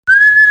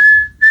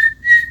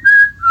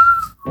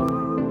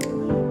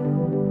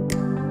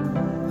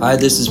Hi,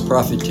 this is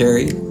Prophet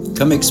Terry.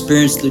 Come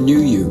experience the new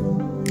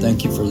you.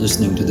 Thank you for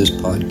listening to this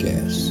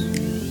podcast.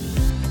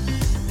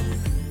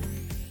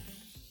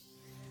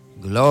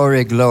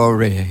 Glory,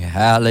 glory,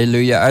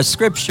 hallelujah. Our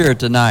scripture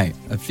tonight,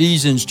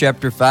 Ephesians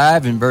chapter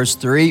 5 and verse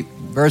 3.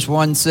 Verse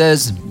 1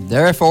 says,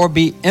 "Therefore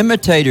be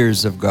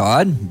imitators of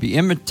God,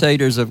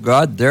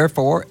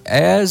 therefore,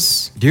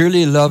 as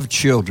dearly loved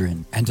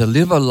children, and to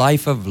live a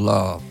life of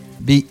love.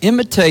 Be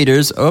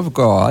imitators of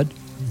God,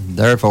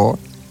 therefore,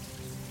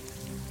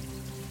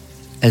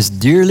 as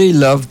dearly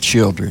loved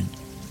children.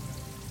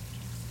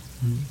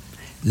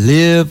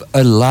 Live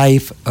a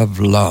life of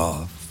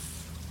love."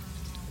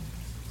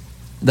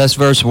 That's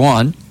verse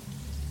 1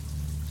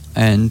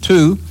 and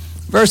 2.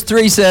 Verse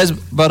 3 says,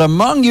 "But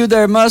among you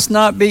there must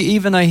not be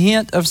even a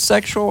hint of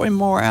sexual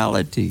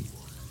immorality."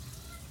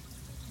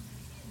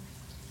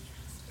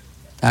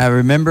 I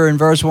remember in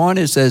verse 1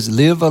 it says,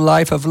 "Live a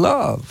life of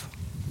love."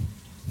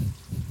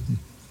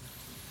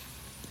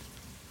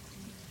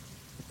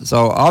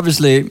 So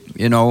obviously,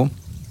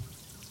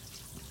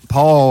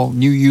 Paul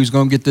knew you was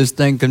going to get this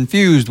thing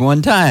confused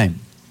one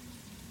time.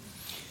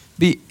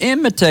 Be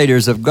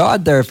imitators of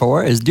God,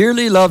 therefore, as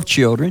dearly loved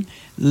children.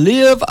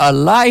 Live a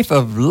life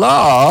of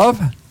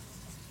love.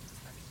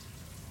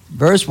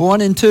 Verse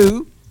 1 and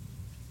 2.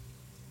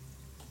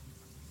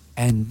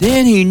 And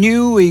then he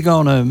knew we're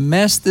going to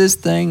mess this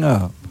thing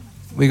up.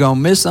 We're going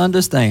to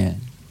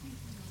misunderstand.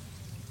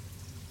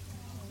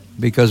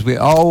 Because we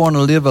all want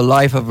to live a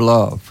life of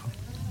love.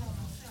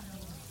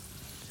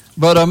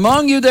 "But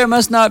among you there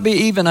must not be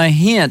even a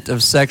hint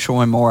of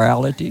sexual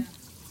immorality."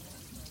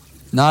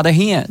 Not a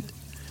hint.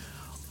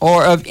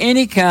 "Or of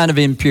any kind of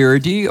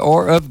impurity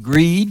or of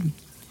greed,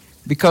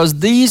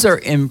 because these are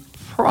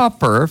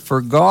improper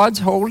for God's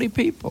holy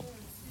people."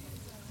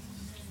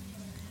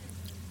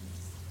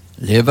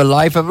 Live a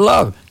life of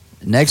love.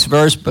 Next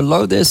verse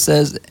below this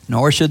says,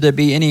 "Nor should there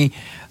be any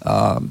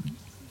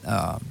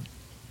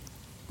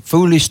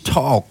foolish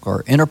talk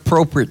or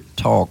inappropriate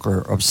talk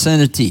or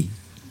obscenity.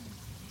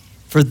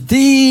 For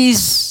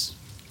these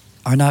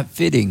are not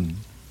fitting."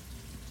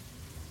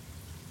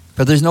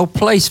 For there's no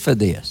place for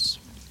this.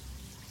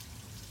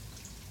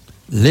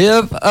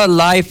 Live a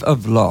life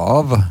of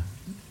love.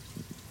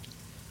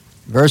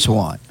 Verse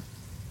 1.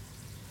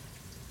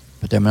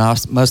 "But there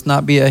must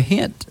not be a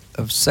hint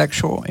of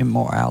sexual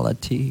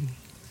immorality,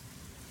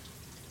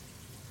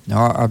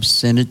 nor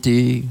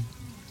obscenity,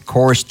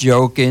 coarse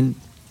joking."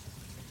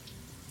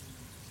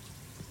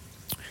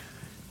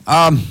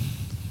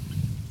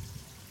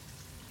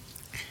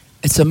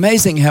 It's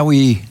amazing how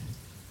we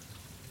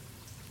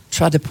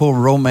try to pull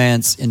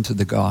romance into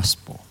the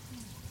gospel.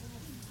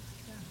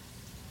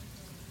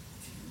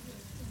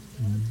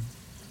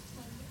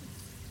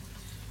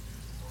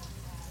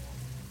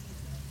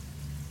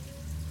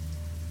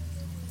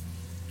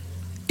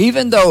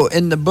 Even though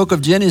in the book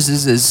of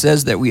Genesis it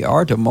says that we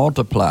are to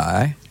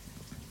multiply,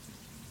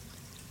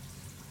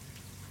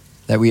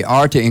 that we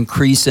are to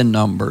increase in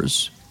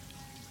numbers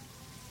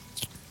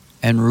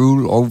and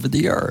rule over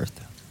the earth.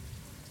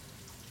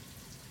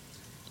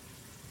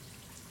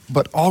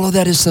 But all of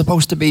that is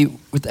supposed to be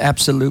with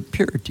absolute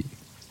purity.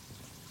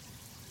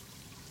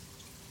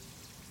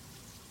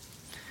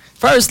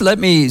 First, let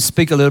me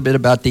speak a little bit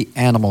about the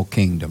animal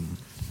kingdom.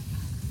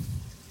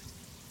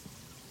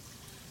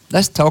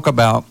 Let's talk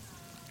about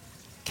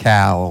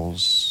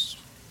cows.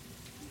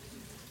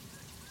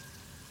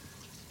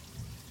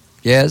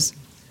 Yes?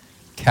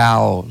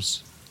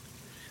 Cows.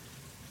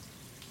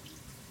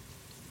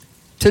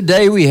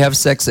 Today we have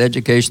sex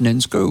education in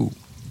school.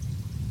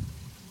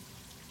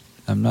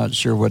 I'm not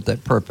sure what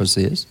that purpose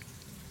is.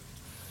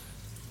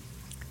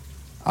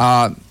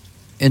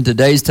 In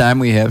today's time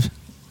we have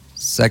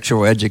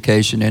sexual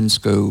education in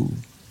school.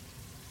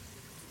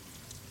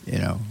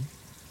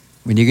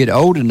 When you get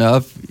old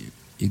enough,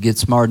 you get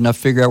smart enough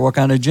to figure out what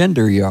kind of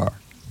gender you are.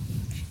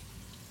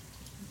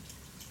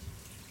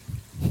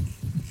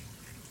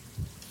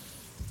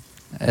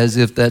 As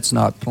if that's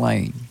not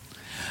plain.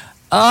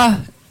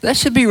 That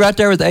should be right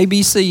there with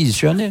ABCs,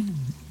 shouldn't it?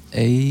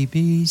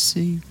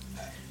 ABC,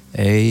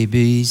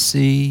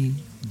 ABC,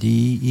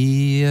 D,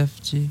 E,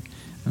 F, G.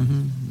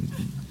 Mm-hmm.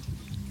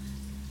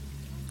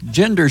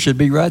 Gender should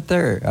be right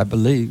there, I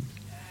believe.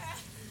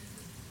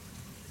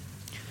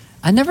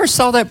 I never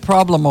saw that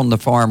problem on the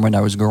farm when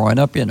I was growing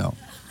up,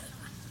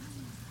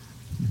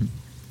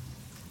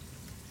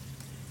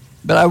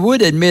 But I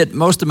would admit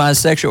most of my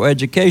sexual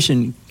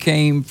education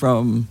came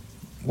from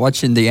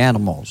watching the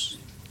animals.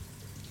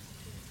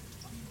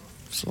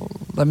 So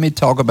let me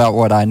talk about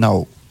what I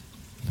know.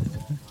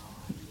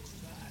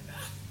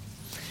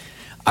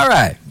 All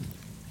right.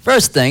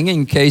 First thing,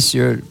 in case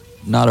you're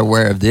not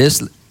aware of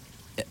this,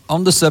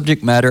 on the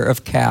subject matter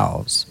of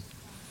cows,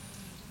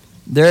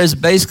 there's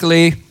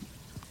basically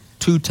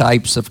two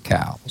types of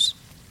cows.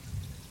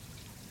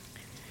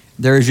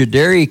 There's your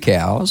dairy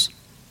cows,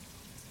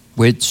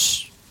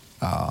 which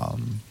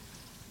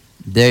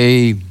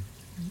they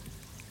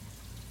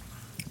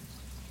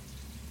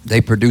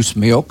produce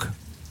milk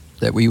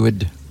that we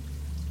would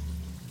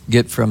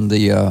get from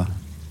the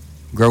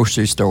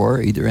grocery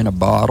store, either in a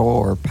bottle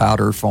or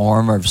powder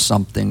form or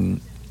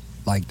something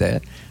like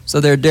that. So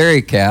they're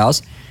dairy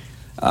cows.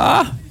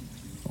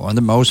 One of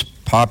the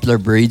most popular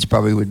breeds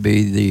probably would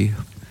be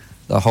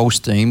the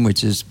Holstein,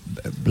 which is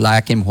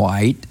black and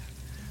white.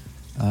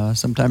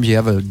 Sometimes you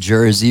have a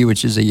Jersey,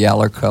 which is a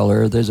yellow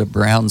color. There's a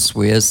brown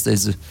Swiss.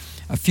 There's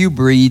a few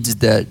breeds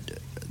that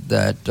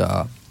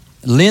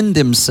lend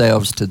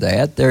themselves to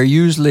that. They're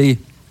usually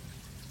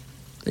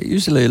a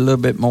little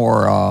bit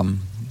more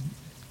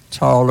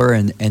taller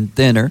and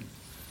thinner,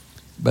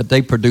 but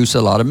they produce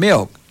a lot of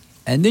milk.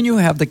 And then you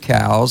have the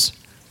cows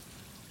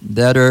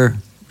that are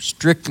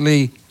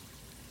strictly,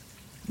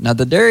 now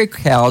the dairy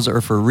cows are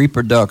for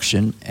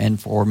reproduction and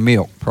for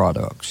milk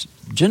products.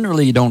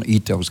 Generally, you don't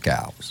eat those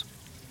cows.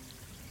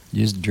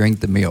 You just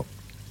drink the milk.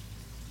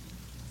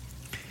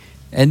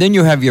 And then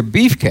you have your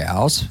beef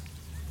cows,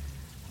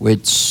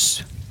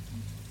 which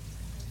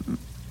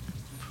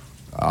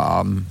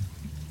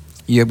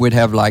you would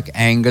have like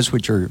Angus,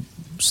 which are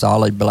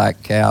solid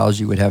black cows.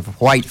 You would have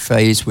white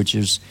face, which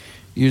is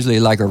usually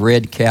like a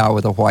red cow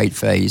with a white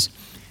face.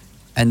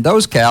 And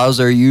those cows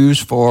are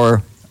used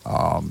for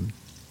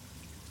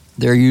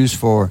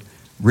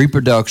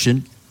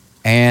reproduction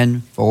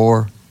and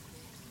for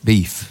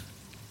beef.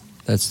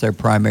 That's their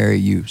primary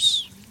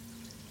use.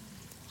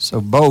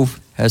 So both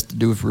has to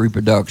do with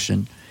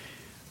reproduction.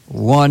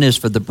 One is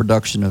for the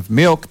production of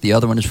milk. The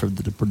other one is for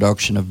the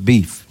production of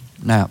beef.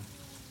 Now,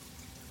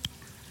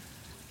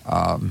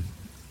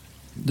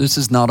 this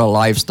is not a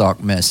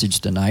livestock message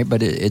tonight,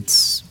 but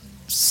it's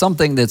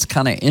something that's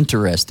kind of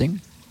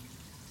interesting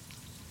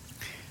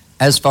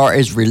as far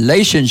as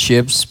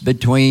relationships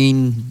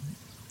between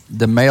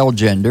the male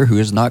gender, who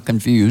is not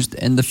confused,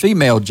 and the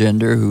female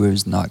gender, who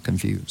is not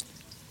confused.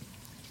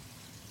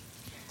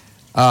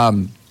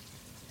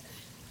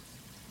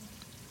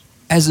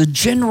 As a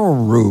general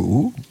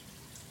rule,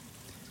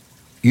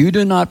 you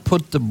do not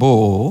put the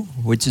bull,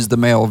 which is the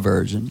male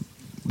version,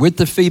 with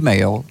the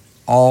female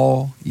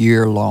all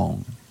year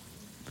long.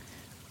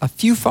 A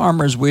few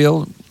farmers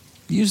will.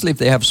 Usually if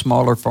they have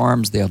smaller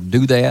farms, they'll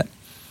do that.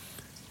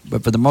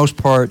 But for the most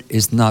part,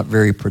 it's not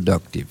very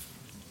productive,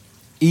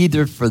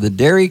 either for the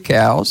dairy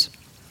cows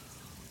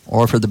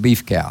or for the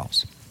beef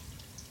cows.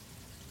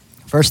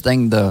 First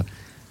thing, the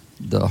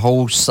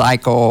whole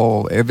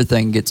cycle,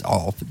 everything gets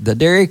off. The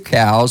dairy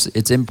cows,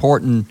 it's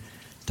important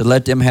to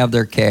let them have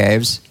their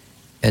calves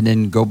and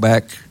then go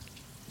back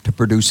to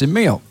producing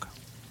milk.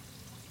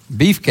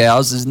 Beef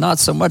cows is not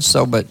so much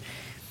so, but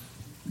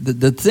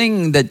the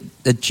thing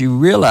that you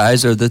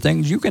realize, or the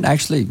things you can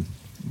actually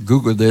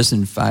Google this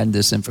and find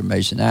this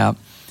information out.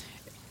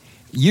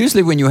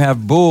 Usually when you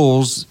have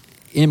bulls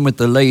in with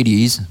the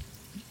ladies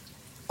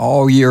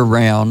all year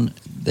round,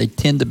 they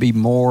tend to be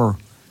more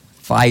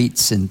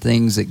fights and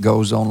things that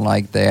goes on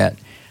like that.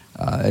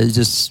 It's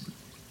just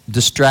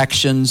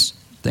distractions.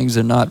 Things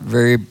are not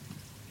very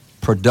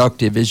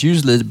productive. It's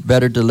usually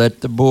better to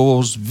let the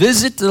bulls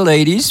visit the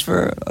ladies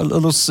for a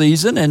little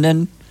season and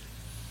then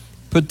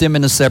put them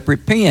in a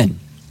separate pen.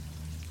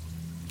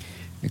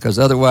 Because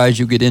otherwise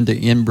you get into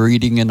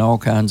inbreeding and all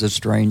kinds of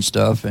strange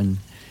stuff, and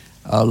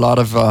a lot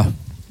of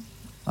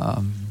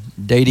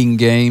dating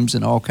games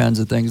and all kinds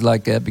of things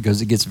like that,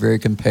 because it gets very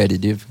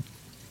competitive,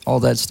 all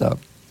that stuff.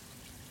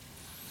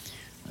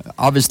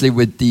 Obviously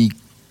with the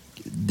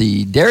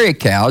dairy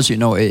cows, you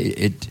know,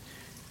 it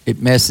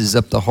messes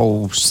up the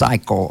whole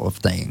cycle of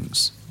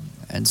things.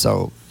 And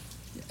so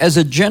as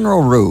a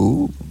general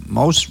rule,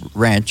 most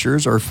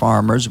ranchers or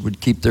farmers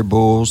would keep their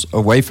bulls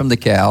away from the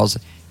cows,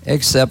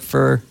 except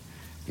for,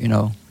 you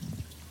know,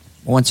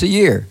 once a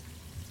year,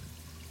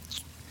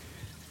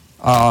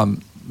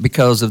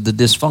 because of the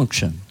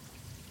dysfunction.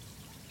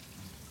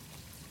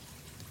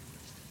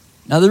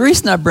 Now, the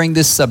reason I bring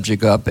this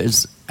subject up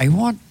is I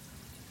want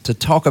to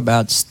talk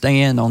about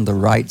staying on the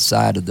right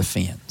side of the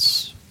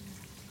fence.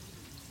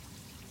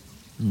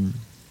 In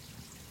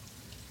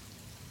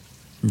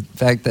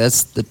fact,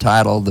 that's the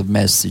title of the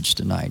message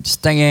tonight,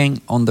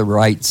 staying on the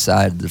right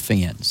side of the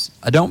fence.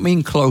 I don't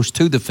mean close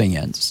to the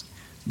fence,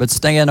 but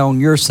staying on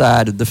your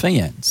side of the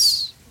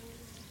fence.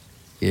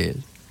 Yeah.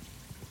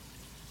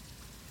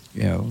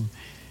 You know,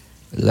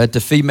 let the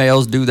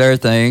females do their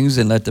things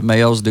and let the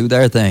males do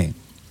their thing.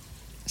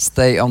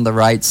 Stay on the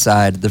right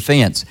side of the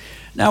fence.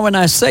 Now, when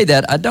I say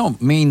that, I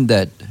don't mean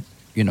that,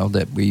 you know,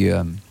 that we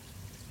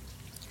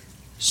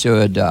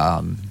should,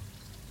 I'm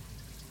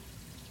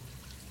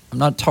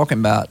not talking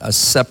about a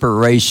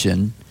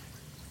separation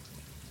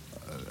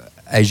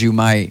as you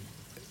might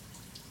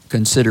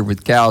consider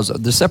with cows.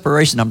 The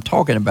separation I'm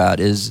talking about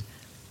is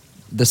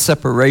the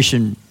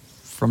separation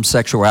from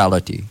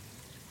sexuality,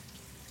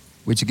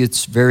 which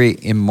gets very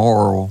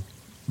immoral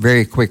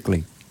very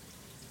quickly.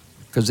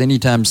 Because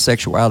anytime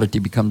sexuality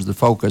becomes the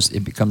focus, it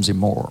becomes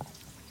immoral.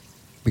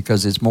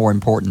 Because it's more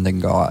important than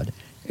God.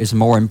 It's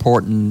more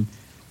important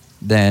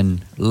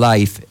than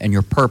life and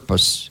your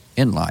purpose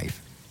in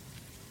life.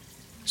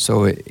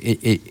 So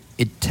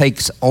it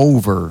takes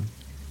over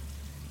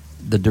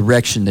the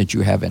direction that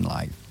you have in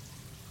life.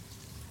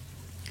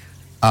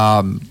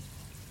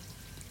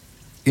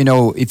 You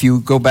know, if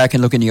you go back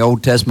and look in the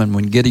Old Testament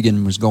when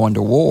Gideon was going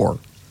to war,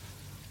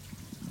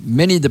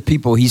 many of the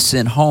people he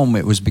sent home,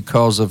 it was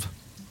because of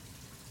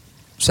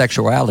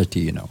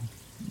sexuality, you know.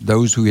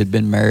 Those who had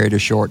been married a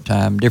short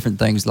time, different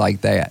things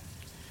like that.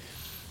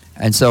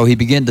 And so he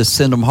began to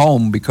send them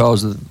home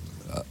because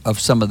of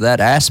some of that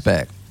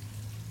aspect.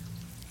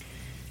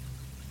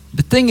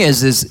 The thing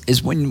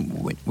is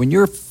when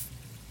you're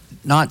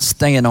not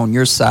staying on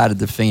your side of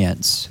the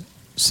fence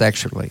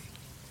sexually,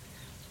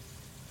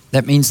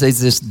 that means there's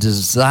this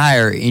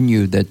desire in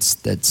you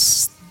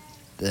that's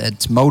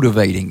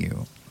motivating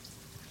you.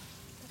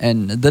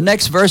 And the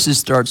next verse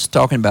starts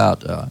talking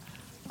about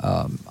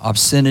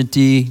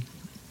obscenity,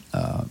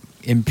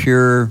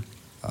 impure,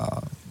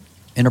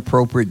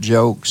 inappropriate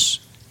jokes,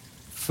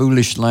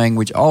 foolish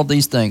language, all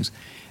these things.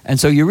 And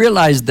so you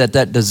realize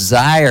that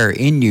desire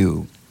in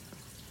you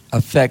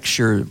affects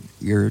your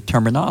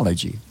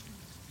terminology.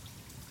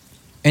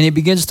 And it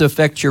begins to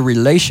affect your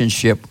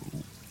relationship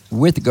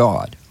with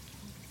God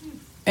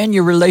and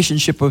your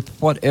relationship with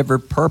whatever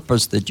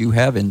purpose that you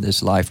have in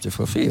this life to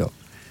fulfill.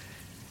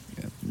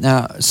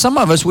 Now, some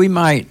of us, we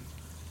might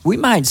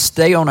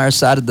stay on our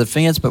side of the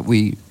fence, but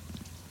we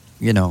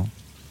on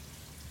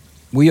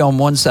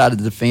one side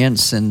of the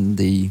fence and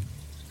the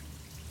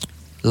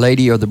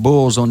lady or the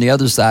bull's on the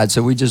other side,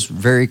 so we just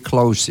very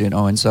close,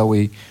 and so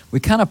we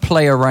kind of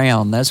play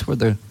around. That's where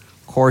the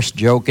coarse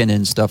joking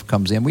and stuff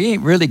comes in. We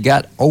ain't really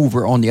got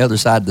over on the other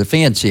side of the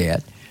fence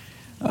yet,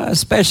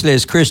 especially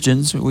as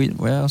Christians.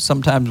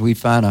 Sometimes we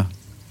find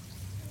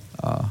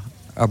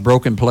a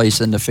broken place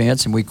in the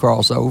fence and we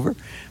cross over,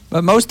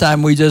 but most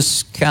time we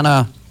just kind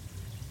of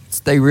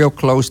stay real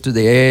close to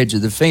the edge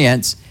of the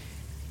fence,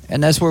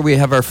 and that's where we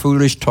have our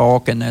foolish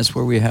talk, and that's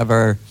where we have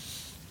our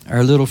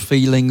little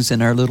feelings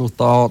and our little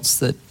thoughts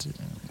that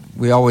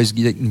we always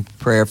get in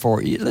prayer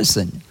for.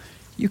 Listen,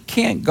 you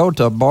can't go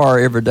to a bar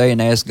every day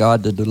and ask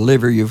God to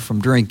deliver you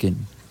from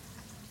drinking.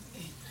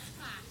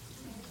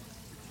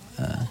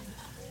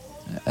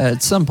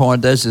 At some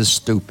point, that's just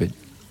stupid.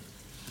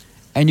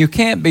 And you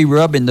can't be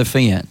rubbing the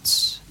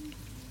fence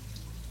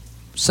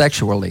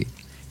sexually.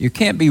 You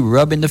can't be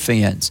rubbing the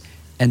fence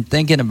and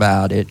thinking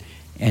about it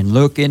and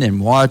looking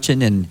and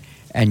watching, and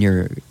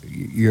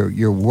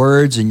your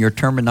words and your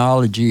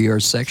terminology are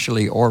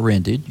sexually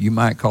oriented. You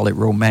might call it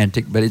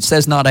romantic, but it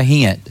says not a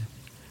hint.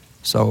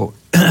 So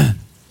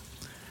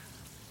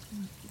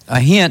a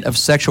hint of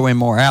sexual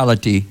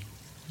immorality,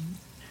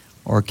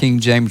 or King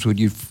James would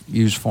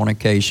use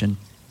fornication.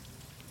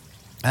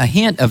 A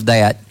hint of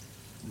that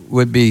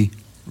would be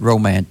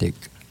romantic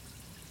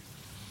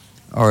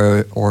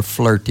or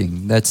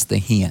flirting. That's the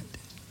hint.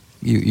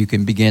 You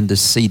can begin to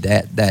see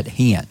that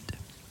hint.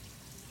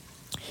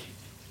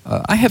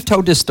 I have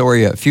told this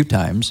story a few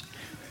times.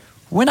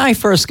 When I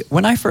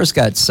first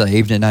got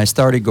saved and I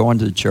started going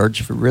to the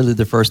church for really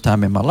the first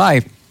time in my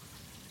life,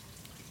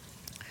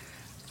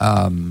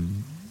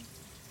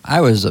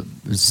 I was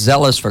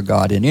zealous for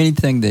God, and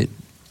anything that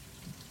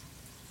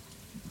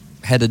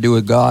had to do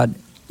with God,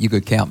 you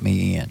could count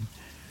me in.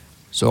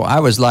 So I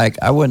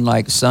wasn't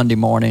like Sunday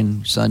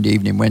morning, Sunday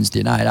evening,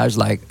 Wednesday night. I was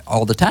like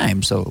all the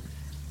time. So,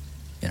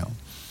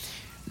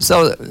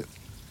 So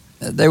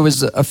there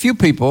was a few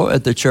people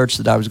at the church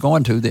that I was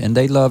going to, and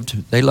they loved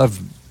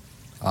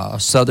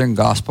Southern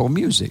gospel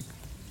music.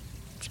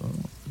 So,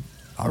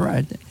 all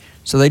right.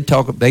 So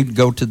they'd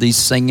go to these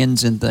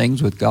singings and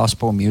things with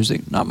gospel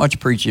music. Not much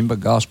preaching,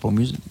 but gospel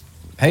music.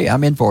 Hey,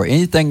 I'm in for it.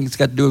 Anything that's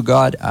got to do with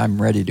God, I'm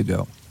ready to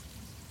go.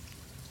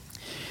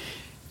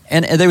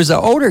 And there was an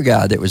older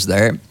guy that was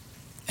there,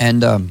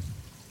 and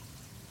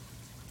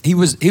he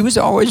was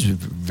always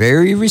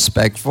very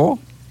respectful.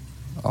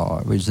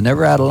 He was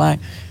never out of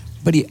line.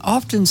 But I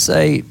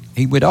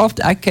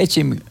catch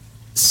him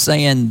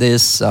saying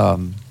this.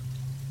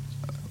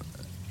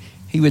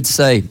 He would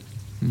say,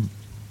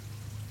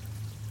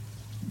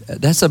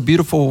 "That's a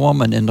beautiful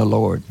woman in the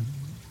Lord,"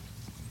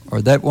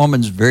 or "That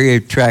woman's very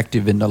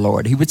attractive in the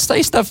Lord." He would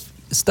say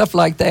stuff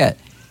like that.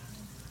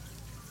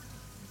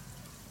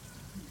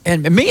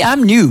 And me,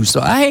 I'm new, so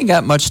I ain't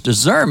got much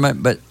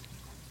discernment, but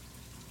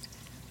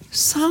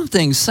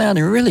something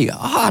sounded really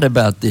odd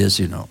about this,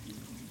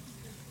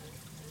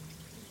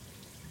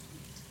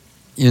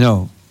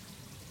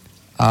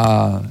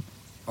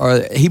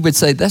 or he would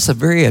say, "That's a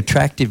very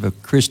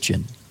attractive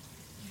Christian."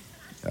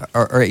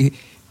 Or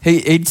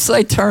he'd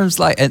say terms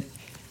like, and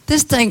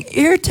this thing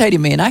irritated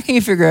me, and I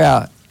can't figure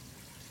out,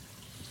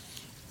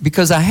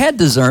 because I had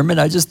discernment.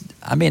 I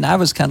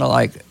was kind of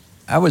like,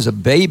 I was a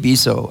baby,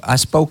 so I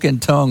spoke in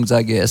tongues,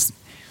 I guess.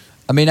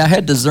 I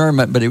had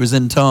discernment, but it was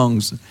in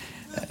tongues.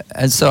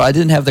 And so I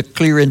didn't have the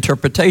clear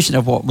interpretation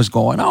of what was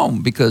going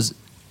on, because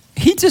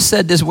he just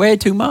said this way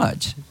too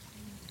much.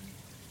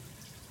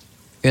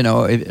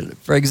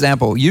 For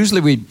example,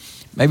 usually we'd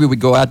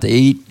go out to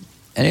eat,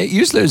 and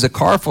usually there's a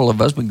car full of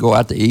us. We'd go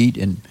out to eat,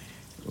 and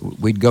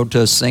we'd go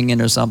to a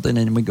singing or something,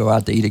 and we'd go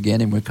out to eat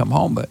again, and we'd come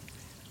home. But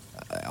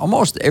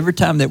almost every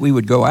time that we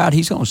would go out,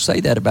 he's going to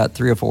say that about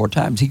 3 or 4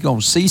 times. He's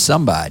going to see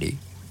somebody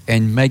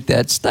and make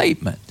that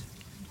statement.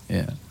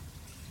 Yeah.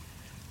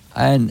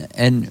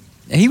 And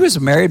he was a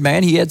married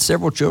man. He had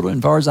several children.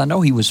 As far as I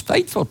know, he was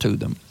faithful to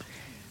them.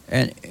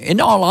 And in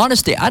all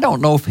honesty, I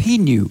don't know if he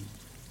knew.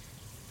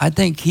 I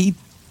think he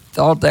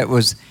thought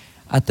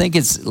I think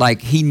it's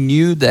like he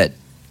knew that,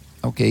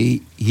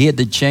 okay, he had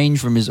to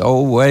change from his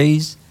old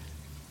ways,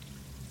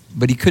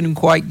 but he couldn't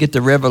quite get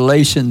the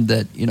revelation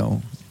that,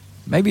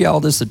 maybe all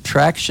this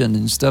attraction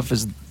and stuff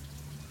is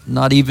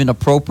not even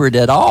appropriate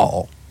at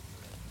all.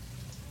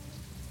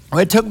 Well,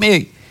 it took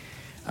me,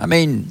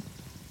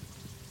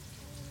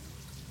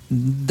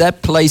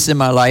 that place in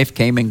my life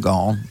came and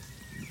gone.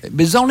 It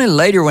was only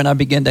later when I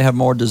began to have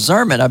more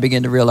discernment, I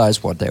began to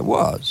realize what that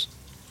was.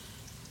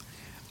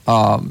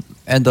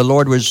 And the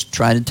Lord was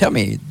trying to tell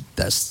me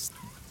there's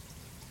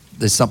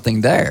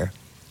something there.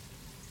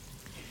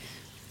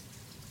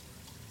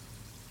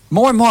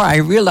 More and more I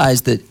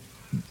realized that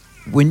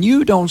when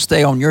you don't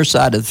stay on your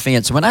side of the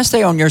fence, when I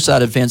say on your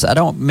side of the fence, I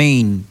don't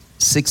mean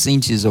 6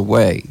 inches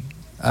away.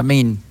 I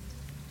mean,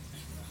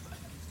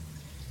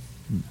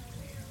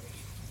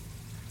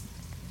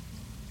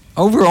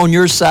 over on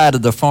your side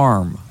of the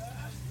farm.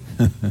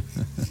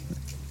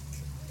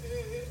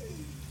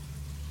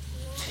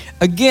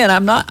 Again,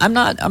 I'm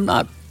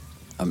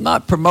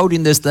not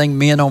promoting this thing,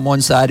 men on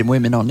one side and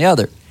women on the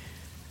other.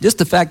 Just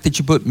the fact that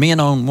you put men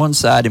on one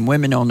side and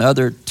women on the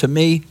other, to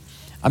me,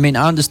 I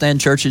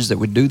understand churches that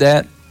would do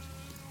that.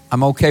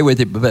 I'm okay with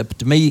it, but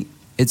to me,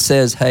 it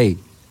says, hey,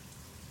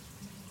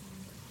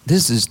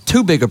 this is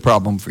too big a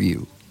problem for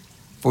you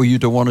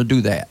to want to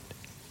do that.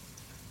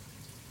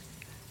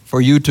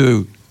 For you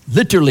to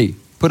literally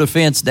put a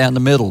fence down the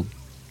middle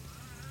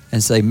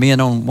and say men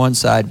on one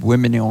side,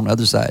 women on the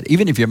other side,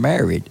 even if you're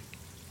married.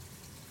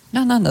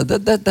 No,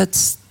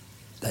 that's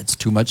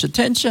too much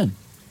attention.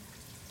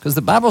 Because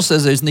the Bible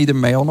says there's neither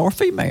male nor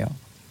female.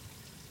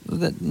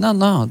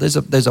 No,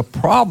 there's a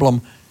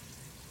problem.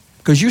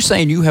 Because you're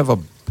saying you have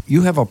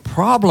a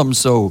problem,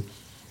 so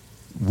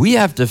we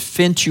have to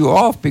fence you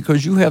off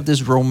because you have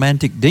this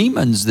romantic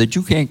demons that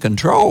you can't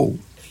control.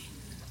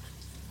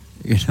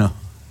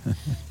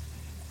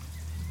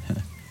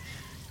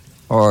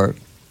 Or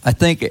I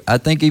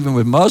think even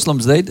with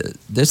Muslims,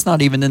 that's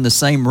not even in the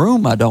same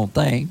room, I don't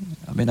think.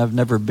 I've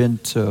never been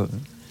to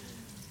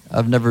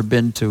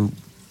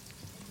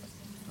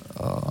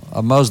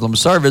a Muslim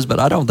service, but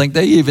I don't think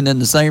they're even in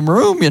the same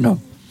room,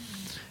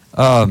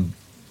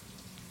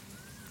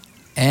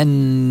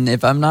 And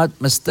if I'm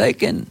not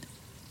mistaken,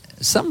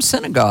 some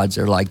synagogues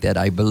are like that,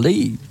 I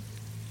believe.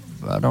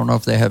 I don't know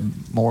if they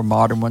have more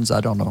modern ones. I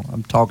don't know.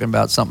 I'm talking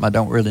about something I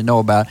don't really know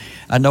about.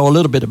 I know a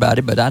little bit about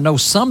it, but I know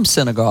some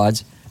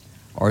synagogues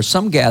or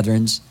some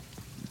gatherings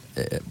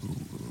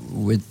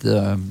with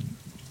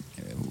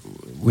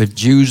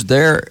Jews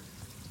there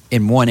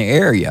in one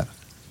area,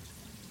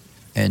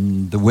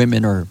 and the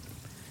women are.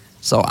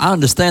 So I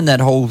understand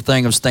that whole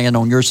thing of staying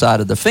on your side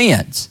of the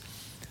fence.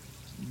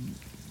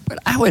 But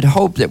I would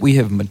hope that we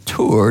have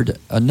matured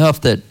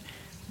enough that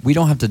we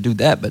don't have to do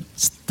that, but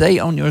stay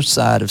on your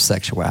side of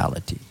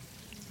sexuality.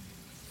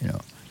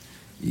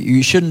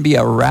 You shouldn't be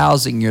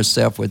arousing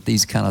yourself with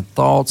these kind of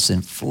thoughts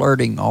and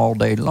flirting all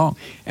day long.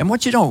 And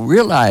what you don't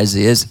realize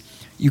is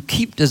you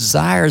keep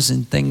desires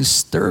and things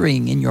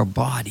stirring in your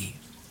body.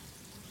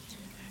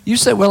 You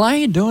say, well, I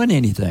ain't doing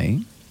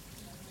anything.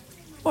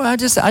 Well, I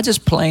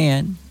just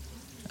playing.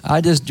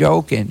 I just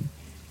joking.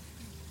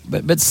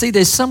 But see,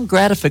 there's some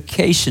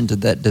gratification to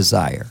that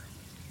desire.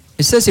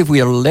 It says if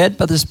we are led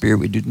by the Spirit,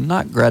 we do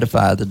not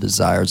gratify the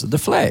desires of the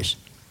flesh.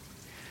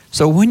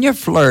 So when you're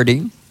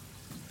flirting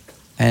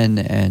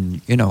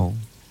and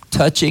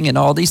touching and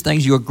all these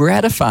things, you're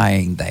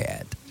gratifying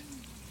that.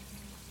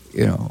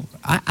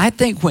 I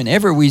think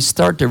whenever we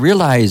start to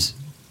realize,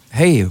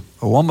 hey,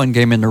 a woman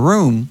came in the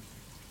room,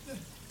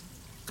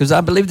 because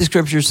I believe the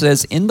scripture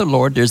says, in the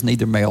Lord there's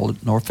neither male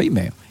nor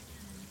female.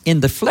 In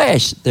the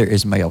flesh there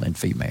is male and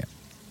female.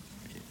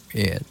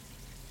 Yeah.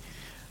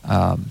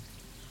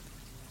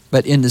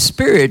 But in the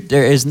spirit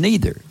there is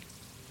neither.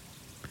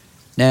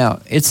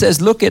 Now, it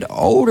says, look at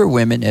older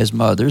women as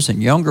mothers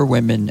and younger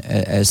women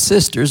as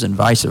sisters and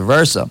vice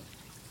versa.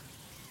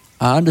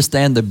 I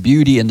understand the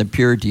beauty and the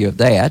purity of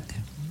that,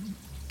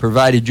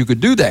 provided you could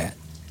do that.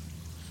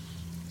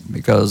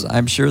 Because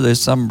I'm sure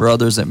there's some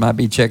brothers that might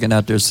be checking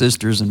out their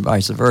sisters and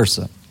vice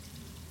versa.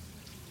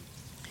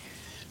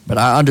 But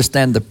I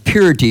understand the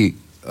purity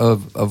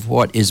of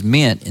what is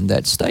meant in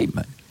that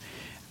statement.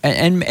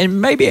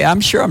 And maybe,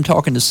 I'm sure I'm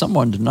talking to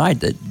someone tonight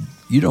that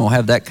you don't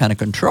have that kind of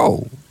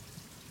control.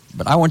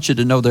 But I want you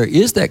to know there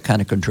is that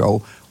kind of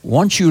control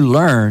once you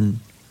learn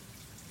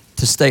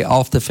to stay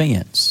off the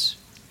fence.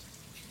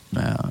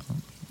 Now,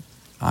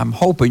 I'm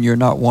hoping you're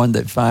not one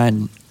that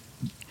find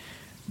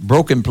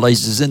broken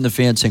places in the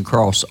fence and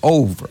cross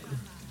over.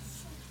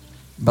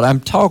 But I'm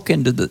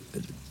talking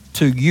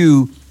to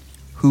you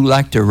who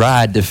like to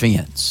ride the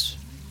fence.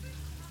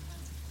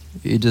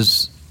 You're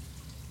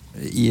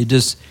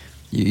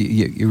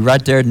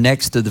right there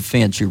next to the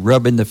fence. You're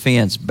rubbing the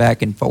fence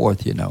back and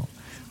forth,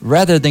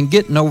 rather than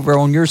getting over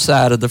on your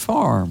side of the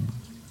farm.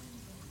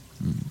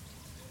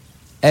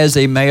 as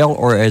a male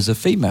or as a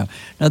female.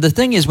 Now, the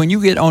thing is, when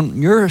you get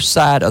on your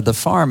side of the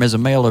farm as a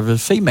male or a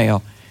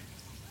female,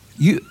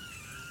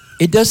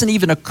 it doesn't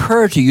even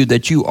occur to you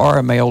that you are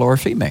a male or a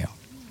female.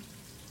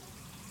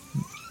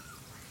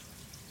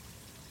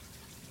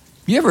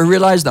 You ever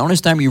realize the only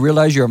time you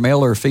realize you're a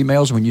male or a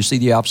female is when you see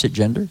the opposite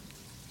gender?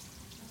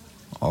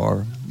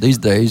 Or these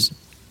days,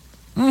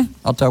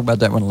 I'll talk about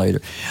that one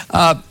later.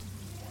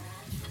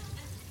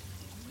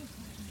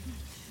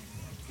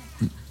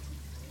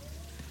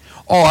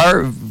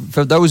 Or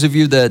for those of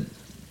you that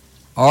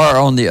are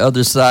on the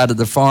other side of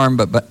the farm,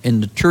 but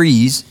in the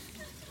trees,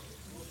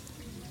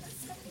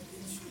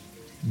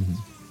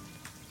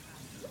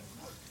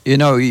 you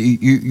know,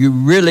 you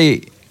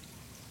really,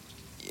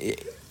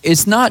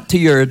 it's not to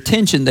your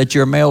attention that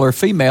you're male or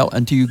female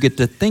until you get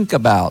to think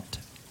about,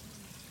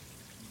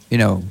 you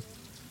know,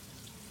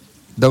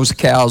 those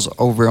cows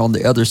over on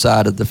the other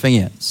side of the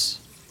fence.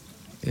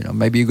 You know,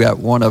 maybe you got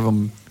one of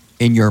them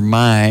in your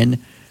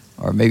mind,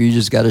 or maybe you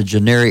just got a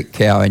generic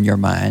cow in your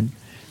mind.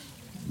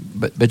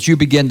 But you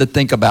begin to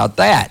think about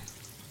that.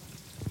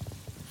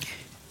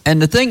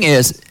 And the thing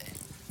is,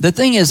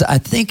 I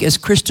think as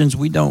Christians,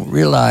 we don't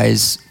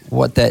realize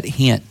what that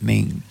hint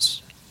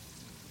means.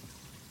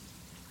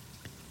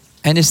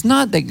 And it's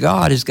not that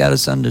God has got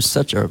us under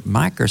such a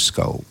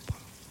microscope,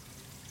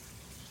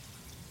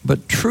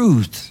 but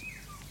truth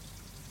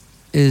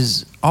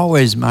is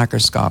always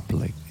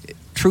microscopic.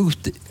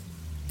 Truth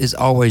is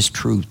always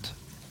truth.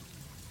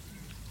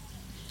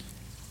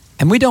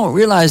 And we don't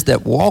realize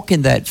that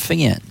walking that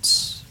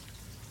fence,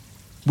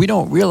 we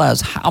don't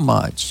realize how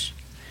much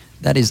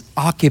that is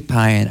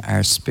occupying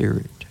our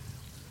spirit.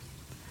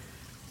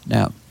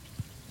 Now,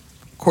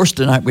 of course,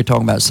 tonight we're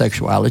talking about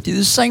sexuality.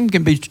 The same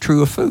can be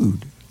true of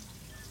food.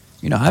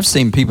 You know, I've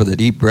seen people that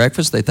eat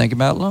breakfast, they think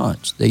about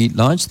lunch. They eat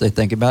lunch, they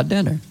think about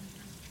dinner.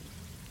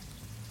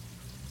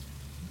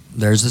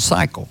 There's the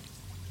cycle.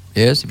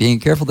 Yes, if you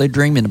ain't careful, they're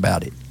dreaming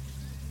about it.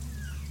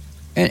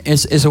 And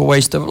it's a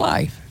waste of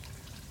life.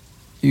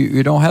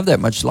 You don't have that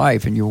much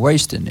life and you're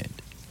wasting it.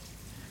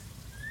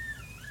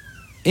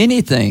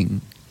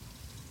 Anything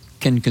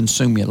can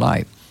consume your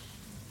life.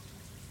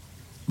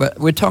 But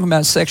we're talking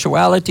about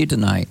sexuality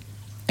tonight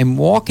and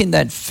walking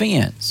that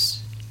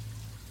fence,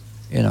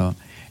 you know.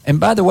 And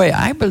by the way,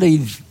 I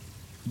believe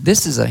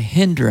this is a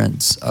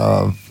hindrance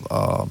of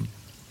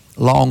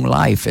long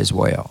life as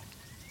well.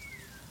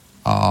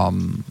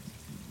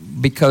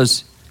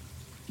 Because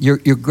you're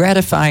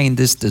gratifying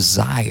this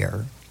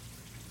desire,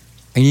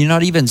 and you're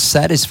not even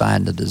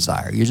satisfying the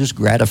desire. You're just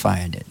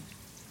gratifying it.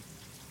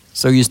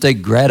 So you stay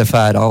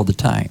gratified all the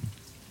time.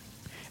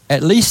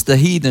 At least the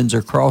heathens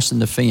are crossing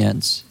the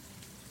fence,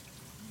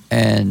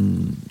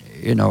 and,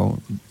 you know,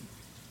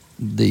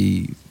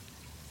 the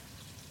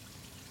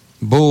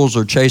bulls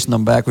are chasing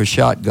them back with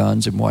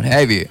shotguns and what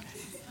have you.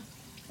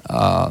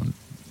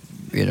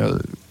 You know.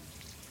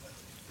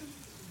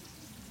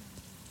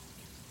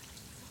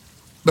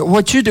 But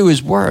what you do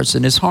is worse,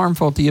 and it's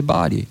harmful to your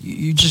body.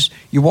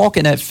 You walk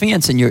in that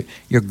fence, and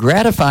you're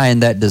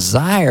gratifying that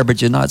desire,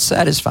 but you're not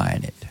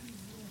satisfying it.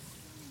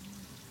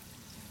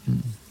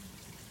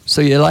 So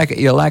you're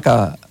like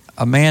a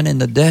man in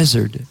the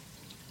desert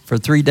for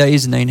 3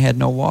 days and ain't had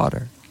no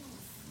water.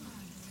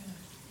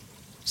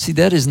 See,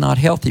 that is not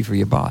healthy for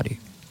your body.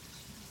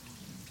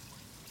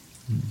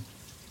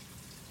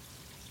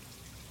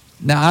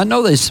 Now, I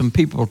know there's some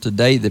people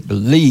today that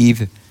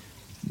believe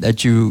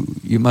that you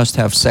must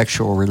have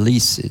sexual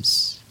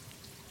releases.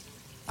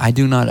 I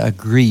do not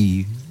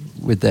agree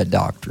with that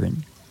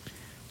doctrine,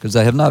 because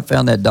I have not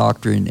found that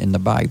doctrine in the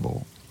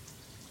Bible.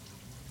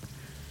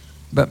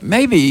 But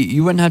maybe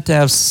you wouldn't have to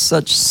have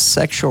such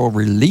sexual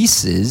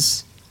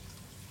releases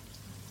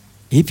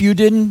if you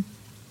didn't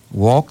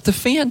walk the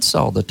fence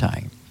all the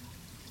time.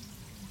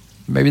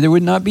 Maybe there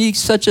would not be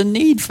such a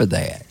need for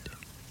that.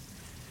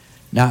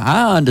 Now,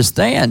 I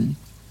understand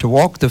to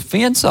walk the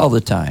fence all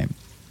the time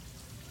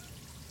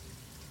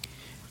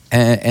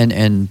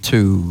and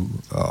to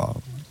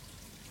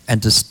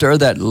stir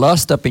that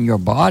lust up in your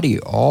body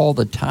all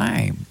the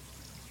time.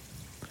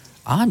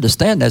 I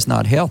understand that's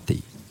not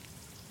healthy.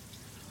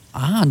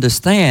 I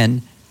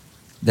understand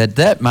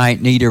that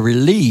might need a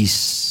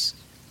release.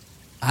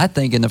 I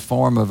think in the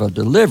form of a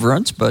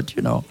deliverance, but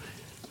you know.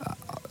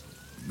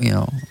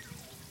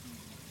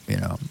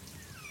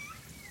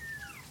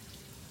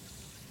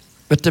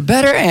 But the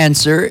better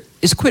answer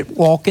is quit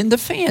walking the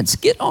fence.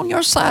 Get on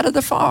your side of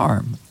the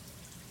farm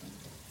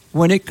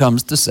when it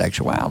comes to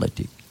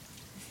sexuality.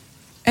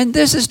 And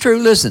this is true,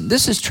 listen,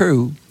 this is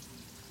true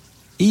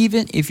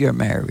even if you're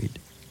married.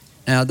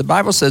 Now, the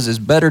Bible says it's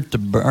better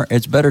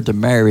to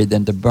marry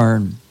than to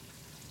burn.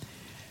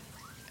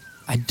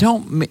 I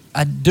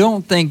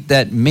don't think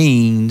that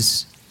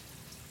means,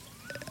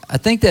 I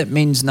think that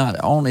means not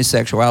only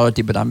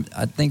sexuality, but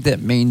I think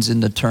that means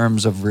in the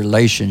terms of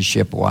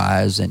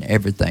relationship-wise and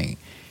everything.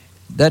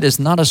 That is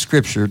not a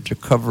scripture to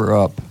cover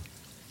up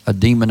a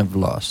demon of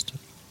lust.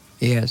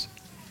 Yes.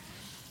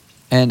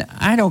 And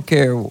I don't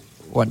care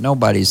what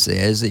nobody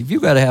says. If you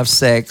got to have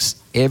sex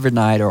every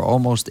night or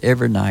almost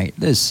every night,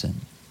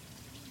 listen,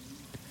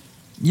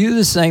 You're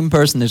the same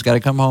person that's got to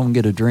come home and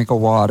get a drink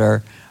of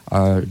water,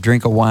 or a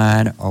drink of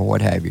wine, or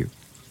what have you.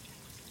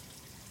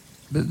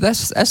 But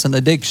that's an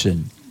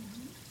addiction.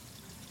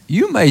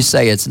 You may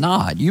say it's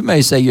not. You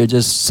may say you're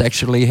just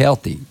sexually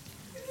healthy.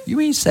 You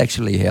ain't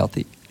sexually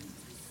healthy.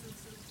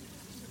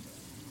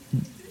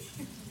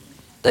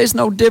 There's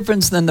no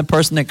difference than the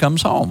person that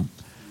comes home.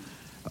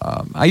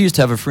 I used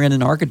to have a friend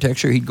in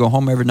architecture. He'd go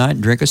home every night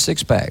and drink a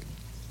six-pack.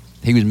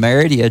 He was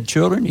married. He had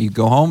children. He'd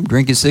go home,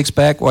 drink his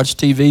six-pack, watch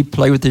TV,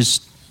 play with his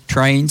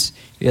trains.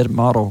 He had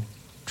model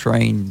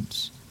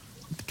trains,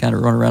 kind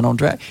of run around on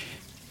track.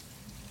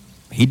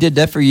 He did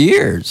that for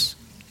years.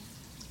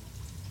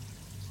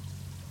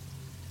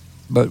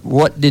 But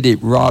what did it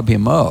rob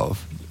him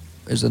of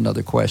is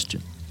another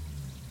question.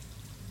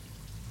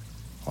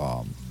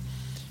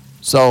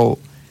 So,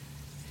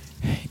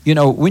 you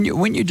know, when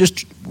you're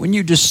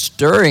just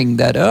stirring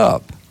that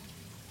up,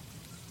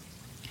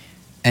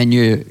 and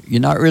you're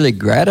not really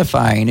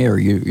gratifying it, or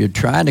you're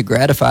trying to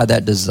gratify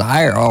that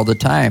desire all the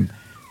time.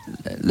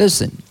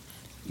 Listen,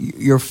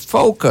 your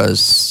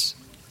focus,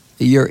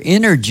 your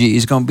energy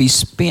is going to be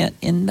spent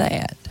in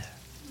that.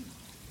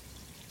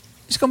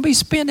 It's going to be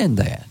spent in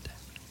that.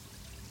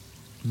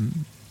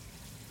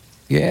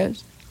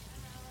 Yes.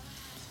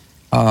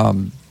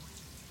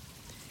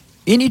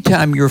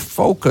 Anytime your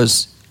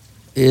focus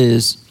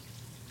is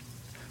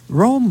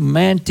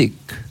romantic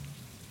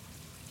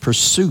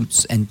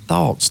pursuits and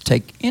thoughts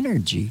take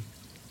energy,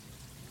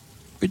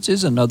 which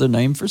is another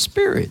name for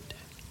spirit.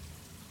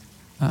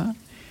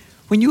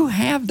 When you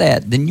have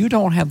that, then you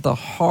don't have the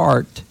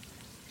heart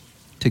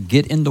to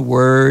get in the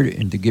Word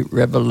and to get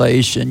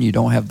revelation. You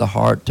don't have the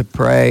heart to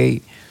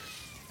pray.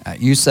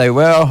 You say,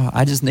 well,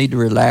 I just need to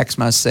relax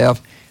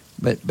myself.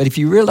 But if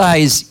you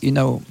realize, you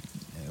know,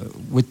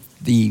 with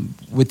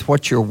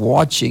what you're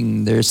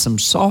watching, there's some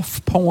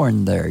soft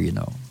porn there, you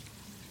know.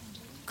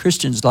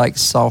 Christians like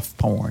soft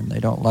porn. They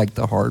don't like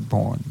the hard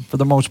porn, for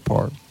the most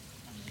part.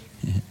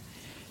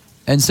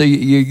 And so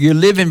you're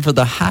living for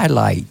the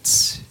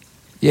highlights.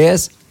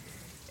 Yes?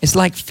 It's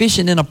like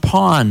fishing in a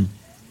pond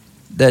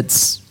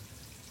that's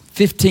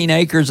 15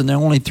 acres and there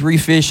are only 3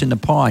 fish in the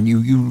pond.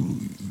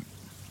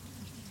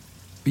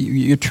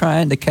 You're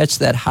trying to catch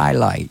that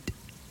highlight.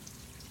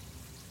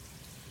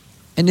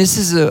 And this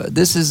is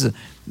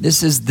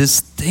this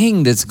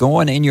thing that's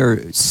going in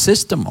your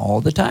system all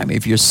the time.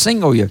 If you're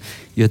single, you're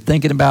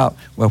thinking about,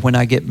 well, when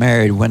I get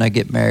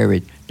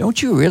married.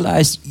 Don't you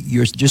realize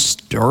you're just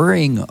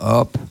stirring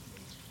up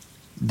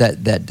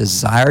that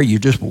desire? You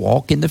just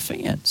walk in the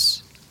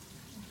fence.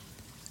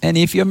 And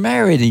if you're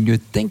married and you're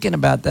thinking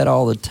about that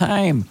all the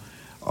time,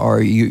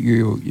 or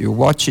you're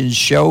watching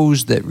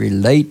shows that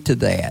relate to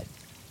that,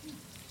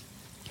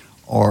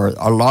 or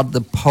a lot of the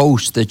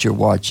posts that you're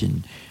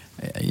watching,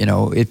 you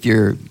know, if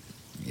you're,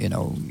 you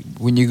know,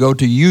 when you go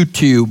to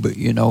YouTube,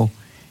 you know,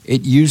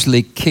 it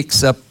usually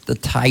kicks up the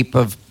type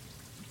of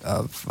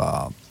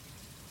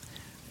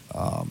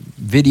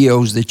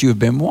videos that you've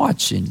been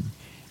watching.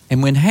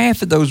 And when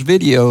half of those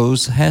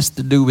videos has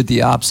to do with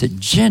the opposite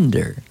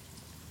gender,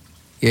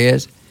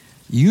 yes,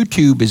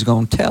 YouTube is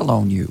going to tell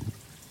on you.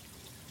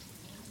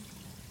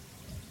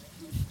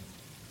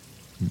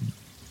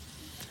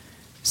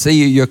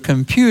 See, your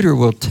computer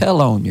will tell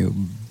on you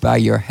by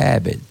your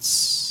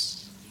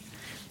habits,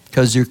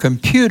 because your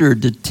computer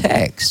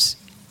detects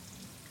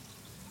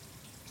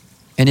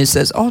and it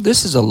says, oh,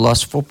 this is a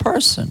lustful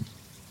person.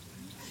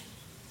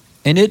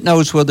 And it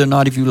knows whether or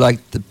not if you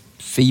like the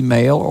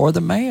female or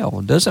the male.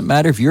 It doesn't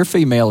matter if you're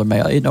female or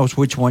male. It knows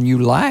which one you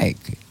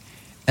like.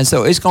 And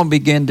so it's going to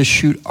begin to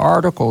shoot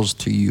articles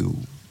to you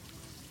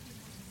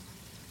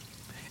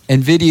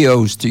and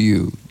videos to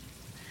you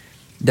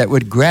that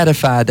would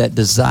gratify that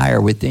desire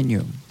within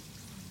you.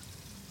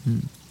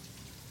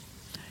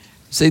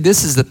 See,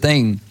 this is the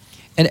thing.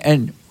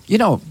 And you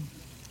know,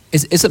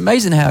 it's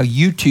amazing how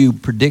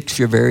YouTube predicts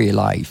your very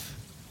life.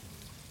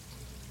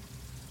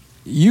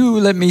 You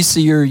let me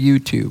see your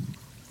YouTube.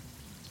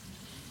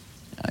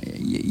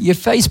 Your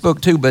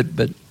Facebook too, but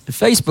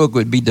Facebook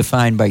would be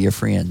defined by your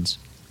friends.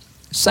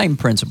 Same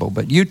principle,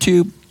 but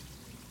YouTube,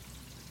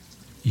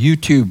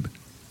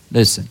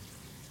 listen.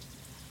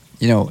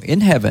 You know, in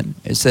heaven,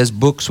 it says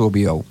books will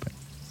be open.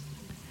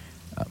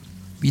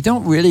 You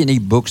don't really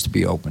need books to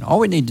be open. All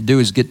we need to do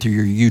is get to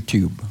your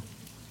YouTube.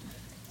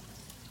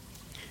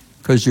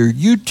 Because your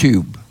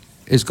YouTube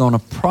is going to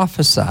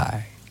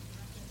prophesy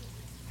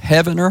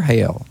heaven or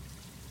hell.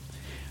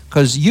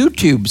 Because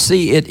YouTube,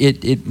 see,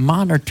 it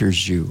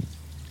monitors you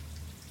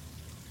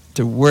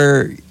to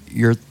where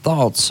your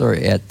thoughts are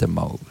at the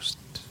most.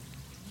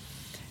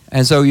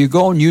 And so you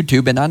go on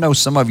YouTube, and I know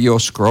some of you will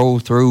scroll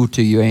through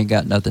till you ain't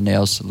got nothing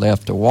else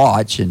left to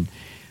watch, and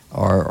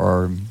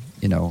or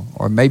you know,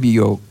 or maybe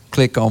you'll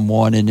click on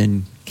one and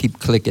then keep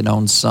clicking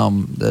on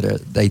some that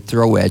they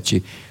throw at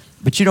you.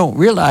 But you don't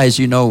realize,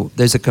 you know,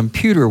 there's a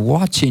computer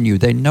watching you.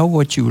 They know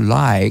what you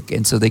like,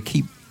 and so they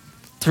keep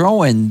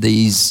throwing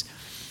these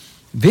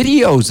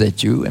videos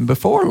at you, and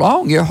before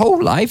long, your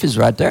whole life is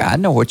right there. I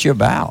know what you're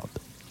about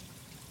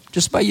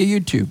just by your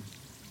YouTube.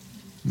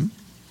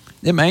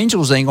 Them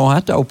angels ain't going to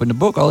have to open the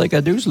book. All they got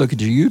to do is look at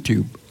your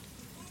YouTube.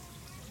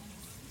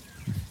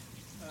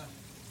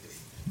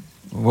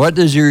 What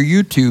does your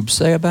YouTube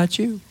say about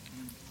you?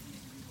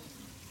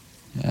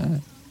 Yeah.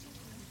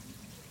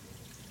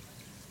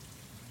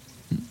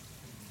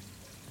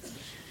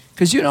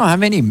 Because you know how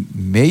many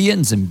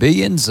millions and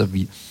billions of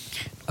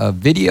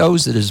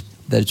videos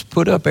that is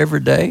put up every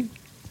day?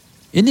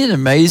 Isn't it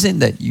amazing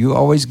that you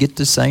always get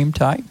the same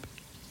type?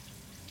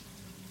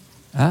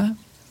 Huh?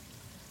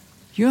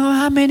 You know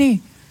how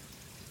many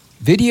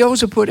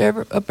videos are put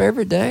up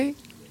every day?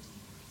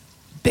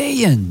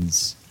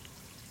 Billions.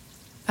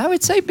 I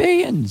would say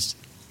billions.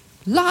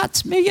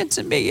 Lots, millions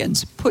and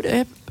millions put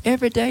up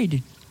every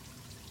day.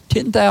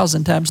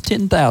 10,000 times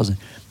 10,000.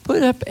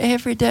 Put up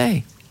every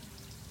day.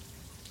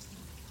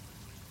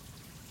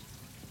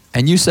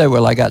 And you say,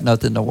 well, I got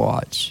nothing to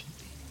watch.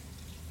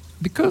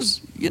 Because,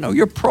 you know,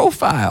 your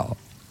profile.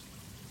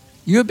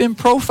 You have been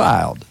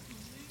profiled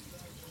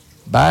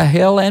by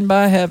hell and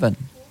by heaven.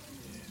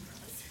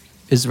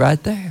 Is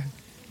right there.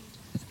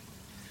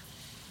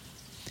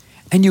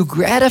 And you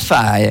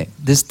gratify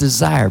this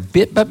desire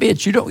bit by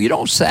bit. You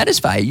don't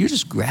satisfy it. You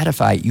just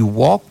gratify it. You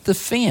walk the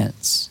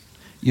fence.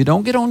 You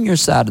don't get on your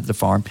side of the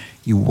farm.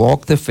 You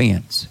walk the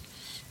fence.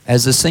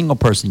 As a single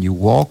person, you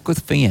walk the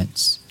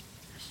fence,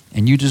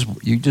 and you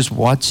just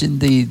watching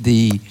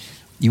the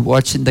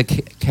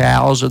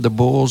cows or the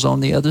bulls on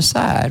the other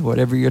side,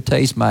 whatever your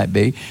taste might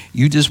be.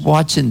 You just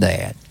watching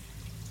that.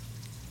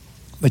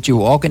 But you're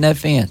walking that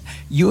fence.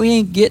 You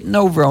ain't getting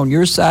over on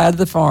your side of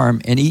the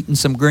farm and eating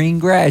some green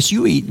grass.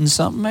 You eating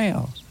something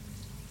else.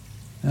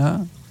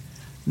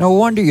 No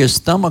wonder your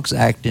stomach's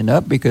acting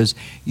up, because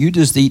you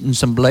just eating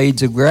some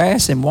blades of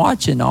grass and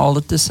watching all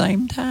at the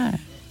same time.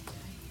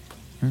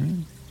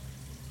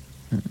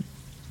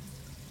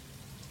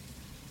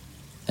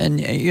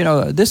 And, you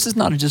know, this is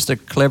not just a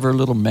clever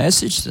little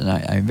message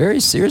tonight. I'm very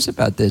serious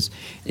about this.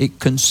 It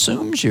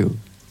consumes you.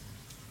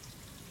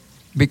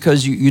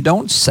 Because you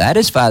don't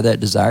satisfy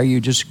that desire, you're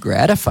just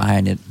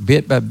gratifying it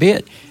bit by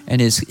bit,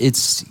 and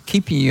it's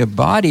keeping your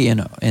body in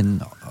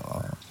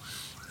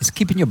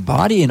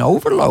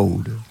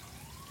overload.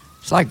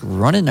 It's like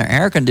running an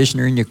air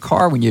conditioner in your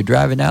car when you're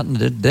driving out in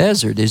the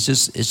desert. It's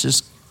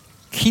just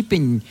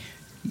keeping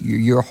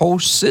your whole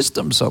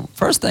system. So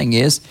first thing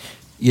is,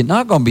 you're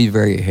not going to be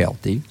very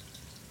healthy,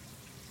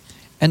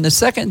 and the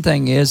second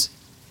thing is,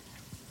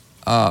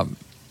 you're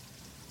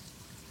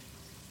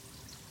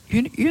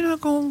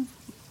not going to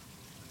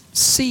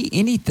see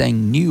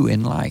anything new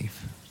in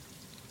life,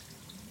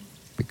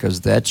 because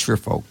that's your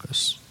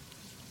focus.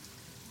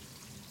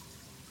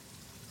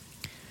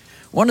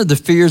 One of the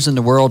fears in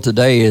the world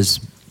today is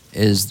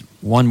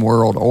one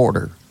world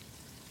order.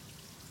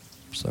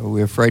 So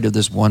we're afraid of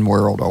this one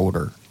world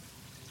order.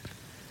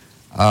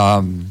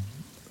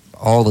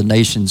 All the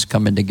nations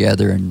coming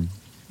together and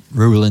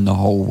ruling the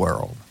whole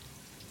world,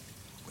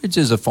 which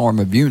is a form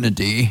of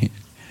unity.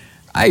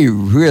 I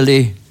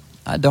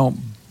don't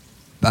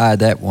buy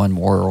that one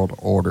world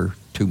order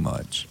too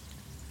much.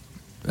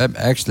 That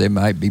actually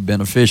might be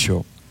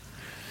beneficial.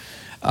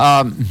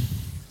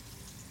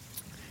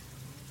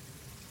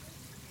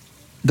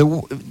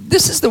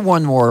 This is the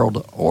one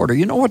world order.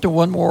 You know what the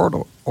one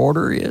world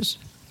order is?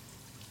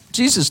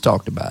 Jesus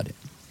talked about it.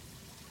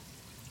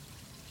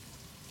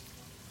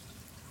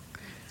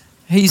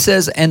 He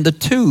says, and the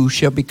two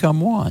shall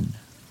become one.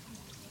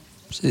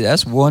 See,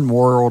 that's one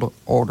world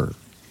order.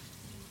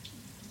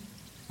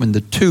 When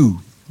the two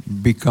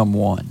become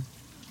one.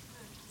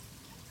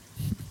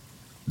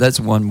 That's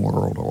one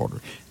world order.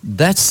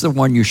 That's the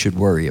one you should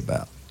worry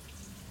about.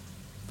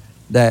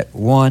 That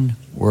one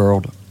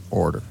world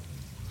order.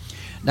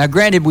 Now,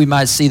 granted, we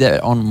might see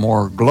that on a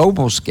more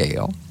global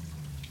scale,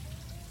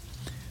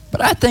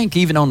 but I think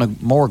even on a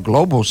more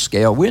global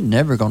scale, we're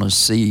never going to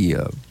see,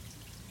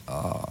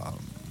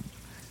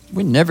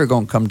 we're never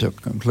going to come to a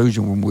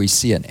conclusion when we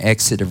see an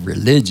exit of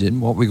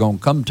religion. What we're going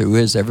to come to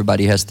is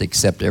everybody has to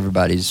accept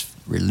everybody's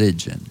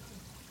religion,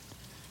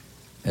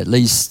 at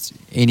least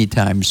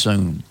anytime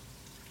soon.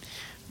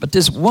 But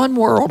this one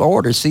world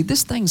order, see,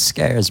 this thing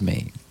scares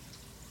me.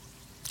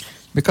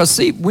 Because,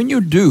 see, when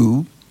you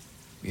do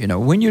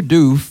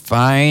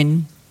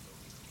find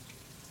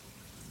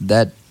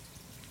that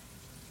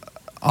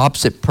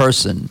opposite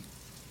person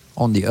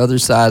on the other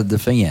side of the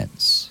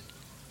fence,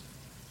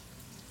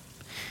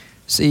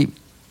 see,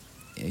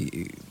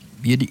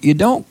 you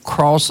don't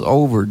cross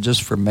over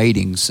just for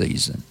mating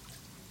season.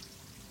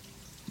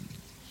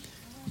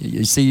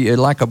 You see, you're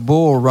like a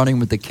bull running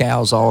with the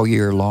cows all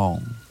year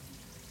long.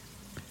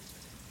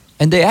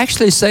 And they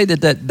actually say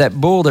that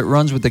bull that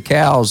runs with the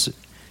cows,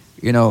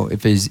 you know,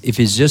 if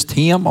it's just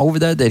him over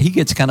there, that he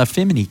gets kind of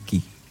feminine.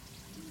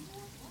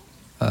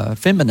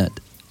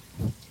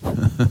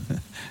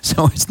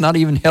 So it's not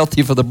even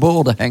healthy for the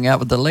bull to hang out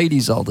with the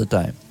ladies all the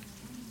time.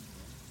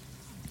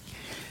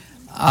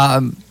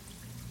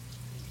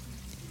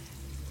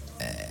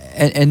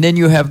 And then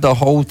you have the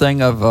whole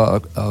thing of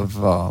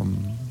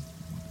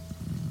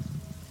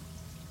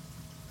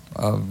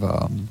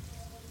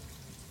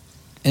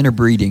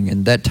interbreeding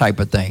and that type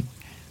of thing.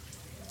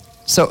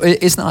 So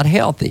it's not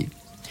healthy.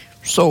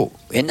 So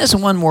in this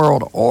one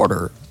world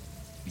order,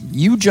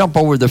 you jump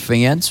over the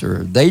fence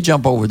or they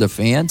jump over the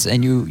fence,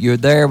 and you're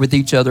there with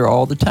each other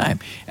all the time.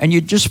 And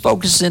you're just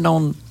focusing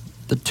on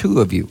the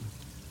two of you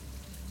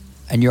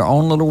and your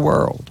own little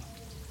world.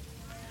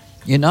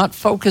 You're not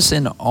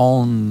focusing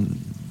on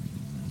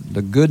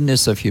the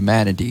goodness of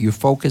humanity. You're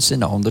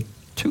focusing on the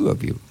two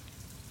of you,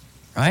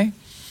 right?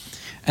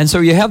 And so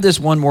you have this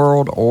one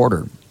world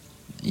order.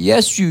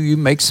 Yes, you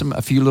make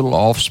a few little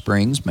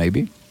offsprings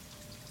maybe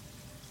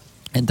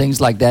and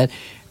things like that,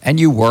 and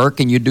you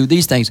work and you do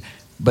these things,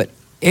 but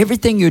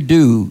everything you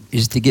do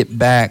is to get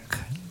back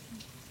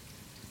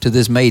to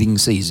this mating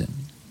season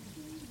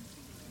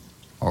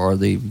or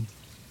the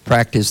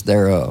practice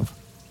thereof.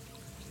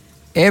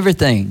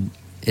 Everything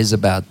is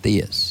about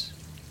this.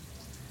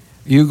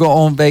 You go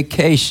on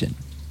vacation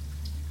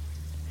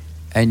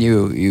and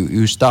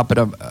you stop at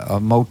a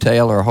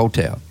motel or a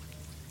hotel.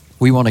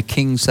 We want a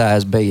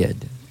king-size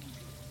bed.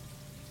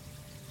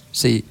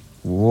 See,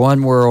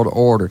 one world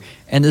order.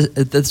 And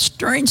the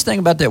strange thing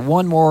about that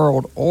one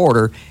world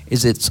order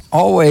is it's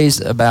always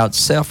about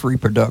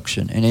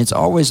self-reproduction, and it's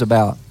always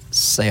about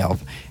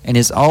self, and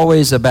it's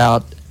always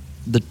about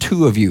the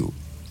two of you.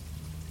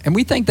 And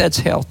we think that's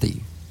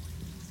healthy.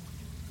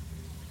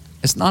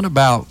 It's not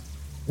about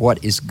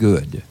what is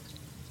good.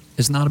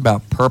 It's not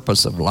about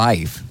purpose of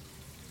life.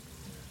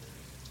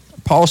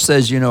 Paul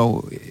says,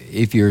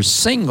 if you're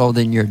single,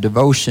 then your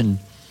devotion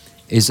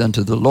is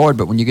unto the Lord,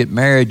 but when you get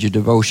married, your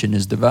devotion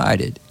is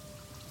divided.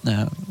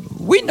 Now,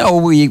 we know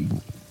we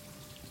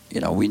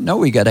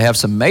got to have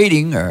some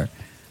mating, or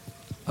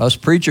us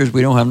preachers,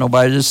 we don't have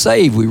nobody to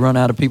save. We run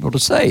out of people to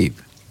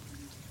save.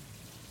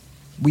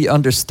 We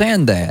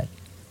understand that.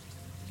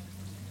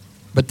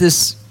 But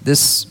this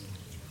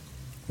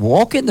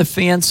walking the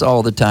fence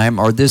all the time,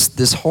 or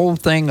this whole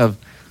thing of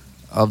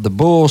the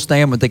bull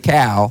staying with the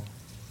cow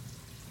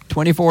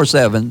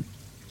 24/7,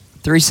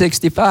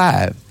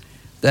 365,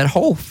 that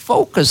whole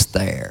focus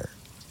there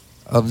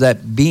of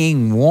that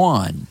being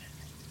one,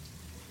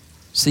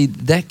 see,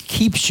 that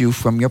keeps you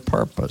from your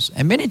purpose.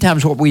 And many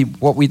times what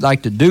we'd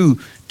like to do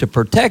to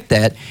protect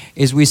that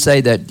is we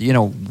say that,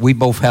 we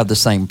both have the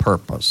same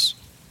purpose.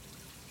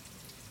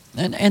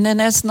 And then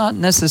that's not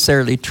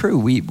necessarily true.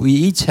 We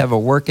each have a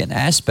working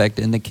aspect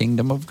in the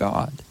kingdom of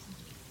God.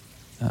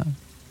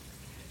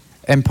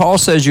 And Paul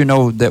says,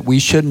 that we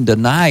shouldn't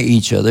deny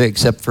each other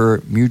except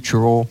for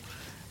mutual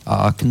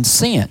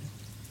consent.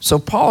 So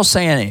Paul's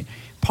saying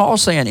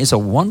it's a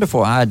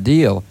wonderful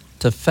ideal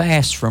to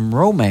fast from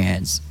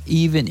romance,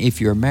 even if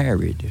you're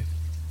married.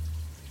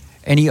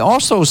 And he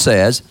also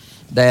says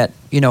that,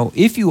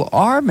 if you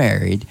are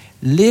married,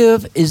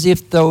 live as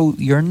if though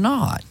you're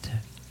not.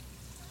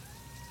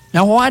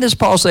 Now, why does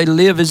Paul say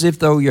live as if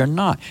though you're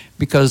not?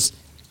 Because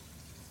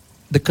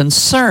the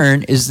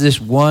concern is this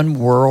one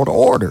world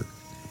order.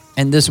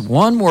 And this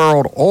one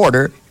world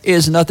order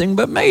is nothing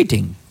but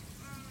mating.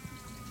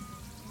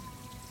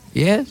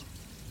 Yes?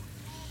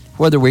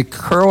 Whether we're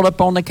curled up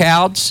on the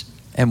couch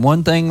and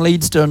one thing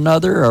leads to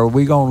another, or are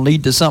we going to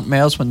lead to something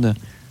else when the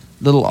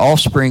little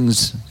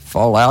offsprings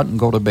fall out and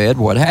go to bed,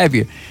 what have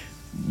you.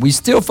 We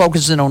still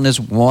focusing on this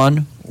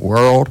one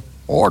world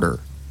order.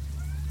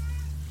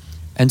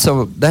 And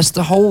so that's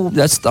the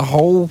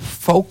whole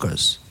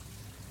focus.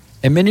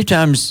 And many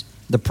times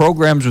the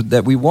programs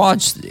that we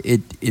watch,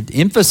 it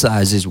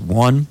emphasizes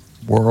one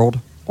world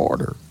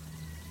order.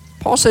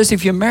 Paul says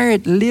if you're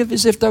married, live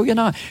as if though you're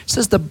not. He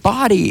says the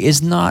body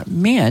is not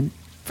meant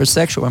for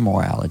sexual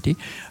immorality,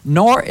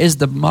 nor is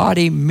the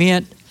body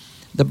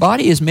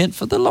is meant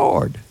for the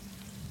Lord.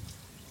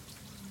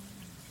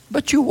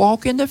 But you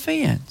walk in the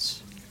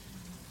fence.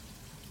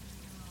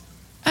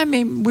 I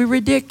mean, we're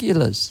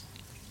ridiculous.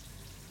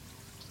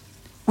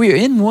 We're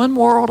in one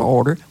world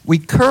order. We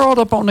curled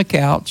up on the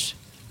couch,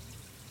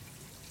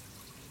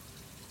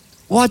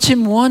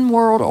 watching one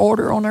world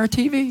order on our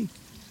TV.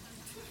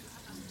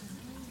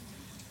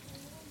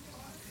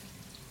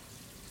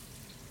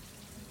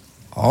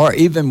 Or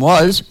even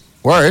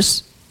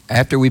worse,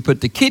 after we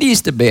put the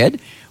kiddies to bed,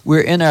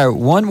 we're in our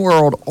one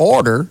world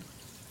order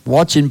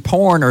watching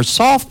porn or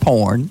soft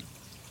porn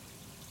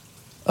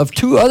of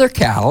two other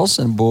cows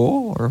and a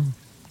bull, or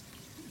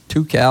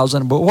two cows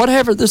and a bull,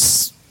 whatever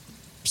this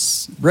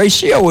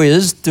ratio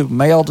is to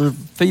male to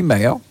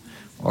female,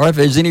 or if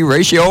there's any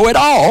ratio at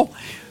all.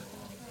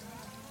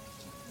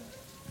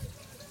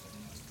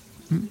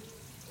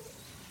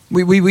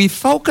 We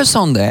focus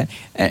on that,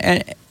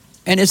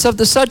 and it's of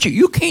the subject.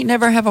 You can't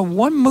never have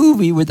one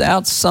movie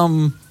without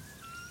some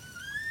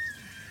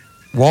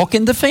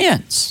walking the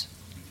fence.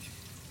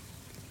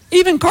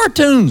 Even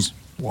cartoons,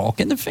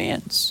 walking the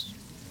fence.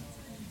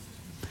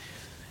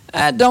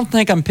 I don't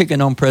think I'm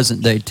picking on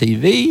present day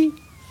TV.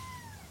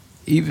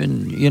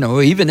 Even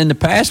in the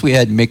past we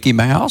had Mickey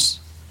Mouse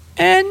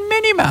and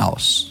Minnie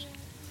Mouse.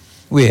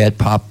 We had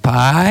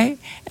Popeye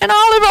and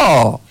Olive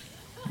Oyl.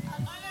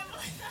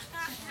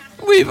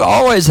 We've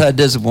always had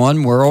this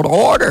one world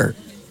order.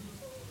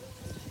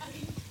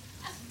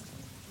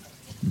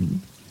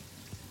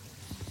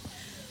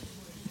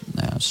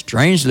 Now,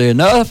 Strangely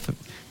enough,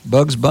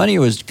 Bugs Bunny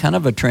was kind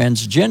of a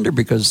transgender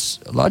because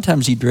a lot of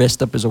times he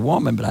dressed up as a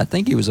woman, but I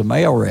think he was a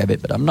male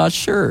rabbit, but I'm not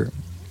sure.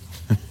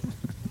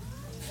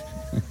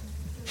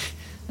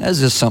 That's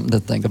just something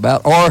to think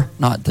about, or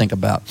not think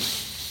about.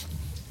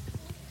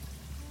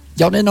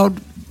 Y'all didn't know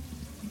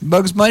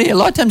Bugs Bunny? A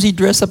lot of times he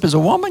dressed up as a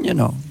woman, you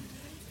know.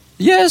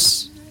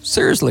 Yes,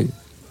 seriously.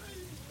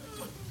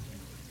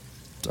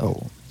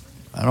 So,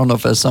 I don't know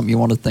if that's something you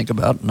want to think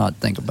about or not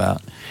think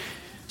about.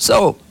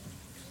 So,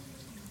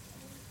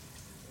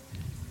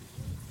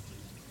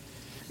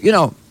 you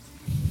know,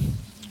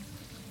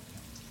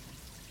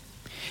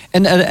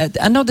 and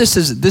I know this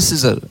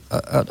is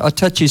a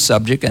touchy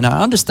subject, and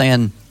I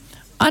understand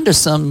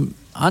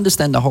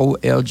the whole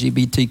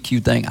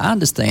LGBTQ thing. I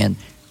understand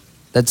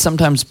that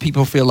sometimes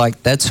people feel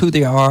like that's who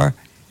they are,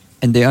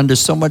 and they're under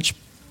so much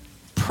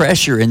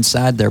pressure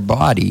inside their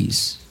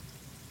bodies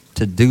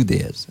to do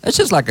this. It's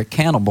just like a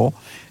cannibal.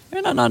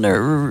 And I'm not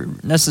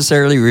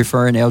necessarily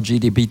referring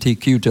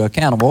LGBTQ to a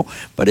cannibal,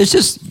 but it's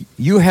just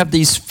you have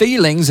these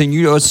feelings,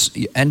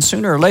 and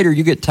sooner or later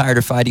you get tired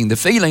of fighting the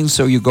feelings,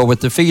 so you go with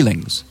the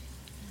feelings.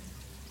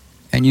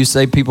 And you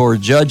say people are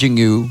judging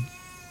you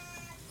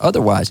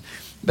otherwise.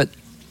 But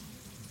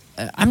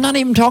I'm not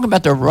even talking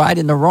about the right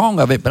and the wrong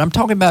of it, but I'm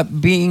talking about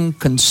being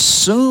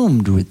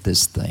consumed with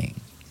this thing.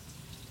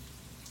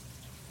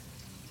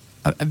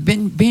 I've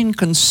been being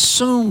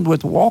consumed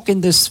with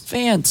walking this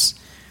fence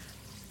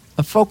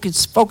of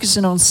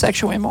focusing on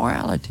sexual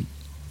immorality.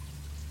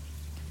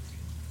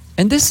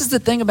 And this is the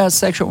thing about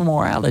sexual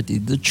immorality.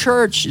 The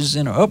church is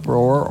in an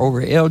uproar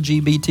over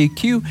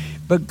LGBTQ,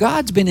 but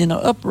God's been in an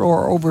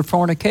uproar over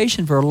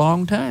fornication for a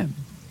long time.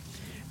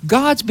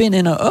 God's been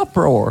in an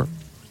uproar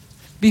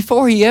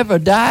before he ever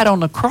died on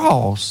the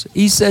cross.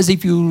 He says,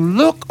 if you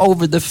look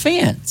over the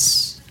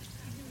fence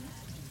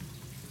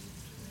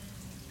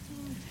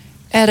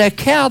at a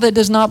cow that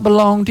does not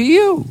belong to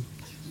you,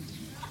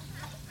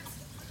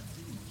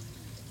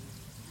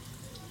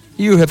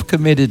 you have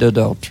committed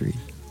adultery.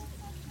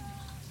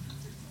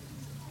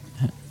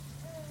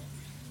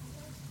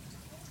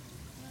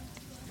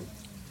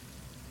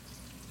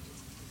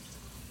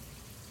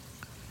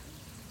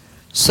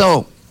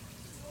 So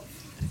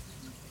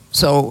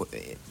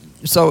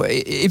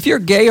if you're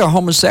gay or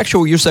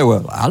homosexual, you say,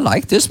 well, I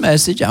like this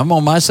message. I'm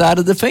on my side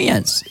of the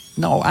fence.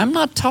 No, I'm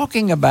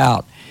talking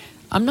about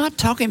I'm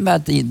talking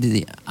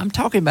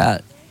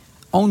about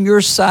on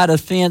your side of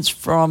the fence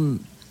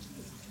from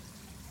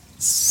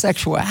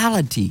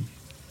sexuality.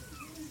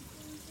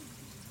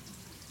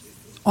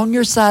 On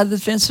your side of the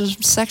fence is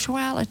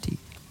sexuality.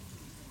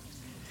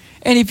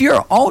 And if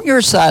you're on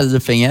your side of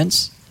the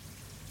fence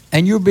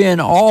and you're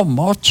being all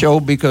macho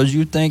because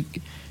you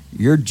think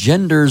your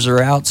genders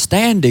are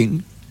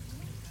outstanding,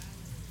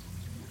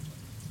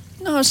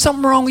 no, there's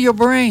something wrong with your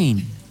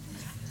brain.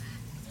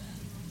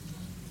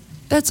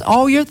 That's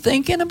all you're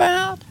thinking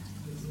about?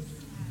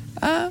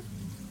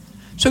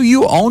 So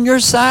you own your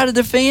side of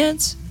the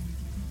fence?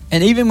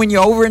 And even when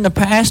you're over in the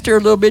pasture a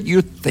little bit,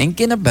 you're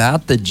thinking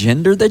about the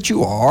gender that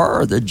you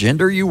are, or the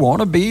gender you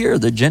want to be, or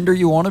the gender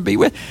you want to be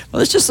with. Well,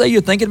 let's just say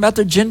you're thinking about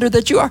the gender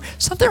that you are.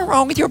 Something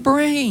wrong with your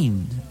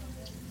brain.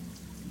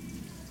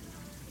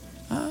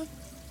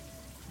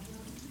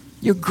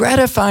 You're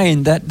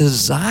gratifying that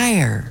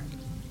desire.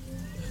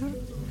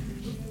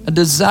 A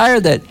desire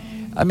that,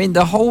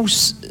 the whole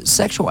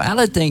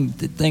sexuality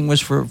thing was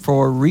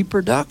for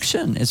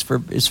reproduction. It's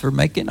for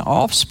making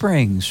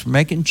offsprings, for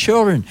making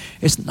children.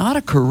 It's not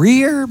a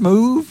career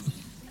move.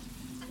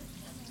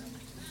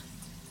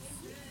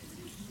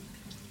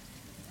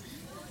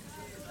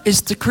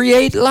 It's to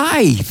create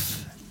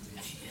life.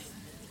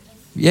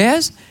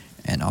 Yes?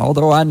 And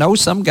although I know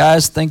some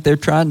guys think they're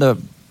trying to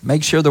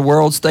make sure the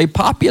world stay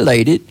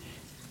populated,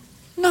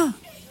 no,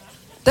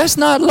 that's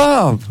not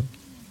love.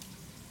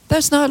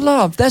 That's not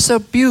love. That's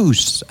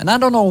abuse. And I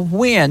don't know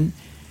when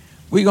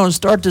we're going to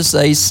start to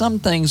say some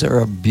things are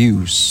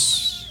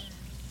abuse.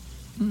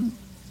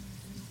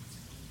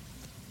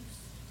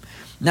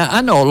 Now,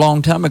 I know a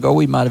long time ago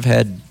we might have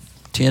had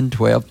 10,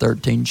 12,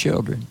 13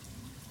 children.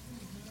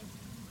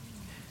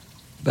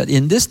 But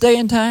in this day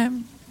and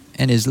time,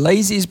 and as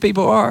lazy as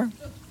people are,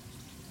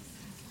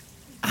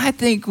 I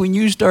think when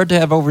you start to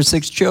have over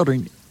 6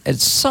 children, at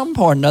some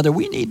point or another,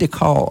 we need to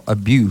call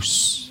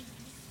abuse.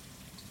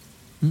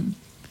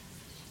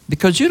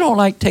 Because you don't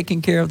like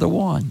taking care of the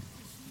one.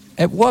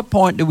 At what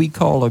point do we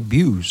call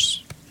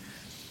abuse?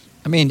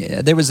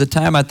 There was a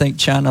time, I think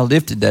China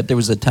lifted that. There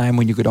was a time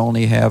when you could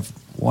only have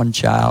one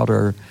child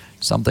or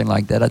something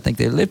like that. I think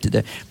they lifted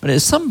that. But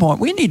at some point,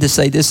 we need to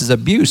say this is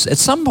abuse. At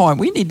some point,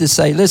 we need to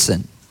say,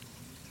 listen,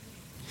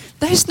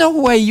 there's no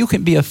way you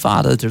can be a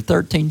father to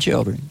 13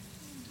 children.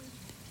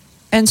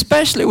 And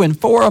especially when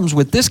forums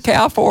with this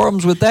cow,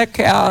 forums with that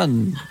cow,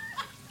 and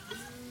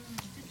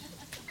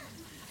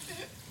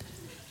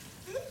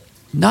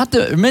not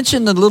to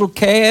mention the little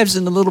calves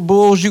and the little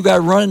bulls you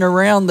got running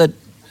around that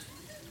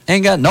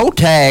ain't got no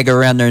tag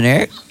around their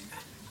neck.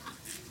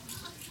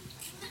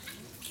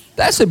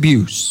 That's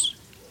abuse.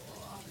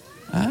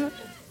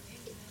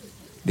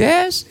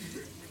 Yes?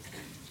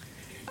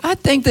 I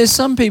think there's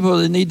some people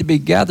that need to be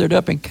gathered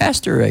up and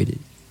castrated.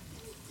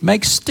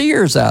 Make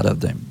steers out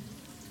of them.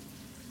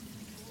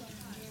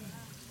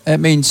 That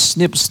means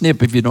snip,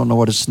 snip if you don't know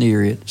what a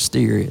steer is.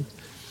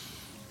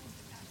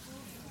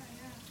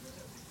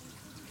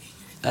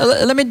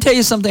 Let me tell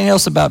you something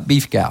else about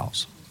beef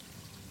cows.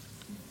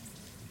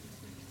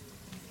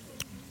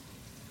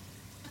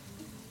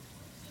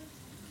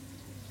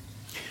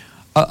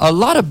 A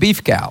lot of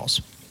beef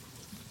cows,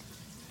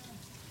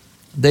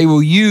 they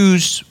will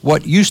use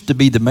what used to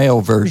be the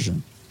male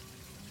version.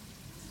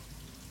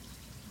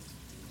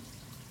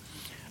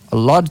 A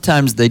lot of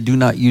times they do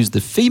not use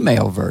the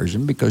female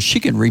version because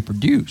she can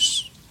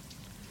reproduce.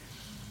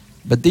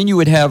 But then you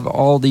would have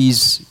all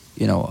these,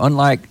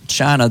 unlike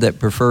China that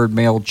preferred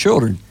male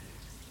children,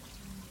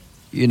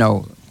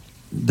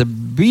 the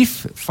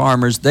beef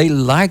farmers, they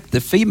like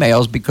the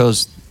females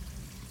because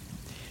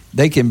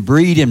they can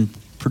breed and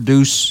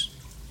produce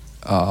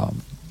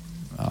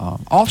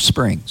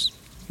offsprings.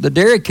 The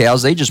dairy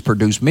cows, they just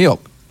produce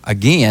milk.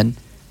 Again,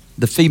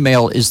 the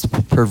female is the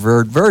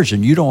preferred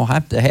version. You don't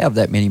have to have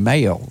that many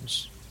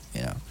males.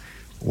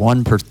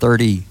 1 per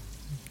 30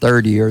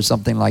 or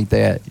something like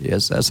that.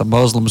 Yes, that's a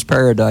Muslim's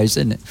paradise,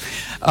 isn't it?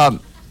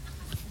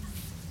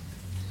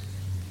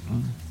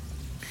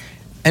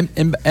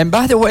 And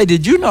by the way,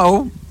 did you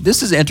know,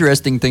 this is an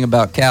interesting thing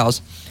about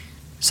cows.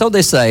 So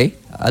they say,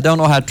 I don't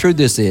know how true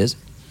this is,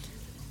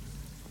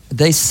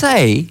 they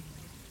say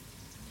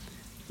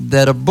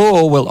that a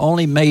bull will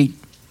only mate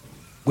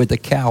with a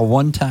cow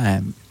one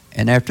time,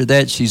 and after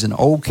that she's an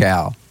old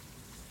cow.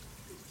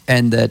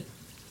 And that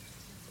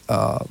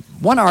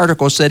one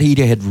article said he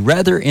had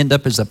rather end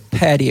up as a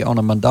patty on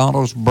a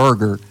McDonald's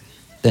burger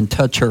than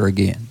touch her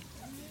again.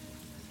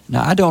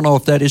 Now, I don't know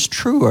if that is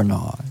true or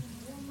not,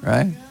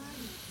 right?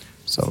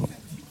 So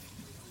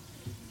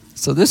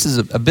this is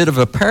a bit of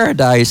a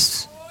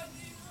paradise.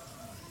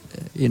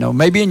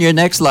 Maybe in your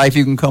next life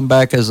you can come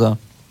back as a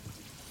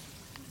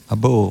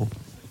bull.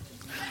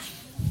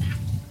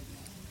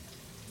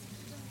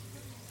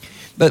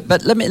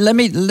 But let me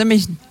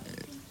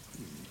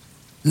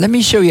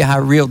show you how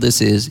real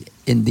this is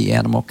in the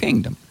animal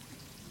kingdom.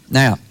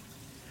 Now,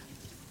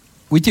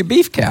 with your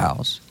beef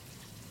cows,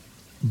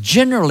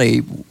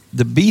 generally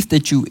the beef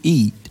that you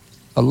eat,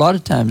 a lot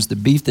of times the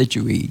beef that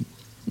you eat,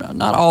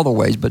 not all the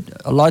ways, but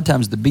a lot of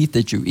times the beef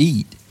that you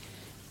eat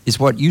is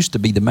what used to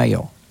be the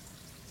male.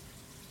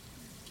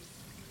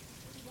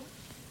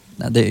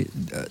 Now the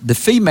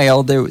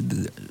female,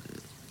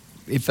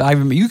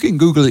 you can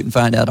Google it and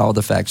find out all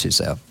the facts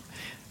yourself.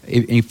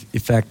 In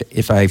fact,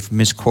 if I've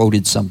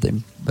misquoted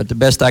something, but the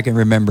best I can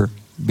remember,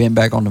 being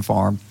back on the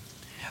farm,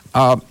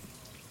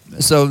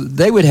 so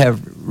they would have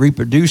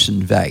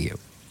reproducing value,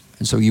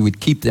 and so you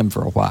would keep them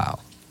for a while.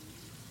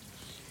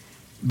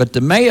 But the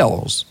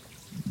males,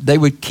 they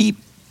would keep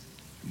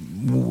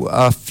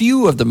a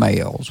few of the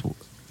males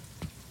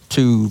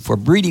for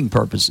breeding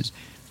purposes,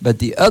 but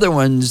the other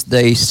ones,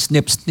 they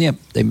snip,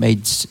 they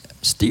made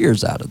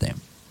steers out of them.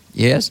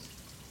 Yes?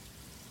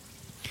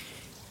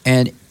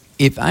 And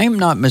if I'm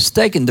not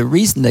mistaken, the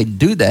reason they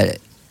do that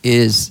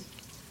is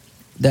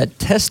that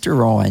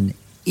testosterone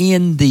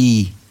in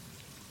the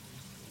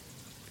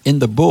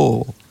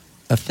bull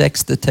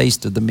affects the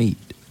taste of the meat.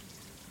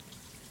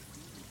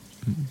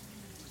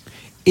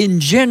 In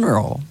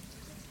general,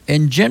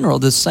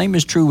 the same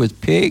is true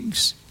with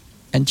pigs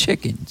and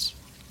chickens.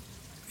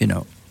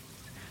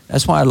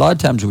 That's why a lot of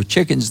times with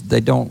chickens,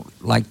 they don't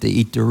like to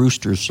eat the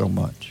roosters so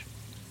much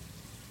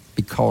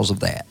because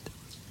of that.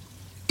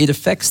 It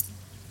affects.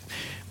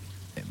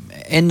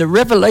 And the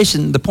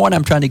revelation, the point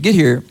I'm trying to get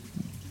here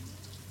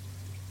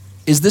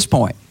is this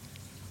point,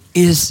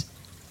 is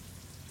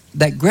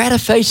that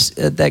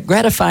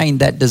gratifying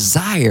that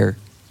desire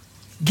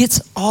gets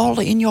all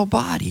in your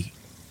body.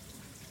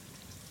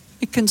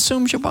 It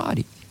consumes your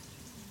body.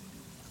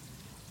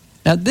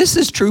 Now, this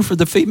is true for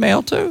the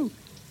female too.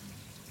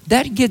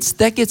 That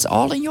gets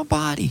all in your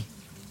body.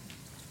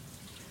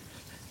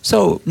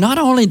 So not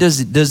only does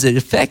it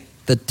affect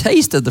the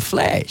taste of the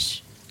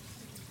flesh.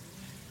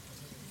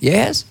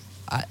 Yes,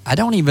 I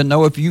don't even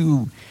know if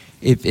you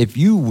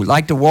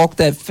like to walk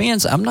that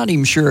fence. I'm not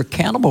even sure a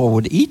cannibal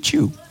would eat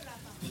you.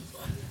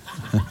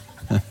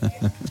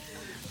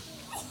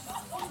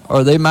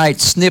 Or they might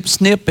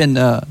snip and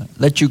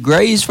let you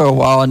graze for a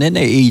while, and then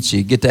they eat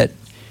you. Get that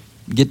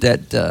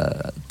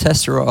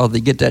testosterone, or they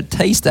get that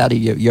taste out of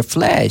your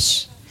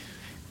flesh.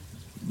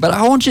 But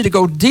I want you to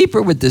go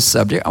deeper with this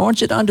subject. I want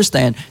you to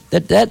understand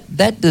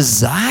that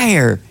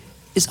desire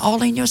is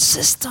all in your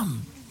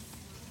system.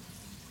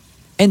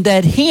 And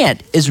that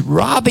hint is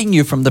robbing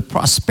you from the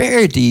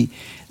prosperity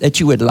that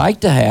you would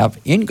like to have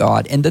in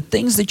God and the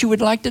things that you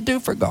would like to do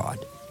for God.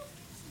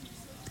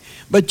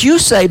 But you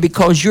say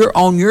because you're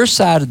on your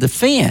side of the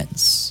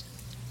fence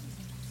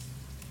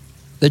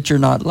that you're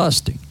not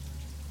lusting.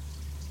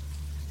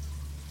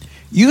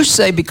 You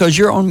say because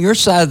you're on your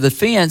side of the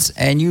fence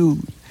and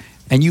you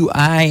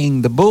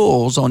eyeing the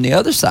bulls on the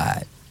other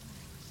side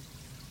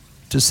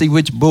to see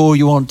which bull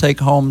you want to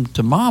take home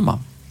to mama.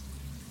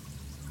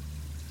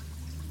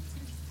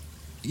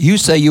 You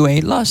say you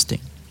ain't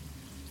lusting.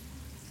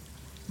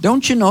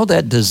 Don't you know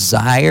that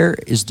desire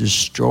is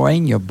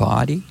destroying your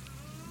body?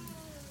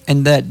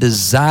 And that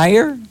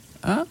desire,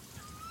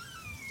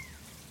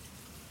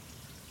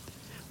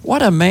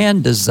 what a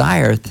man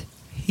desireth,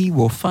 he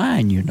will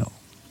find, you know.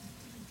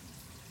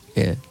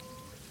 Yeah.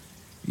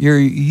 Your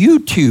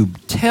YouTube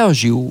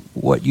tells you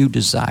what you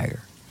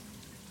desire.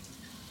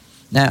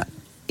 Now,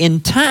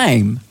 in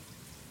time,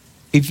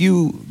 if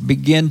you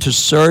begin to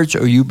search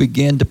or you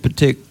begin to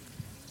pick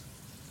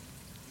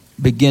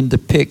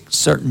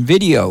certain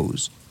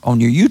videos on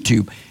your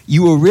YouTube,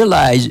 you will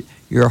realize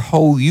your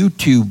whole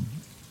YouTube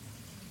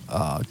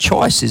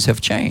choices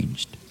have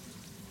changed.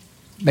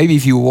 Maybe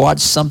if you watch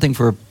something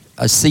for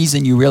a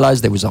season, you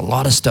realize there was a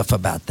lot of stuff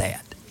about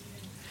that.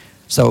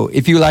 So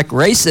if you like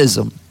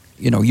racism,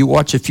 you know, you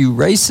watch a few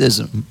race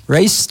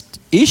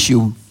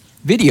issue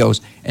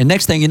videos, and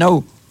next thing you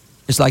know,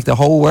 it's like the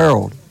whole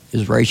world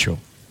is racial,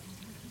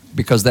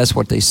 because that's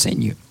what they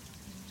send you.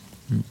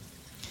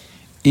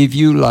 If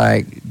you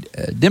like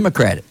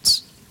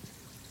Democrats,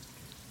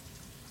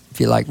 if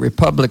you like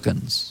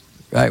Republicans,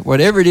 right,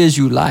 whatever it is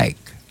you like,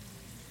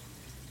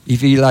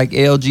 if you like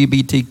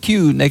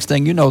LGBTQ, next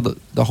thing you know,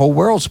 the whole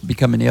world's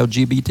becoming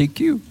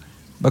LGBTQ,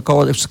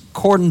 because it's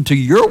according to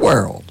your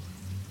world,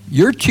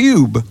 your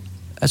tube,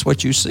 that's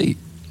what you see.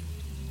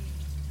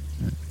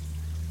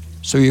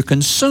 So you're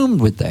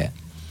consumed with that.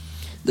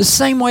 The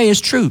same way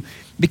is true,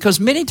 because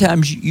many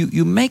times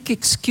you make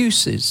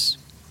excuses.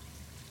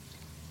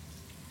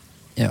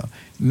 You know,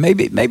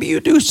 maybe you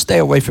do stay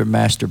away from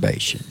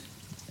masturbation.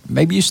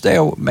 Maybe you stay,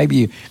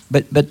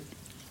 but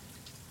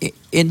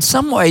in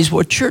some ways,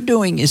 what you're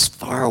doing is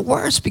far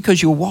worse,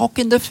 because you're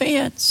walking the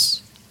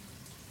fence.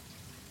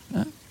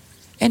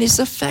 And it's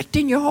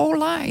affecting your whole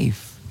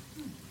life.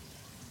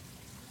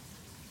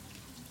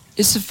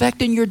 It's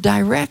affecting your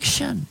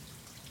direction.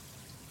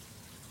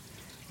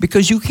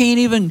 Because you can't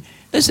even,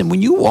 listen,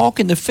 when you walk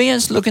in the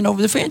fence, looking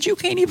over the fence, you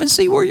can't even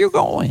see where you're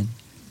going.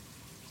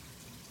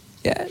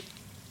 Yeah.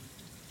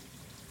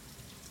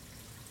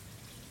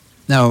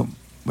 Now,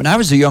 when I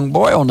was a young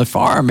boy on the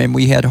farm and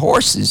we had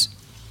horses,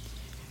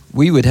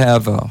 we would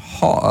have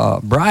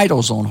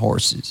bridles on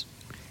horses.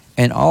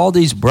 And all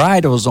these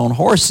bridles on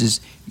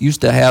horses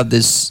used to have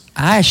this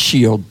eye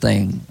shield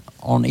thing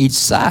on each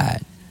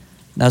side.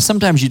 Now,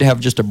 sometimes you'd have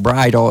just a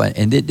bridle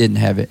and it didn't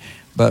have it.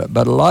 But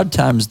a lot of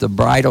times the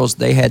bridles,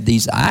 they had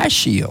these eye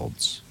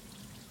shields.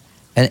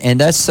 And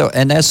that's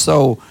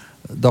so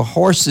the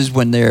horses,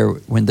 when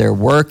they're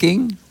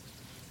working,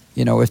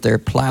 you know, if they're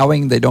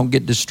plowing, they don't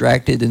get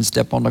distracted and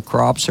step on the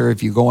crops, or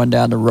if you're going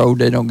down the road,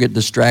 they don't get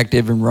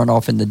distracted and run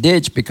off in the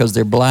ditch because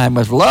they're blind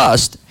with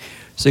lust.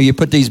 So you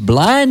put these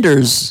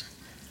blinders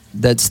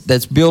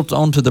that's built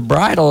onto the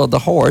bridle of the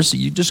horse.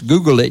 You just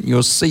Google it and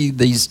you'll see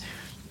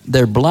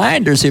they're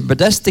blinders here, but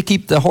that's to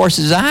keep the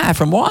horse's eye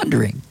from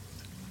wandering.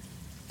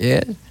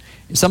 Yeah.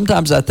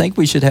 Sometimes I think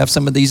we should have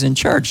some of these in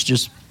church.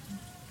 Just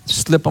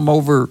slip them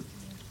over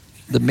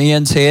the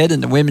men's head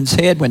and the women's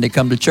head when they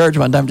come to church.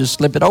 One time, just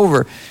slip it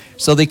over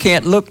so they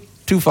can't look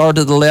too far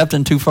to the left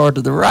and too far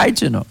to the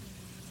right, you know.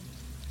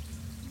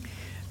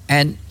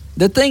 And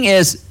the thing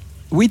is,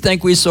 we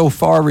think we're so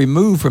far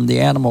removed from the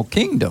animal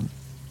kingdom,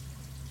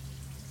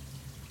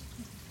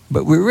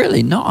 but we're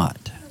really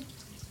not.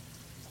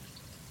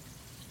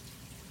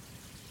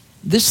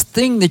 This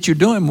thing that you're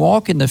doing,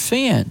 walking the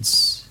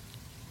fence,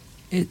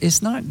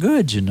 it's not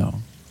good, you know.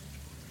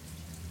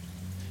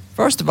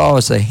 First of all,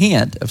 it's a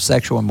hint of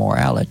sexual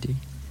immorality.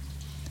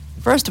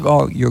 First of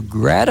all, you're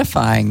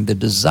gratifying the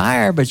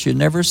desire, but you're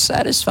never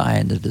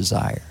satisfying the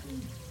desire.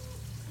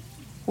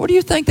 What do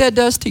you think that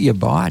does to your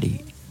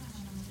body?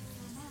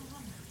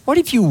 What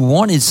if you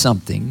wanted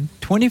something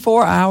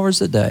 24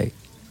 hours a day,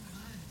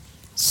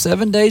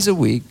 7 days a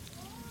week,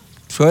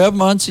 12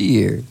 months a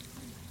year,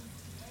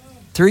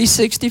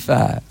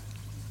 365,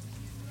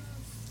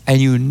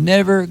 and you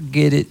never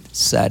get it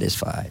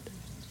satisfied?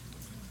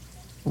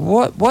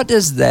 What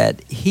does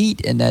that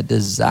heat and that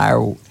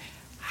desire,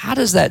 how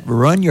does that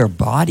run your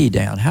body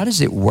down? How does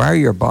it wear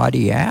your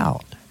body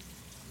out?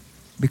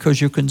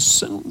 Because you're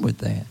consumed with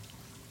that.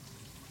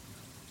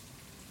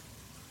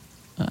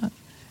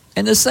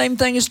 And the same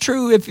thing is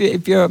true if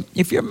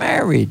you're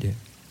married.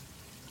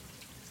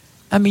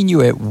 I mean,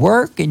 you're at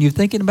work and you're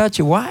thinking about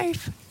your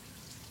wife,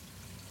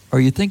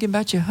 or you're thinking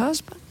about your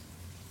husband.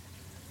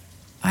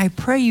 I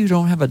pray you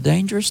don't have a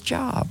dangerous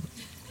job.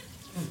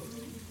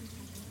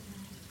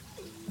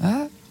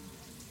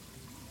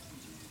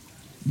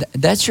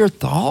 That's your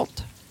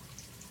thought?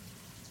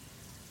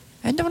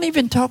 And don't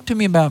even talk to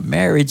me about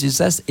marriage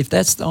if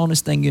that's the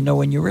honest thing you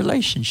know in your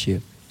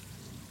relationship.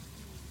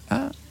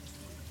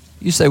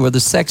 You say, well, the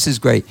sex is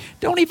great.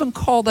 Don't even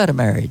call that a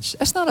marriage.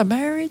 That's not a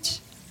marriage.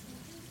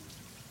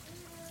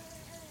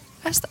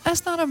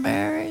 That's not a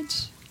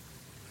marriage.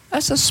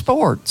 That's a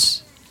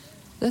sports.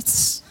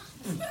 That's...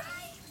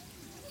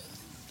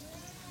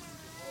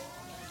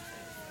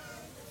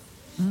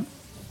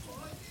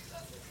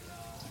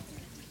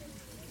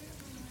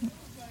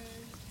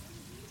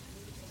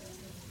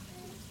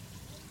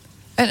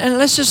 And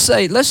let's just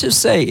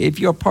say, if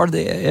you're part of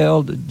the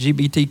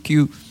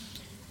LGBTQ,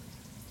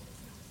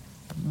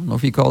 I don't know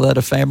if you call that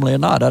a family or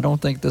not. I don't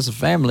think that's a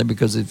family,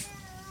 because if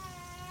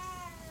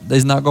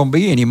there's not going to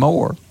be any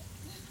more,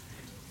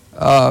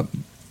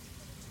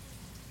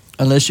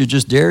 unless you're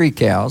just dairy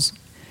cows.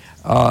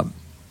 But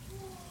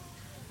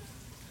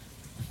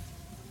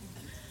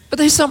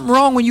there's something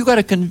wrong when you got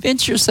to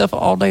convince yourself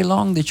all day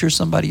long that you're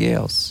somebody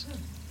else.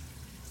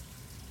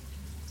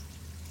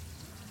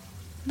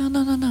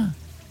 No.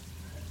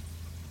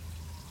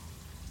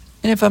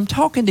 And if I'm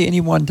talking to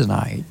anyone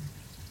tonight,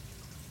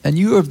 and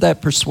you are of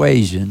that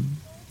persuasion,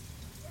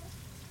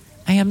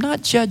 I am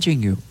not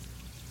judging you.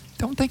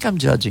 Don't think I'm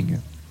judging you.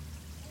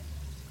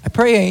 I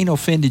pray I ain't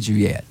offended you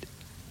yet.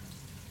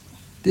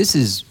 This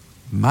is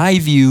my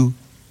view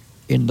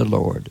in the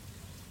Lord.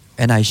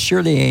 And I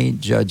surely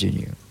ain't judging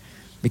you,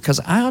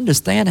 because I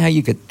understand how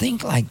you could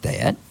think like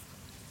that.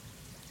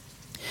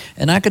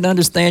 And I can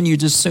understand you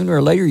just sooner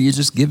or later, you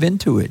just give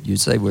into it. You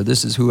say, well,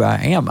 this is who I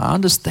am. I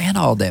understand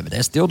all that, but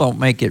that still don't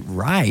make it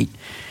right.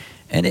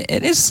 And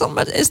it's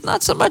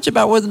not so much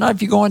about whether or not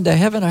if you're going to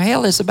heaven or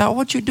hell. It's about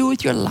what you do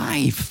with your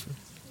life.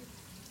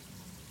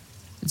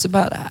 It's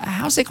about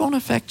how's it going to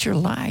affect your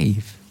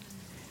life.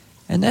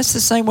 And that's the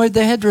same way with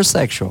the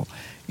heterosexual.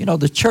 You know,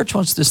 the church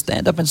wants to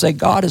stand up and say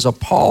God is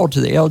appalled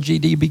to the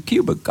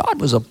LGBTQ, but God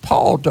was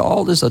appalled to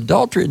all this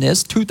adultery in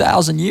this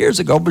 2,000 years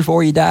ago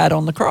before he died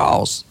on the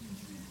cross.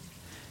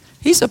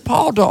 He's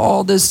appalled to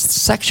all this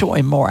sexual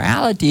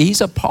immorality.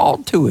 He's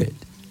appalled to it.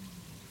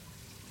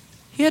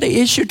 He had an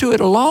issue to it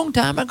a long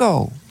time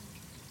ago.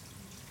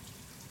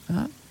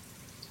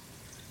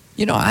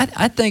 You know,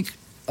 I think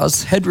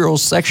us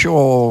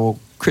heterosexual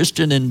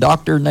Christian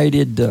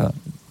indoctrinated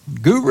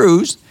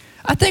gurus,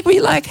 I think we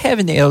like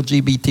having the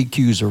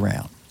LGBTQs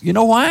around. You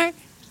know why?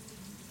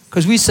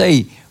 Because we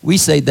say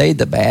they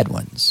the bad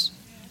ones.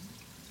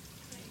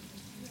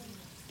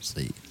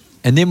 See,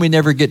 and then we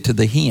never get to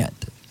the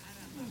hint,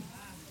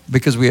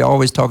 because we're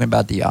always talking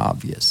about the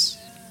obvious.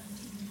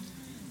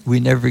 We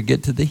never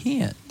get to the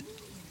hint.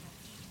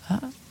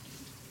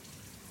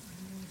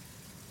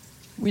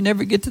 We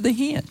never get to the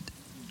hint.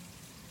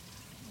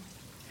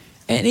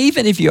 And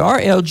even if you are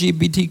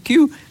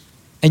LGBTQ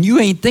and you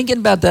ain't thinking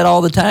about that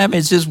all the time,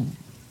 it's just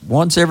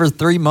once every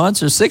 3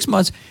 months or 6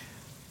 months,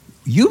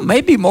 you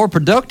may be more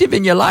productive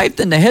in your life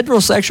than the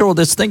heterosexual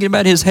that's thinking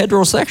about his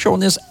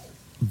heterosexualness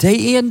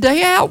day in,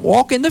 day out,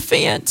 walking the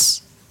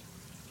fence.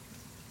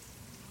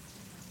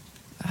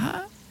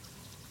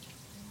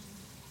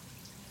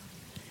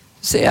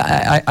 See,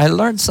 I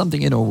learned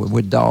something,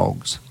 with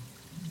dogs.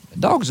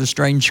 Dogs are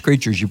strange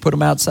creatures. You put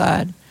them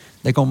outside,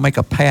 they're going to make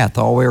a path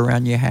all the way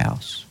around your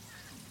house.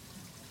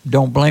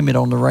 Don't blame it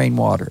on the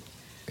rainwater.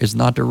 It's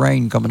not the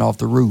rain coming off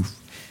the roof.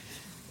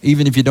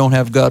 Even if you don't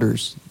have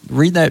gutters.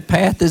 Read that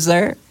path is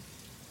there.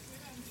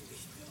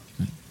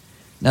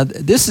 Now,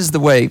 this is the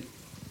way.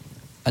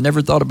 I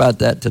never thought about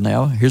that till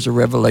now. Here's a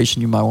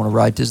revelation. You might want to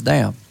write this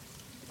down.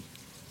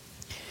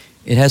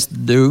 It has to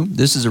do,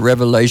 this is a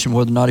revelation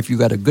whether or not if you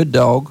got a good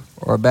dog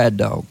or a bad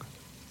dog.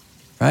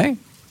 Right?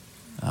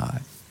 All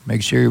right.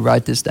 Make sure you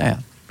write this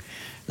down.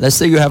 Let's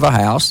say you have a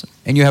house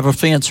and you have a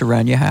fence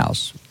around your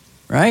house.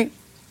 Right?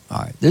 All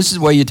right. This is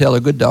where you tell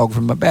a good dog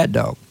from a bad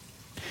dog.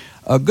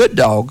 A good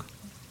dog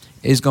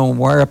is going to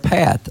wear a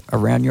path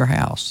around your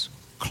house,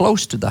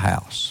 close to the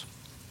house,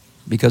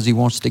 because he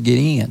wants to get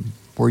in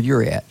where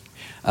you're at.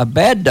 A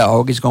bad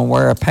dog is going to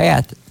wear a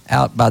path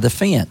out by the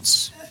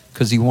fence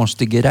because he wants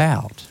to get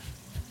out.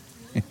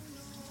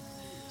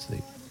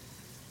 See?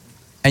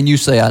 And you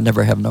say, I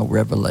never have no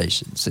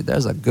revelation. See,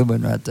 there's a good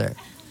one right there.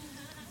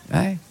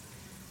 Right?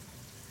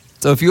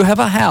 So if you have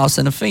a house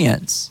and a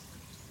fence,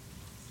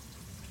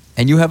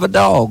 and you have a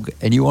dog,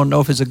 and you want to know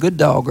if it's a good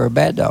dog or a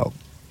bad dog,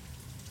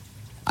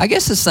 I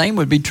guess the same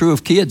would be true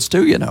of kids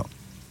too, You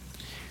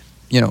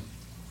know,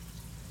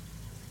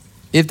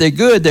 if they're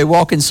good, they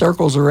walk in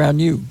circles around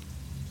you.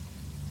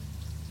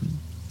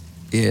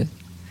 Yeah.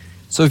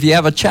 So if you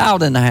have a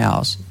child in the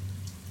house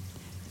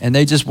and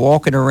they just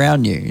walking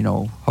around you,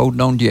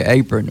 holding on to your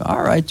apron,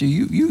 all right,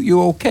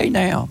 you okay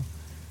now.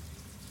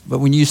 But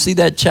when you see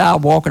that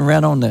child walking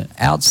around on the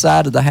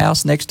outside of the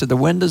house next to the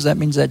windows, that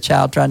means that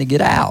child trying to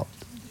get out.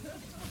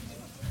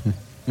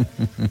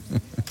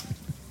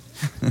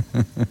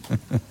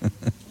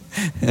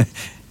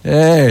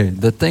 Hey,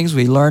 the things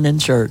we learn in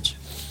church.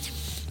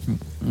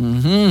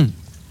 When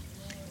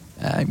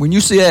you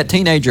see that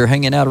teenager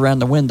hanging out around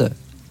the window,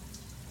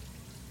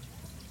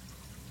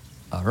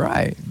 all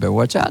right, but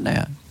watch out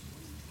now.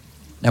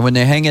 Now, when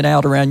they're hanging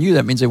out around you,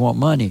 that means they want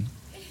money.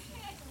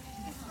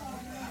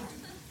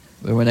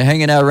 But when they're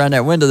hanging out around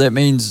that window, that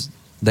means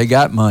they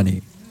got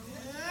money.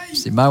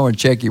 So you might want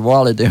to check your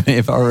wallet. They may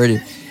have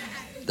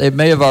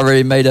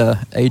already made a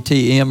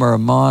ATM or a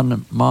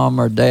mom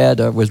or dad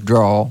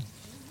withdrawal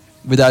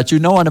without you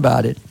knowing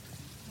about it.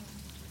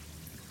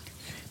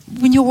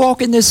 When you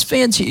walk in this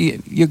fence,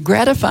 you're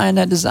gratifying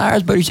that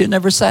desires, but you're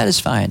never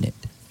satisfying it.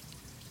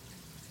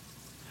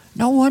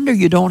 No wonder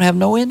you don't have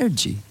no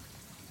energy.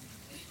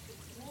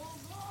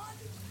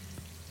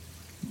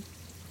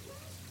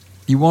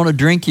 You want to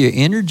drink your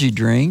energy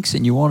drinks,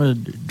 and you want to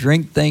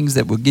drink things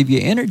that will give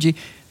you energy.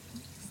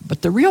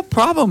 But the real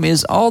problem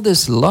is all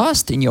this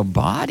lust in your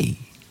body.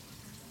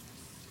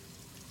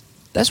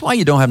 That's why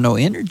you don't have no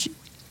energy.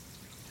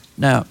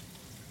 Now,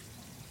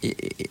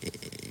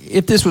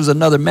 if this was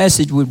another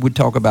message, we would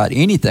talk about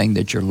anything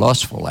that you're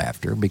lustful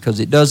after, because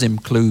it does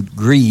include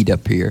greed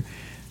up here.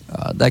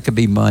 That could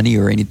be money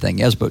or anything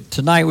else. But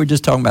tonight we're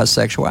just talking about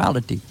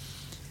sexuality.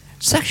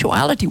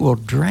 Sexuality will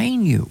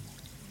drain you.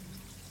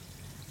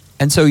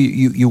 And so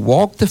you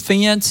walk the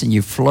fence and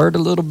you flirt a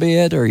little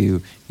bit, or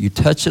you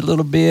touch a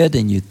little bit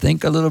and you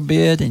think a little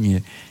bit, and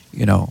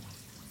you're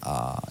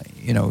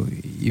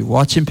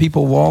watching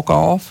people walk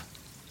off.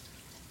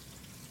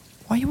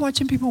 Why are you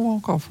watching people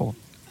walk off for?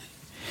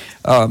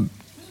 And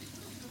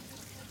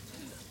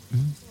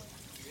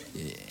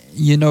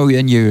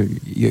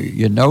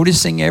you're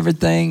noticing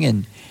everything,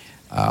 and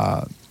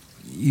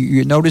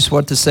you notice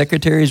what the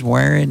secretary is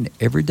wearing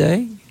every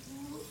day.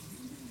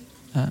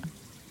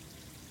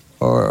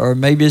 Or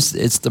maybe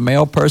it's the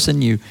male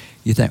person, you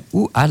think,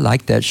 ooh, I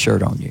like that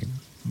shirt on you.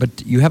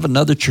 But you have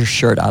another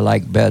shirt I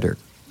like better.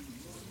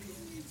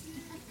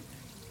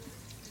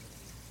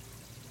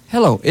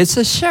 Hello, it's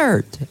a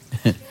shirt.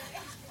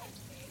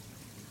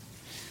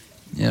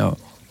 Now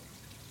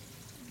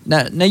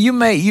you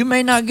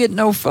may not get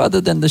no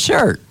further than the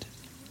shirt.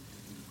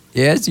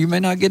 Yes, you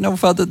may not get no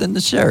further than the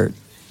shirt.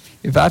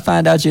 If I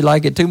find out you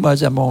like it too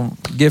much, I'm going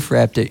to gift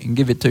wrap it and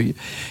give it to you.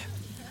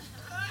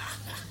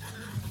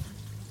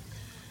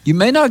 You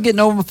may not get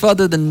no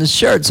further than the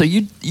shirt, so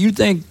you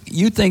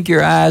think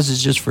your eyes is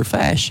just for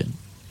fashion.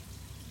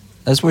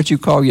 That's what you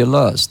call your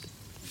lust,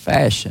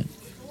 fashion.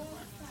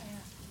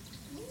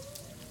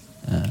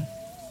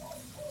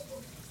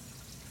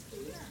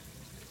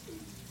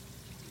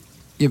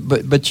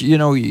 But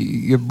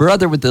your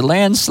brother with the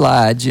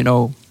landslides,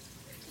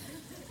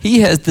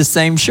 he has the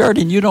same shirt,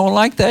 and you don't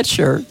like that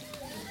shirt.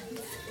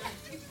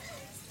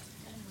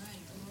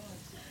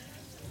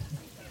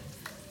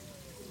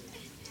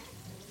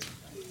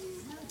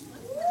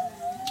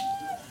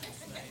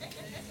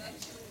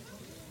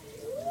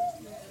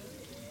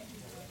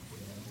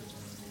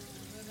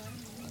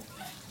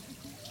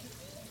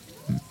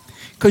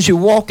 Because you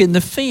walk in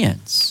the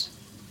fence.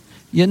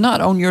 You're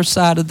not on your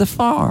side of the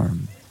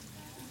farm.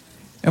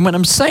 And when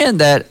I'm saying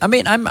that, I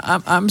mean,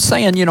 I'm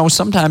saying,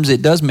 sometimes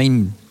it does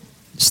mean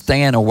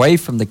staying away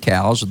from the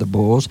cows or the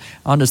bulls.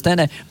 I understand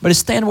that. But it's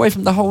staying away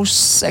from the whole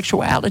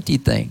sexuality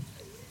thing.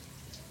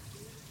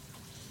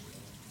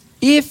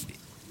 If,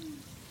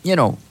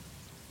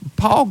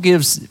 Paul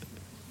gives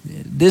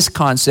this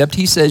concept.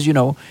 He says,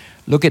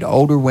 look at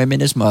older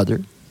women as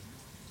mother.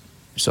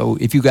 So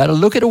if you got to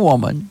look at a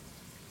woman,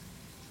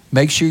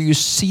 make sure you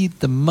see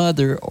the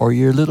mother or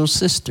your little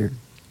sister.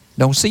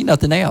 Don't see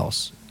nothing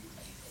else.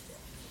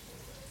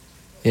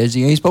 Yes,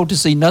 you ain't supposed to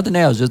see nothing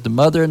else, just the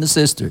mother and the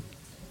sister.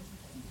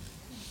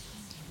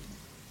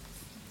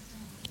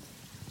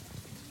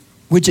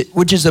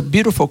 Which is a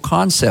beautiful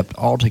concept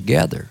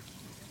altogether.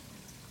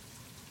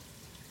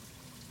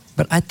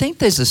 But I think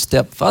there's a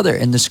step further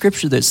in the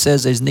scripture that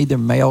says there's neither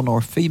male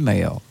nor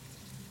female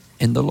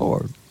in the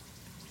Lord.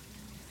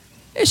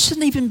 It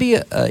shouldn't even be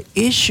an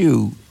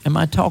issue. Am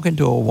I talking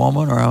to a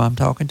woman or am I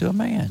talking to a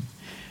man?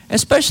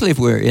 Especially if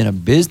we're in a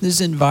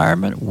business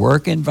environment,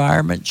 work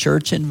environment,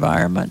 church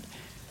environment.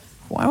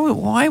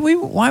 Why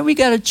we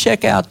got to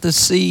check out to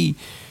see,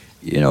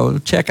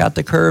 check out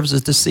the curves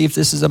as to see if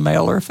this is a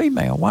male or a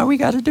female? Why we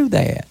got to do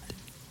that?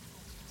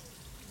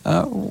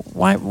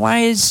 Why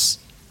is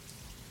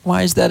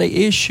that an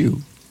issue?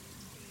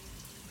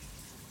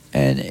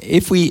 And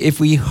if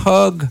we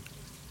hug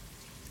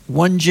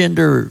one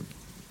gender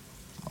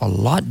a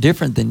lot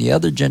different than the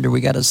other gender, we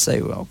got to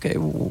say, well, okay,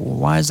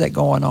 why is that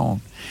going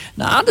on?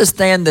 Now, I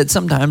understand that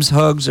sometimes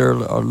hugs are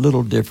a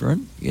little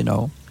different,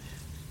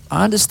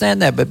 I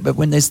understand that, but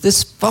when there's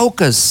this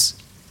focus,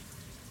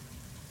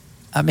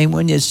 I mean,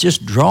 when it's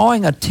just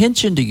drawing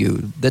attention to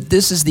you that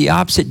this is the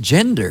opposite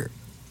gender,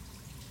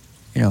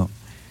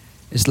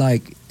 it's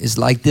like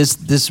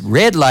this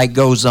red light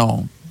goes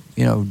on,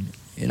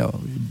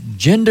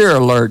 gender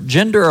alert,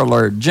 gender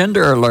alert,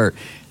 gender alert.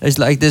 It's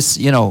like this,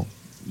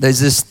 there's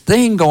this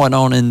thing going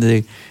on in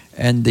the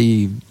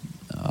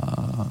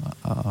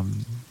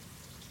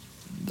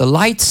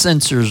light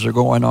sensors are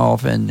going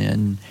off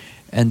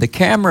and the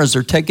cameras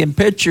are taking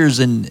pictures,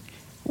 and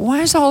why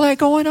is all that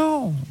going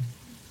on?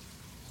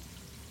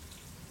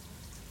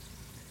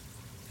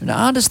 And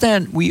I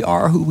understand we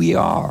are who we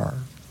are.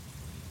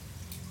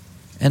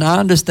 And I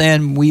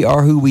understand we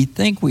are who we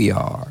think we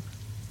are.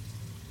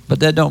 But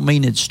that don't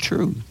mean it's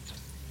truth.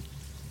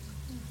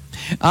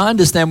 I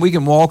understand we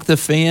can walk the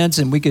fence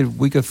and we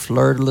could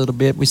flirt a little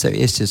bit. We say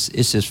it's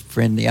just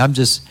friendly. I'm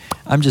just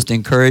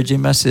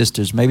encouraging my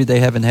sisters. Maybe they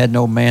haven't had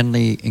no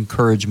manly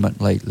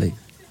encouragement lately.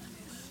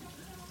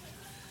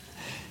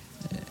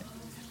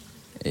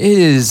 It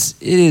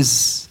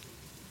is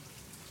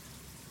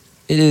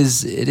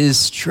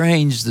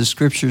strange the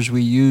scriptures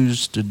we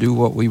use to do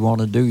what we want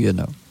to do,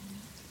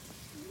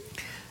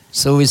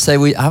 So we say,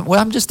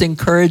 I'm just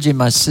encouraging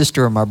my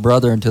sister or my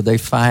brother until they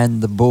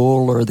find the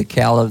bull or the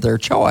cow of their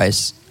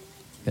choice.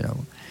 You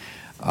know,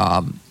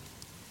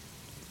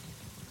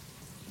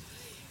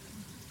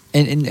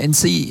 and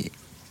see,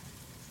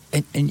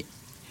 and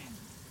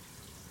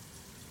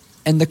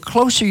the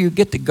closer you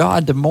get to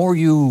God, the more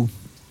you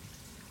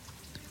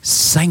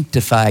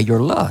sanctify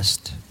your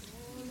lust.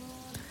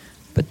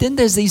 But then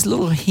there's these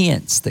little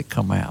hints that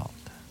come out.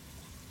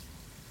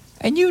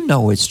 And you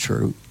know it's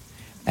true.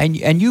 And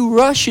you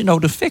rush,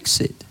 to fix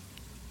it.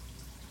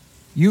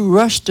 You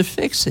rush to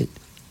fix it.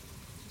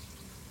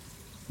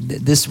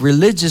 This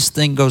religious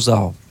thing goes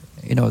off.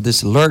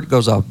 This alert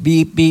goes off.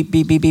 Beep, beep,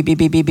 beep, beep, beep, beep,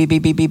 beep, beep, beep,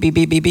 beep, beep, beep,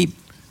 beep, beep, beep.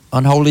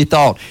 Unholy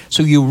thought.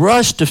 So you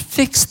rush to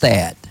fix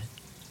that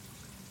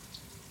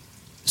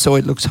so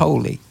it looks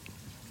holy.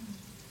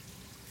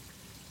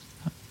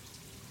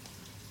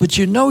 But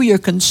you're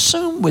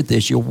consumed with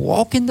this. You're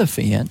walking the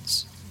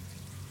fence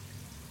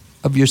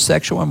of your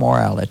sexual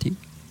immorality,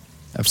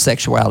 of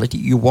sexuality.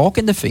 You walk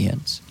in the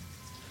fence.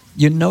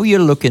 You're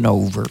looking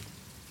over.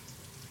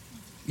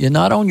 You're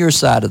not on your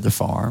side of the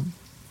farm.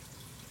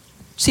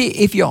 See,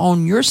 if you're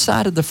on your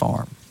side of the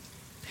farm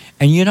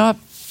and you're not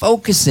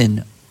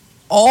focusing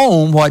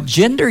on what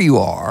gender you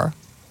are,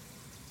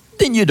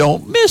 then you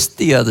don't miss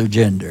the other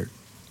gender.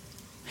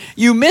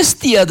 You miss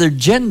the other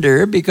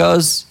gender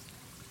because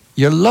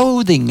you're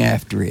loathing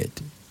after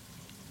it.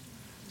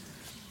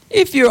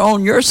 If you're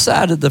on your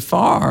side of the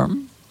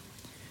farm,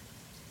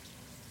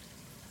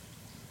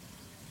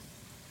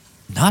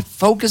 not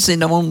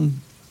focusing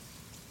on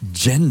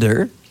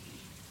gender,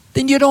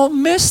 then you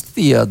don't miss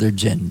the other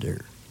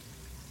gender.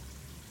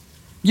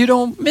 You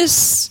don't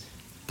miss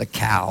the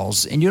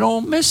cows and you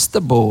don't miss the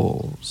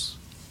bulls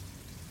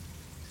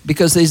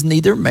because there's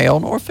neither male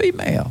nor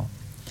female.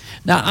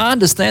 Now, I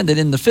understand that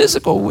in the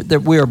physical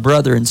that we're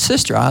brother and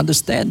sister. I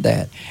understand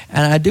that.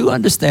 And I do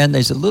understand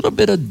there's a little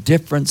bit of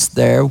difference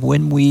there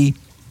when we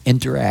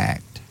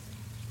interact.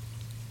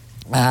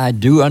 I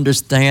do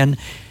understand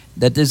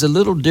that there's a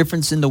little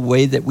difference in the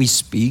way that we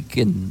speak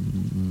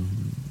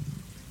and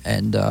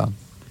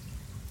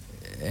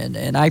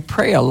I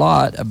pray a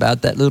lot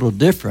about that little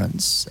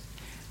difference.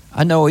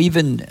 I know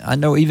even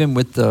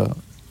with the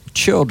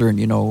children,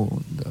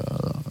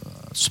 the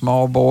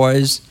small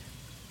boys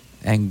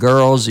and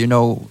girls,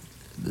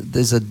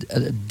 there's a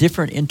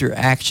different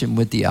interaction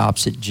with the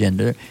opposite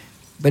gender,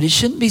 but it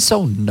shouldn't be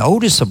so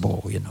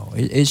noticeable,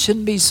 It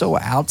shouldn't be so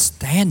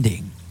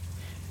outstanding.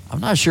 I'm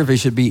not sure if it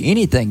should be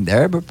anything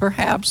there, but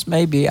perhaps,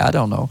 maybe, I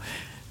don't know.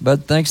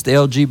 But thanks to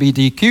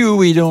LGBTQ,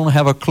 we don't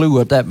have a clue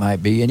what that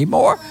might be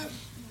anymore.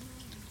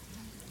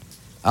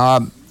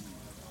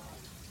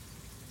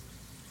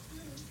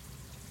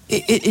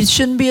 It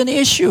shouldn't be an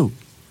issue.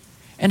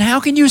 And how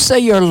can you say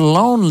you're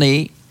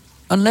lonely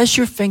unless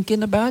you're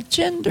thinking about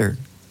gender?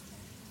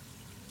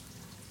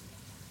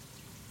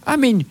 I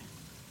mean,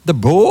 the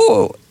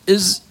bull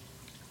is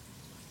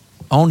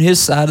on his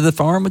side of the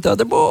farm with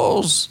other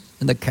bulls,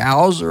 and the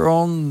cows are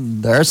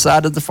on their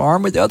side of the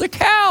farm with the other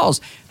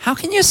cows. How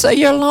can you say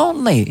you're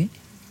lonely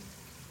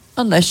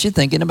unless you're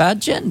thinking about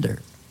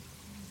gender?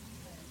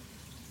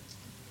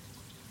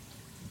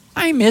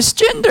 I miss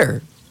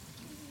gender.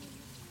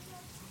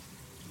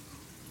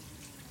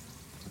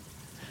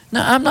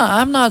 Now,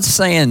 I'm not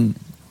saying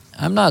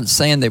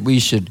that we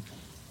should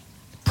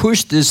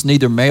push this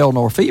neither male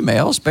nor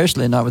female,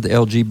 especially not with the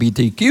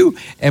LGBTQ,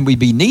 and we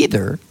be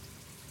neither.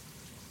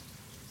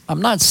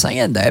 I'm not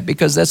saying that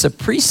because that's a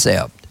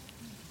precept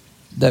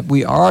that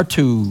we are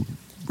to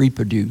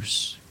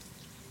reproduce.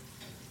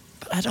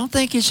 But I don't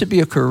think it should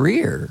be a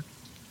career.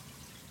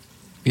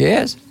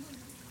 Yes?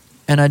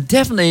 And I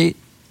definitely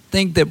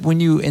think that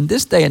in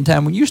this day and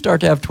time, when you start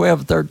to have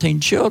 12 or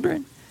 13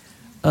 children,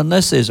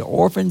 unless there's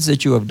orphans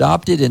that you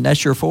adopted and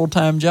that's your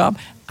full-time job,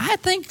 I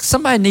think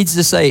somebody needs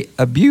to say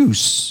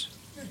abuse.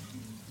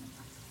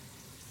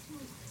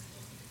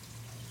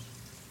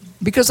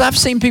 Because I've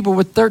seen people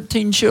with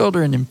 13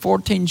 children and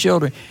 14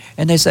 children,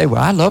 and they say,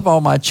 well, I love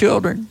all my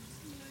children.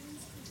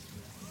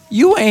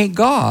 You ain't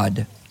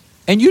God,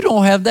 and you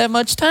don't have that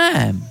much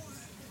time.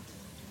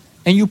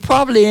 And you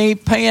probably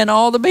ain't paying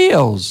all the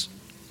bills.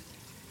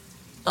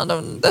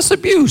 No, that's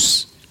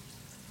abuse.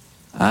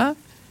 Huh?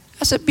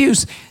 That's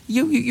abuse.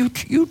 You're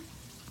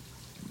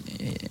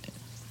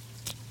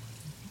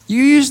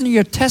using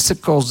your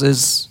testicles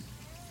as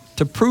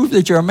to prove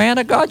that you're a man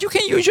of God. You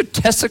can't use your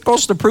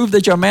testicles to prove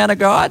that you're a man of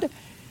God.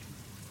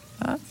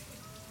 Huh?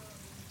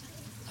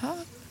 Huh?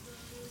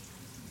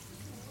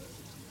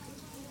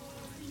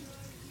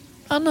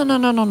 Oh,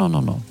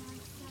 no.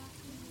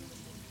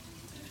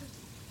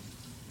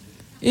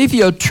 If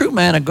you're a true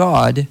man of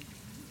God,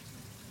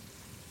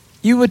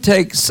 you would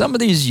take some of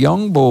these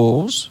young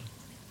bulls.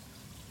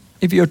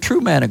 If you're a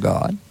true man of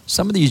God,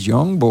 some of these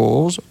young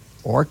bulls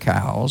or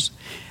cows,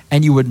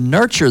 and you would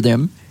nurture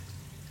them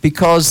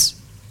because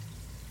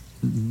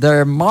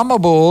they're mama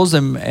bulls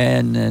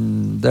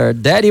and they're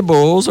daddy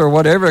bulls or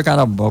whatever kind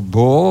of a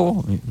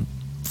bull.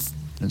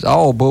 It's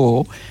all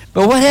bull.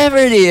 But whatever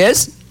it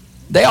is,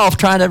 they're off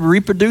trying to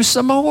reproduce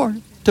some more.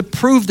 to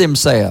prove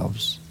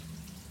themselves.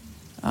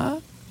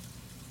 No.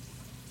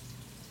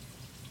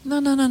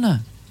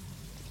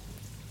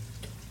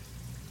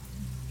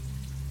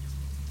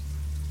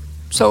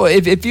 So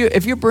if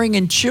you're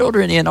bringing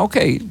children in,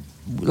 okay,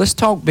 let's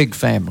talk big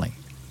family.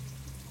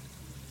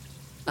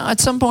 Now, at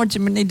some point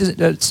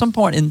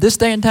in this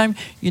day and time,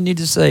 you need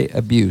to say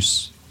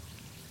abuse.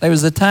 There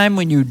was a time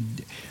when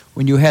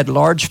you had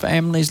large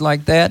families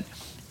like that,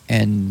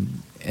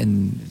 and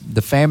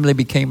the family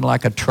became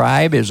like a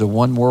tribe. It was a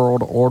one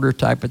world order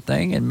type of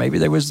thing, and maybe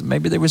there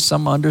was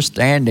some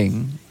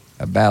understanding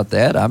about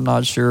that. I'm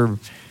not sure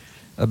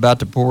about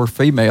the poor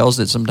females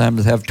that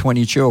sometimes have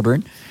 20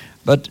 children,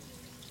 but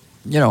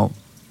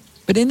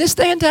but in this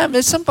day and time,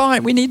 at some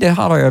point we need to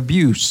holler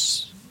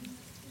abuse.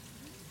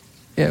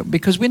 Yeah,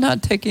 because we're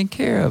not taking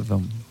care of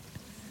them.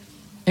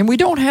 And we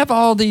don't have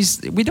all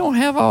these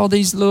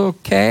little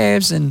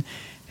calves and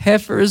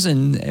heifers,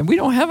 and we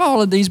don't have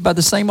all of these by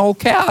the same old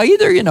cow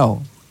either,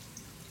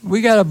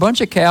 We got a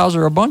bunch of cows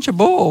or a bunch of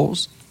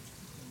bulls.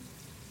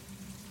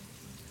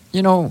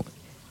 And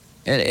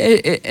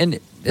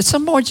at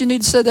some point you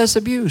need to say that's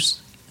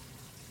abuse.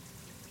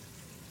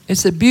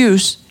 It's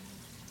abuse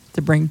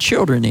to bring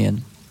children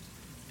in,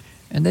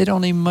 and they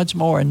don't even much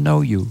more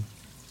know you.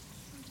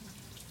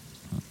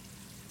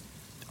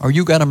 Or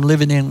you got them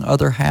living in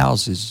other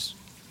houses.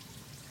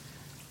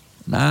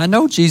 Now, I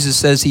know Jesus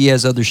says he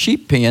has other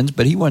sheep pens,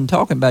 but he wasn't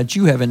talking about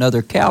you having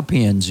other cow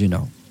pens,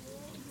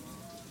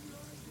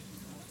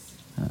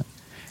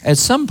 At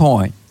some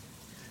point,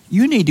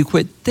 you need to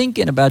quit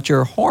thinking about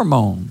your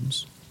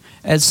hormones.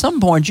 At some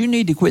point, you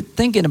need to quit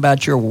thinking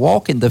about your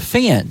walking the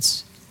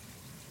fence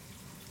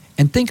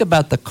and think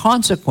about the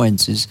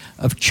consequences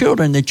of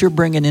children that you're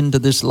bringing into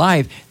this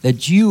life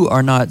that you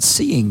are not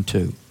seeing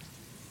to.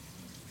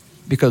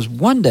 Because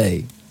one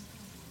day,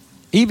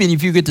 even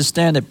if you get to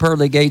stand at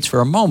pearly gates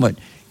for a moment,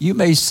 you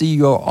may see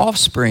your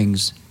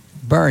offsprings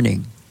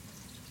burning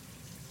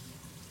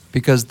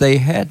because they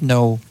had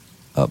no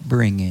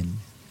upbringing.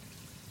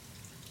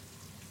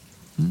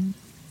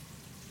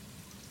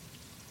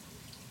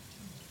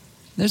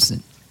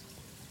 Listen,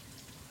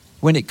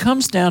 when it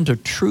comes down to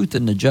truth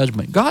and the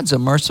judgment, God's a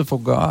merciful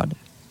God.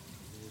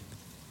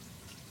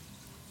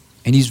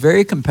 And he's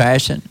very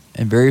compassionate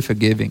and very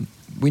forgiving.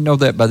 We know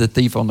that by the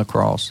thief on the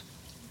cross.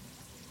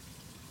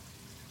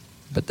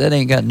 But that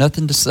ain't got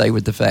nothing to say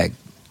with the fact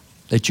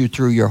that you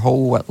threw your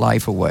whole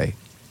life away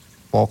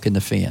walking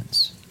the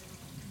fence.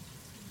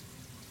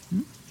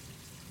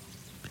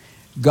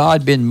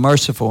 God been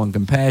merciful and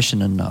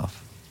compassionate enough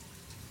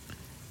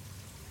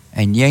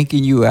and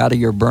yanking you out of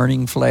your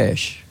burning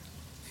flesh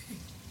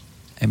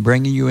and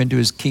bringing you into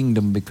his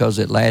kingdom because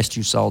at last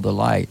you saw the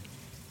light.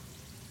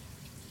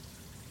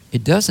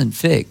 It doesn't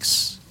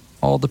fix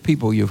all the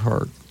people you've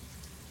hurt.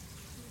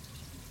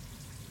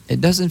 It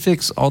doesn't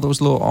fix all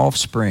those little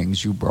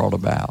offsprings you brought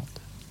about.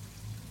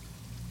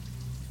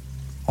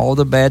 All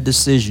the bad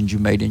decisions you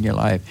made in your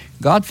life.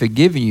 God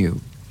forgiving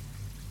you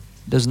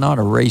does not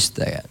erase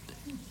that.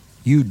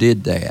 You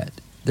did that.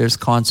 There's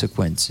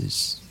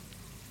consequences.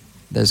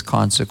 There's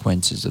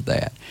consequences of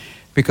that.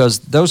 Because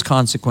those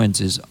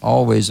consequences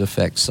always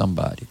affect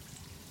somebody.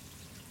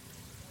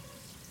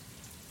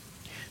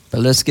 But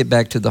let's get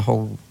back to the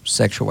whole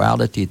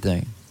sexuality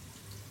thing.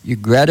 You're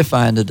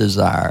gratifying the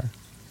desire,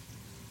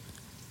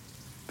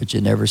 but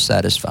you're never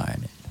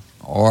satisfying it.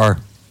 Or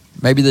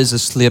maybe there's a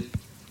slip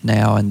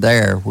now and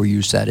there where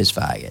you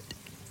satisfy it.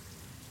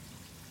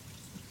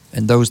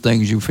 And those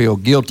things you feel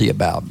guilty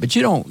about. But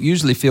you don't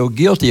usually feel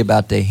guilty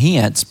about the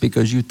hints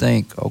because you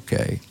think,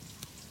 okay.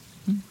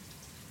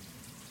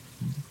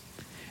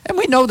 And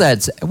we know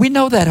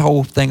that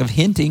whole thing of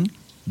hinting,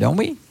 don't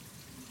we?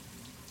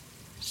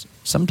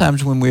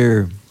 Sometimes when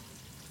we're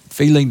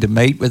feeling to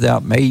mate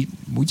without mate,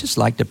 we just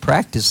like to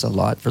practice a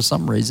lot for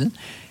some reason.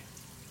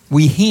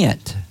 We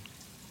hint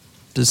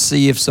to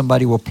see if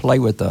somebody will play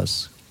with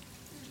us.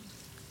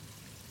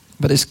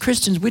 But as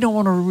Christians, we don't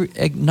want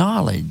to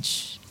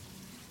acknowledge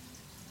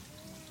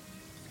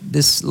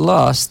this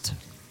lust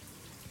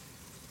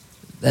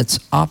that's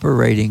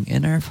operating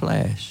in our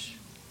flesh.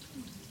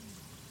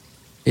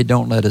 It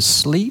don't let us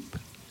sleep.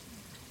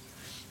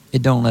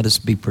 It don't let us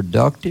be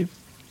productive.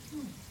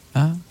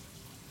 And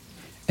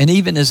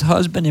even as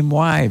husband and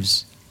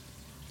wives,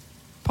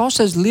 Paul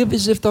says, live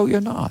as if though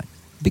you're not.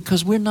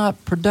 Because we're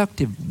not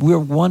productive. We're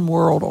one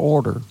world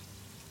order.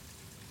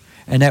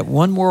 And that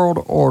one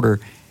world order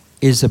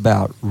is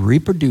about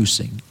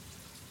reproducing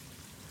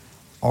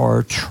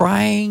or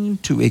trying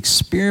to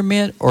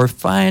experiment or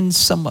find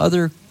some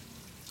other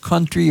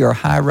country or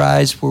high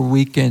rise where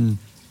we can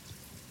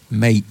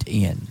mate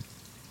in.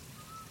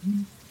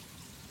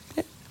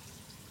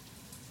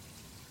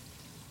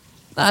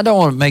 I don't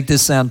want to make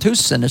this sound too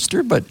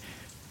sinister, but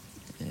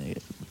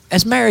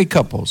as married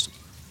couples,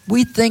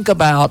 we think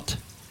about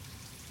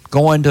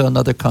going to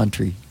another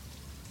country.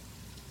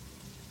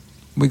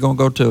 We're going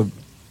to go to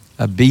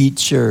a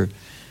beach, or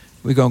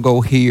we're going to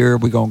go here,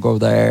 we're going to go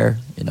there,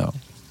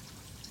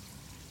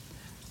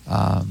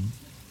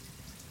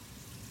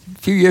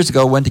 A few years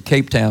ago, I went to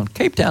Cape Town.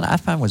 Cape Town, I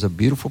find, was a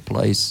beautiful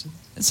place.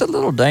 It's a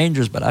little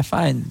dangerous, but I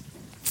find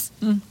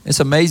it's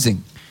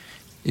amazing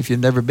if you've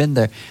never been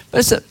there.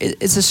 But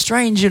it's a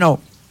strange,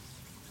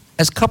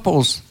 as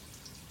couples,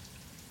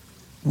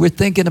 we're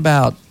thinking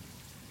about,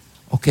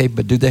 okay,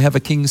 but do they have a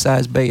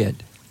king-size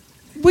bed?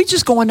 We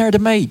just go in there to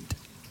mate.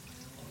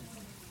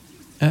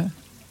 We're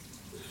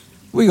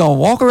going to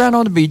walk around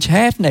on the beach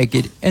half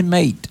naked and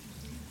mate.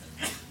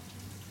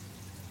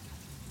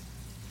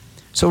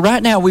 So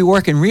right now we're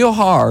working real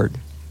hard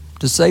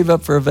to save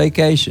up for a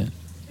vacation.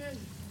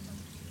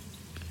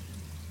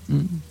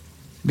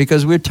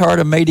 Because we're tired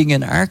of mating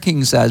in our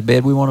king-size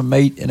bed. We want to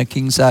mate in a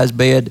king-size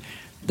bed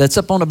that's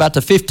up on about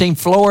the 15th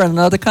floor in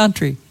another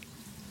country.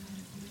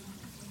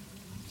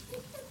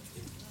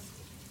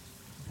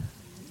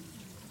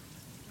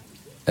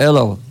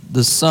 Hello,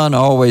 the sun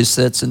always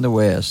sets in the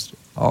west,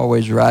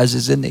 always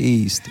rises in the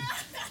east,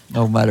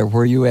 no matter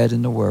where you're at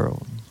in the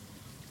world.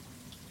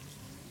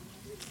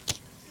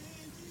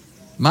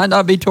 Might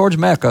not be towards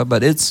Mecca,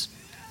 but it's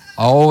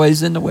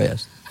always in the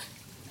west.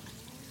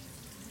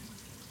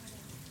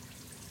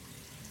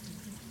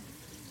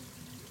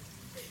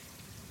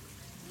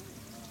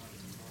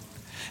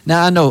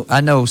 Now,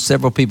 I know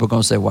several people are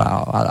going to say,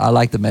 wow, I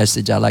like the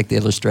message. I like the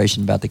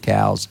illustration about the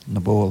cows and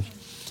the bulls.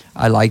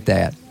 I like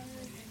that.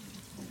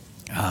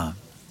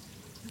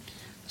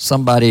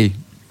 Somebody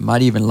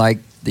might even like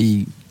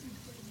the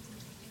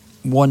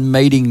one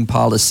mating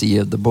policy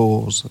of the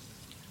bulls.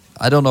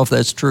 I don't know if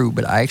that's true,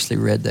 but I actually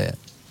read that.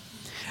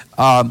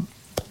 I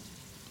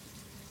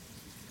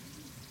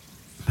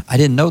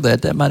didn't know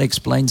that. That might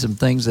explain some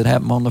things that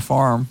happen on the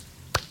farm.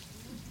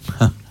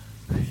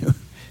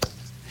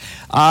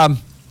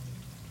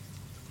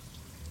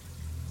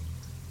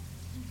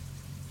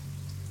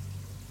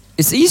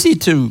 It's easy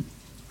to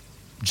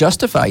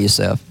justify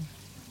yourself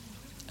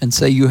and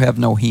say you have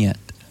no hint.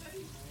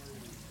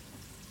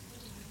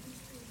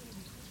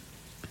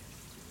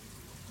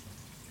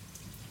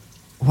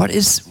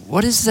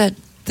 What is that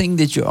thing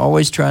that you're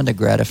always trying to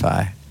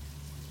gratify?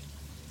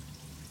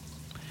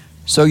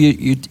 So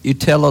you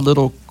tell a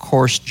little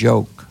coarse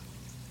joke.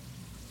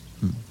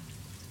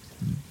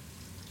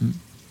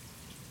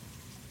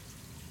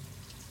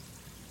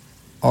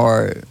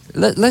 Or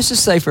let's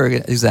just say, for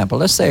example,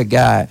 let's say a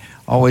guy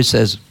always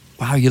says,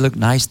 wow, you look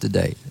nice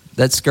today.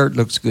 That skirt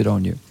looks good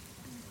on you.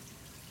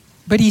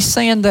 But he's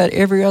saying that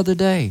every other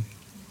day.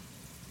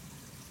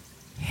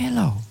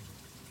 Hello.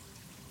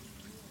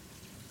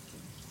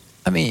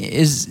 I mean,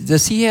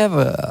 does he have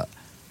a?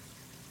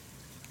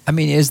 I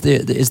mean, is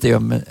there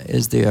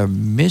a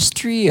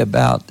mystery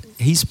about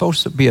he's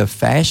supposed to be a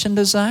fashion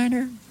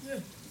designer,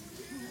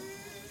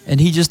 and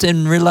he just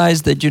didn't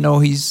realize that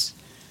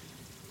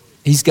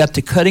he's got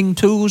the cutting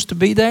tools to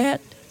be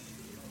that?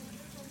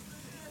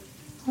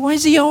 Why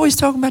is he always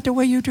talking about the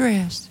way you're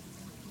dressed?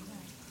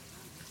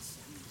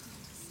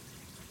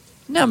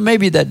 Now,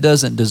 maybe that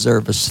doesn't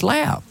deserve a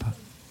slap,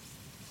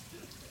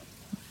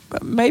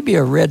 but maybe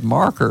a red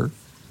marker.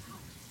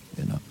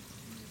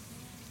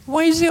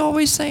 Why is he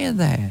always saying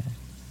that?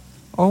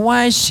 Or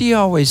why is she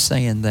always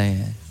saying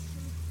that?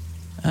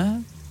 Huh?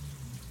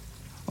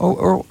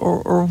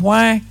 Or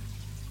why,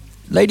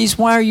 ladies,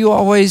 why are you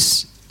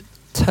always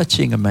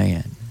touching a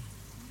man?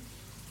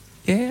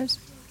 Yes?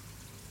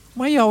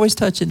 Why are you always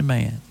touching a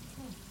man?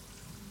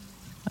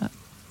 Huh?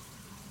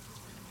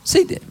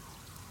 See,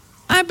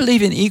 I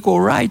believe in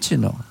equal rights,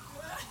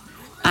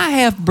 I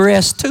have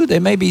breasts too. They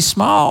may be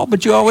small,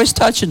 but you're always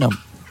touching them.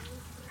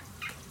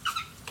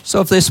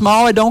 So if they're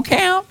small, it don't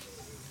count.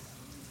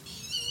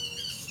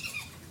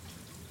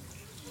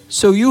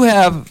 So you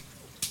have,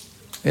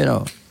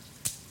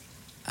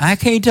 I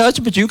can't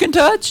touch, but you can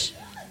touch.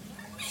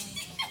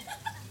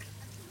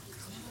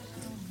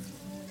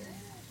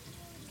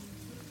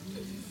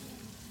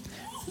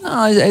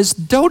 No, it's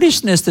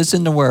dotishness that's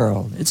in the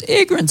world. It's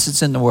ignorance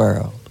that's in the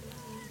world.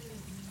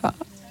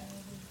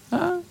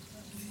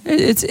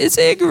 It's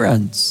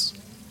ignorance.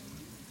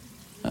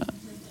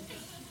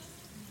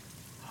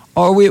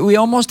 Or we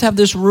almost have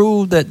this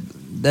rule that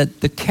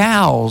the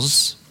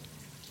cows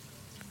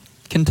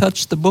can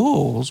touch the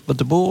bulls, but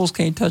the bulls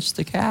can't touch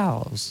the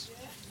cows.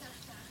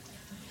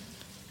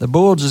 The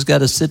bull just got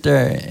to sit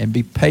there and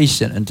be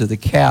patient until the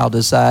cow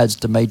decides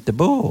to mate the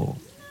bull.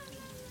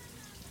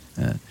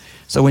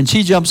 So when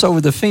she jumps over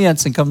the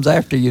fence and comes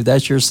after you,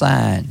 that's your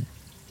sign.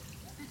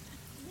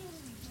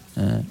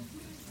 I'm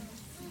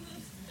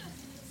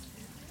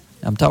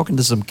talking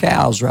to some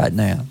cows right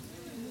now.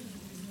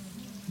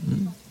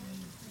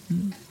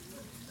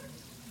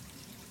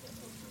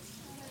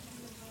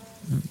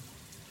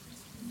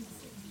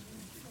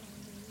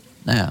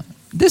 Now,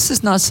 this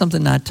is not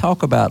something I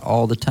talk about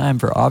all the time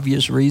for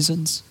obvious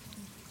reasons.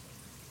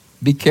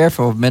 Be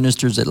careful of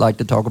ministers that like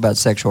to talk about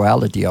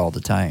sexuality all the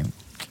time.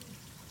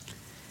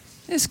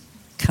 It's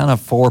kind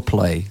of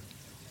foreplay.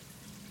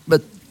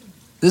 But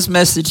this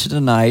message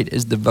tonight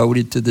is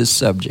devoted to this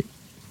subject.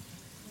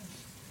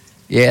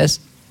 Yes?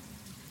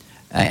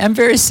 I'm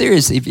very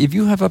serious. If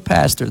you have a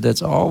pastor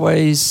that's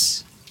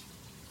always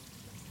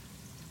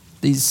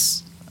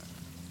these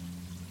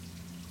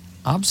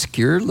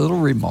obscure little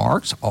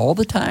remarks all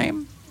the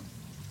time?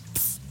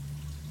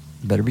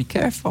 Better be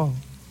careful.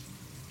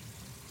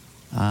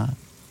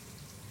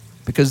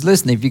 Because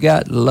listen, if you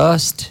got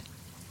lust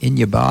in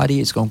your body,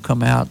 it's going to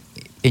come out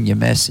in your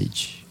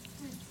message.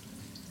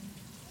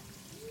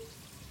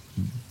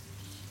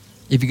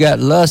 If you got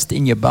lust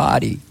in your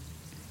body,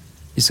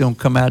 it's going to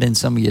come out in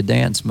some of your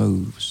dance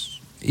moves,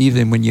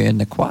 even when you're in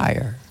the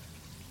choir.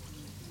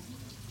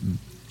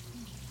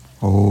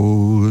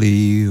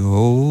 Holy,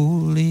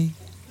 holy.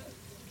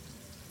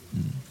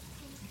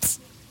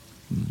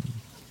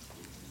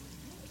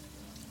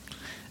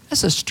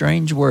 That's a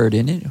strange word,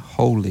 isn't it?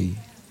 Holy.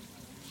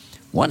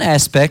 One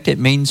aspect, it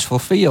means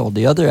fulfilled.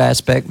 The other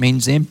aspect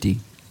means empty.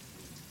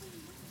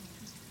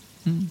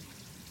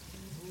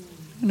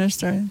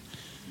 Understand?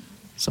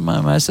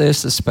 Somebody might say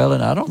it's the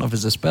spelling. I don't know if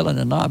it's the spelling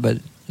or not, but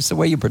it's the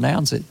way you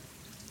pronounce it.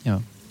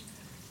 You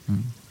know.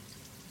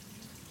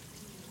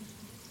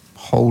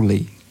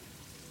 Holy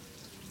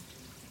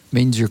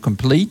means you're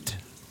complete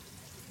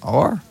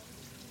or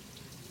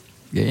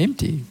you're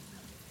empty.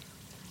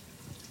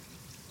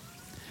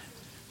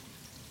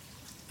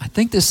 I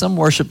think there's some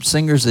worship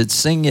singers that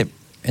sing it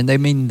and they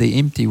mean the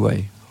empty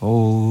way.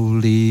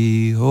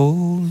 Holy,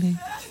 holy.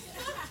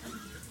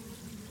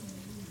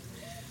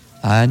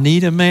 I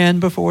need a man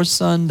before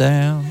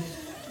sundown.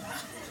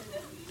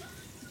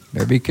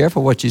 Better be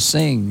careful what you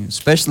sing,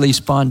 especially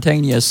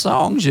spontaneous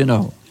songs, you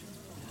know.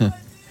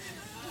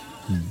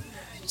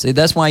 See,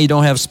 that's why you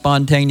don't have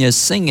spontaneous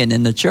singing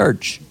in the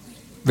church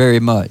very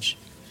much.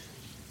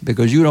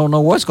 Because you don't know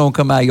what's going to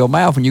come out of your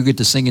mouth when you get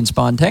to singing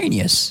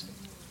spontaneous.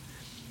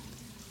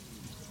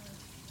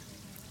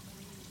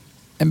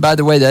 And by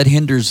the way, that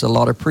hinders a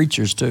lot of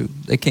preachers too.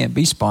 They can't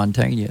be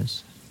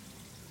spontaneous.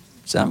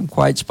 So I'm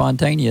quite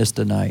spontaneous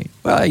tonight.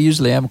 Well, I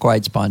usually am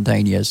quite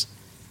spontaneous.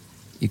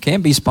 You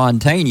can't be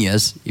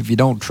spontaneous if you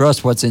don't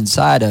trust what's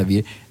inside of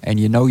you and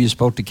you know you're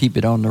supposed to keep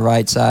it on the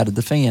right side of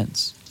the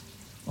fence.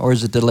 Or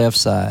is it the left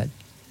side?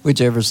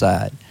 Whichever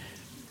side.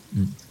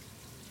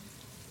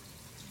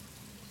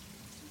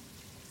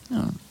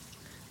 No.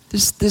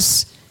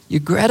 You're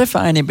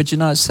gratifying it, but you're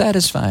not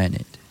satisfying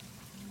it.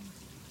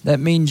 That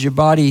means your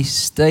body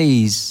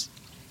stays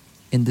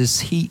in this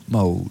heat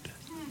mode.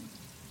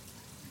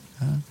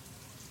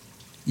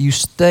 You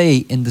stay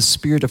in the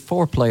spirit of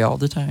foreplay all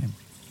the time.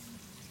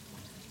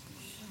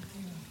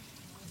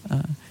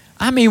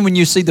 I mean, when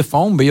you see the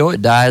phone bill,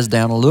 it dies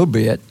down a little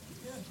bit.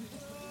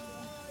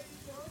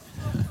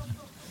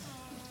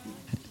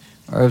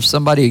 Or if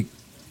somebody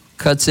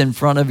cuts in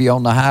front of you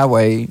on the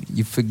highway,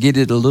 you forget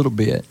it a little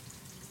bit.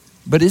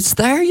 But it's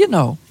there, you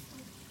know.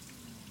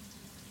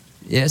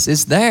 Yes,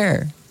 it's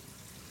there.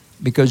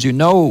 Because you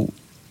know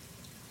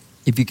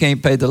if you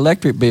can't pay the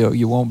electric bill,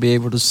 you won't be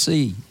able to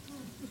see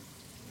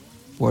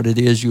what it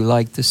is you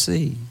like to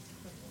see.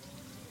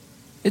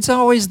 It's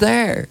always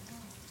there.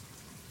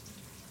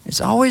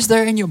 It's always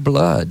there in your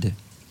blood.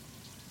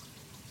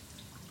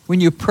 When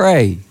you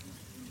pray,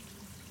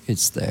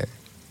 it's there.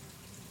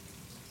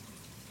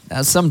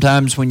 Now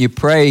sometimes when you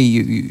pray,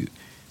 you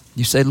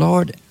say,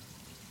 Lord,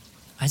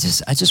 I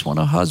just want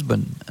a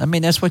husband. I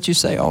mean, that's what you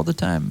say all the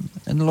time.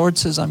 And the Lord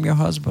says, I'm your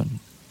husband.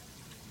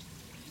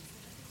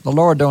 The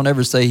Lord don't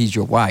ever say he's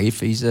your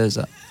wife. He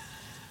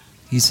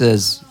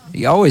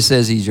always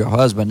says he's your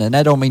husband. And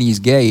that don't mean he's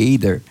gay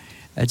either.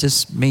 That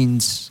just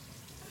means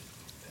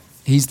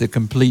he's the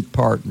complete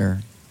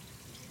partner.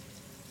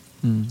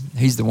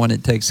 He's the one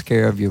that takes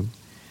care of you.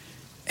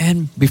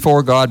 And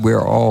before God,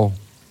 we're all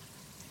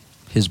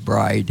his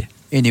bride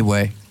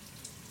anyway.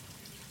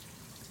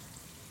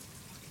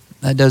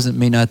 That doesn't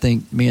mean I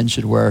think men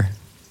should wear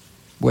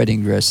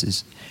wedding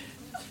dresses.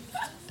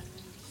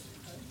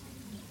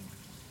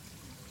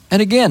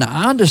 And again,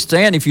 I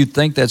understand if you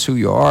think that's who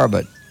you are,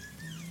 but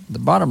the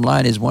bottom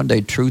line is one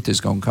day truth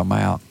is going to come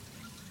out.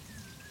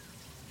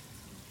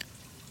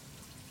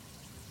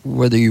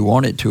 Whether you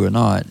want it to or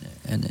not.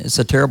 And it's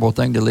a terrible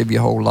thing to live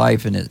your whole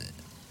life and it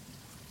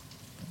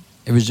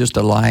was just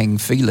a lying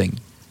feeling,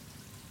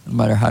 no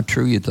matter how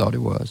true you thought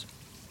it was.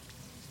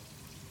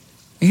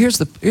 Here's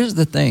the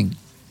thing.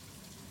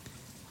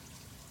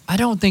 I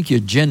don't think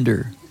your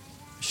gender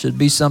should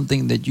be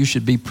something that you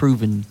should be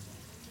proven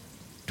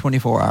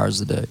 24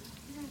 hours a day.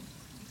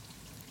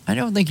 I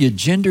don't think your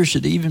gender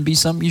should even be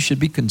something you should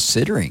be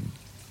considering.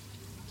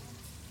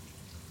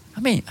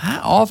 I mean,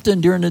 how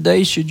often during the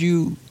day should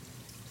you...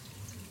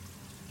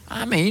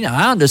 I mean,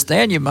 I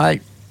understand you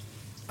might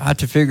have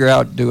to figure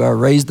out, do I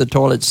raise the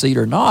toilet seat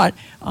or not?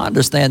 I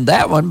understand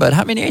that one, but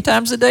how many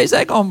times a day is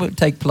that going to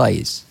take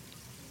place?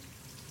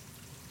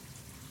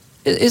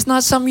 It's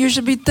not something you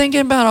should be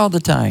thinking about all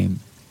the time.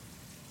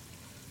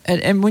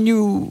 And when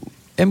you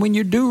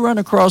do run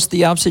across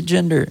the opposite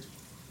gender,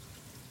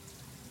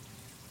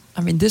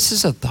 I mean, this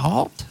is a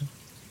thought.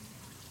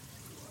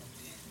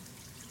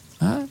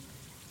 Huh?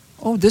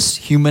 Oh, this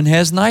human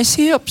has nice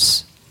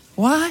hips.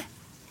 Why?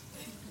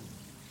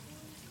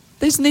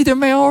 There's neither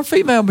male or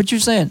female, but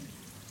you're saying,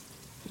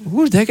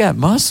 ooh, they got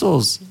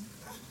muscles.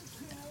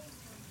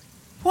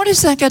 What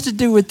has that got to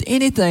do with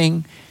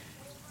anything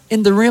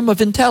in the realm of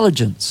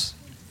intelligence.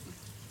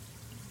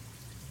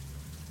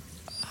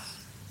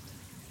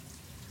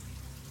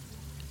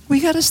 We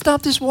got to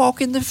stop this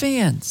walking the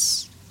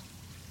fence.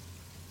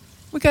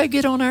 We got to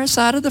get on our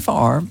side of the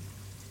farm,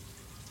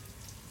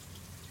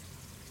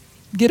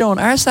 get on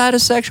our side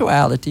of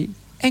sexuality,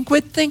 and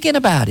quit thinking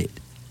about it.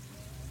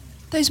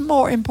 There's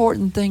more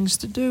important things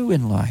to do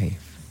in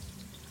life.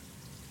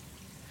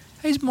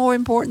 There's more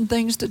important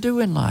things to do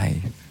in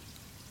life.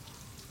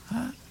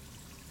 Huh?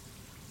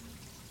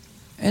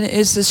 And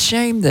it's a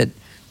shame that,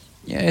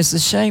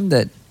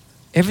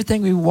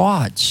 everything we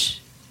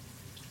watch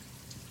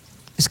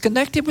is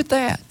connected with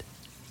that.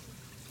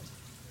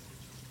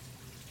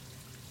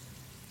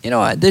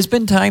 There's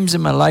been times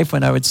in my life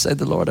when I would say to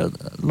the Lord,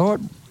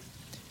 Lord,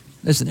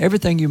 listen,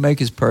 everything you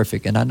make is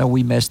perfect, and I know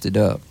we messed it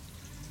up.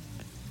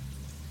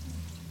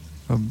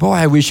 But boy,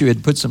 I wish you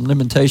had put some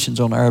limitations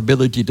on our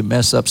ability to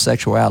mess up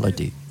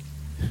sexuality.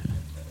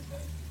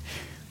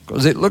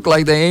 Because it looked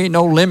like there ain't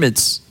no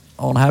limits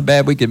on how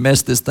bad we can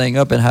mess this thing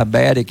up and how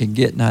bad it can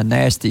get and how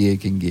nasty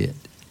it can get.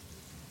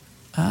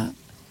 Huh?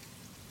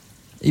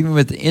 Even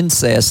with the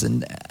incest,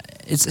 and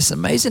it's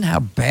amazing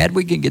how bad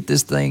we can get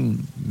this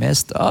thing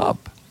messed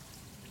up.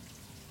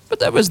 But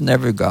that was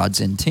never God's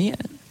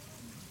intent.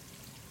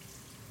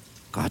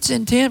 God's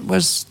intent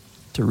was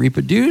to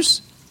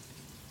reproduce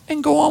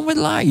and go on with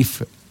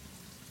life.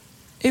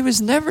 It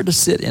was never to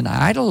sit and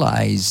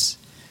idolize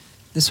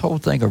this whole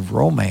thing of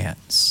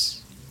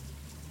romance.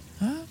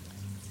 Huh?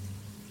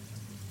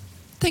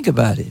 Think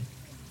about it.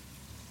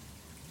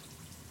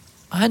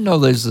 I know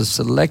there's a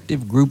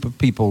selective group of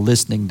people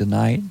listening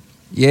tonight.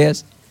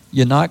 Yes,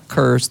 you're not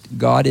cursed.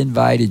 God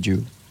invited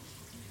you.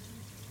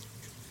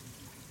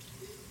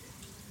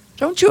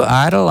 Don't you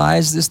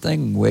idolize this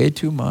thing way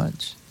too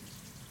much?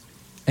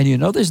 And you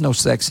know there's no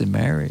sex in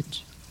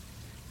marriage.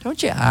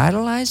 Don't you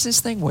idolize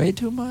this thing way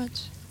too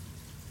much?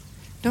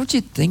 Don't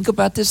you think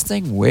about this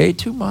thing way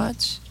too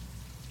much?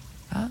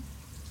 Huh?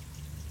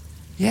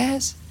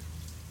 Yes?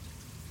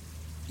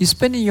 You're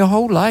spending your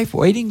whole life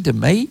waiting to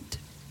mate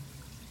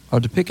or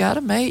to pick out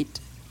a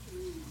mate?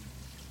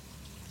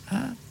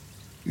 Huh?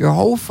 Your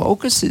whole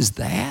focus is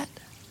that?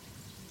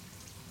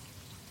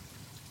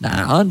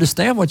 Now, I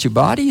understand what your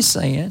body is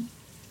saying.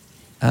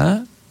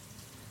 Huh?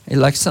 It's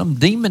like some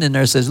demon in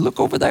there says, look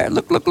over there,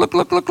 look.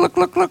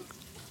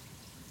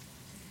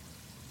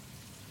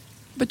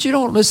 But you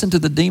don't listen to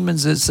the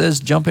demons that says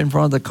jump in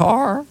front of the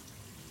car.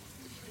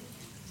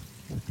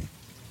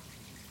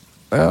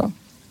 Well,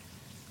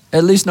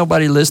 at least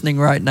nobody listening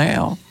right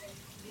now.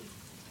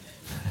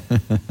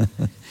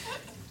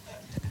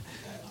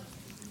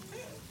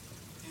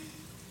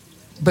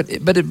 But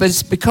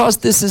it's because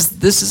this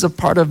is a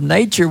part of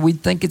nature. We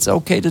think it's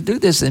okay to do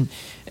this, and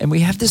we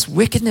have this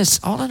wickedness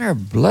all in our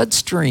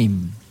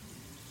bloodstream,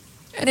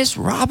 and it's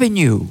robbing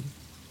you.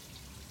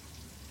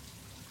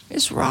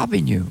 It's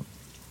robbing you.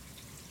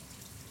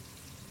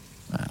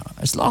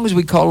 As long as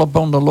we call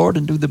upon the Lord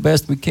and do the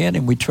best we can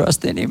and we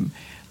trust in Him,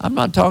 I'm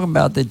not talking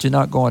about that you're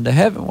not going to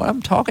heaven. What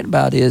I'm talking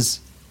about is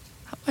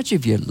how much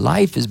of your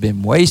life has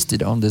been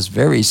wasted on this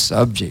very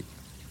subject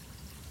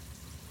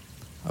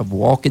of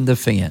walking the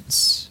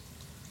fence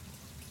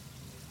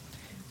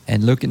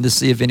and looking to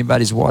see if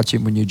anybody's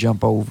watching when you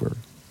jump over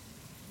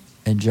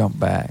and jump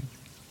back.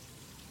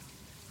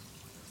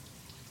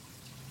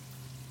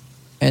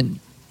 And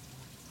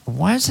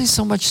why is there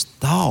so much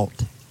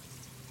thought?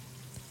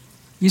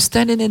 You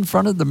standing in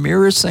front of the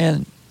mirror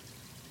saying,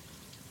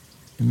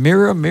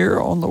 mirror,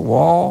 mirror on the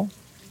wall,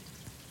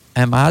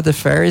 am I the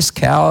fairest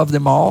cow of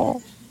them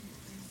all?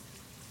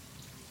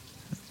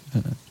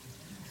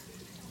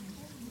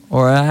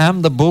 Or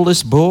I'm the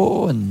bullest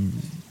bull, and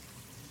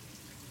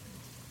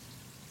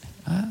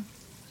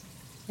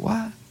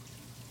why?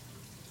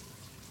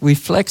 We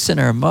flexing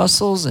our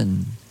muscles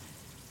and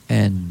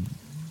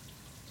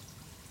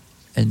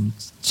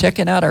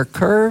checking out our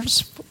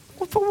curves.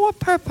 For what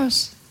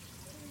purpose?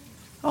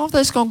 All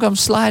that's going to come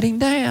sliding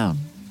down.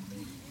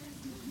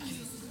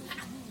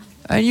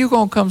 And you're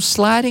going to come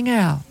sliding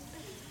out.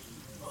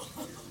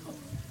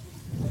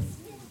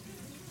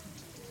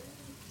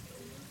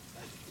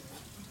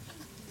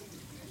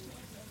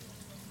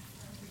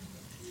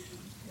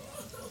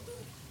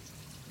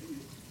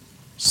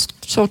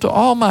 So to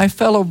all my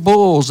fellow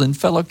bulls and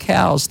fellow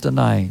cows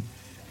tonight,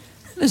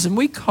 listen,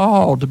 we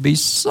called to be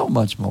so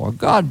much more.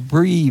 God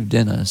breathed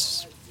in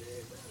us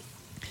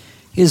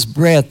His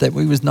breath, that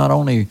we was not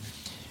only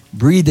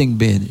breathing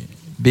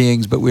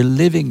beings, but we're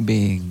living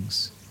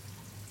beings.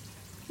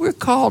 We're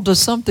called to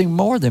something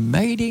more than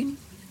mating.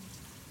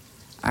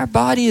 Our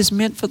body is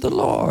meant for the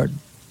Lord.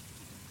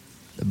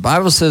 The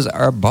Bible says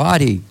our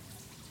body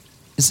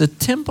is a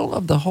temple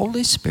of the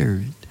Holy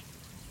Spirit.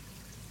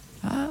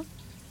 Huh?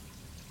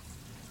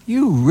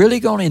 You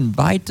really going to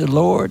invite the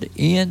Lord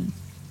in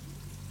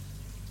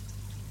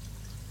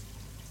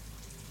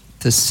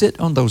to sit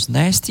on those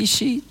nasty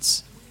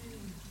sheets?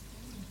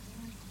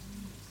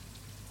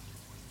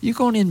 You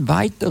going to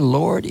invite the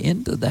Lord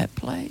into that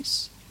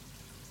place?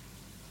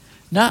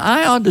 Now,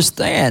 I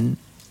understand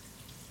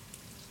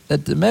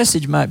that the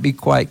message might be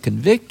quite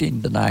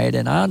convicting tonight,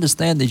 and I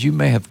understand that you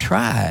may have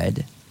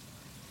tried.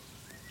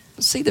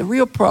 But see, the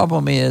real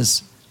problem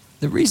is,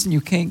 the reason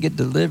you can't get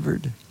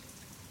delivered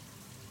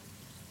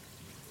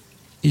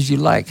is you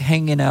like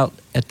hanging out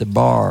at the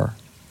bar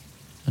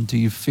until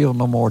you feel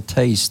no more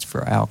taste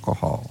for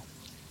alcohol.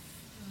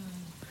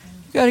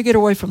 You got to get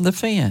away from the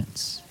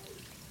fence.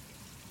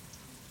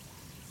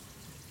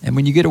 And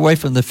when you get away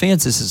from the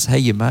fence, it says, hey,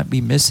 you might be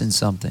missing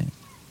something.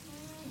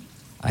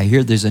 I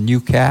hear there's a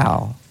new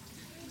cow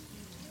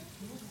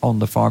on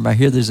the farm. I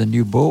hear there's a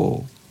new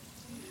bull.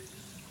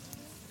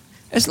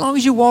 As long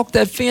as you walk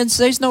that fence,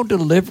 there's no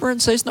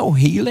deliverance, there's no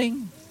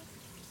healing.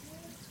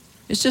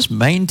 It's just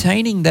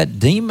maintaining that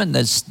demon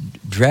that's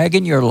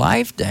dragging your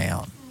life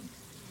down.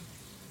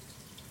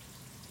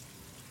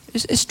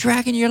 It's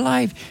dragging your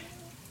life.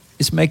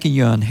 It's making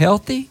you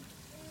unhealthy.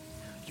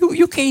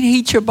 You can't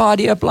heat your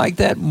body up like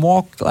that and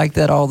walk like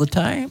that all the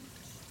time.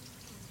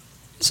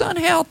 It's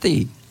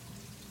unhealthy.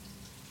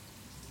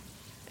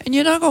 And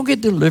you're not going to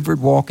get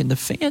delivered walking the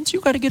fence.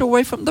 You got to get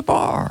away from the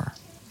bar.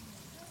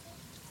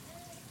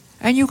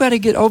 And you got to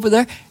get over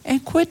there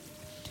and quit.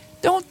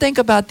 Don't think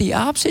about the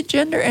opposite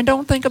gender and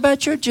don't think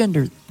about your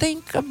gender.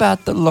 Think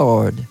about the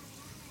Lord.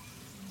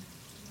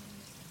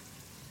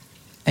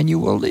 And you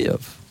will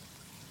live.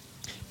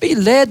 Be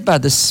led by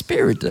the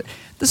Spirit.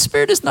 The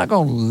Spirit is not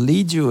going to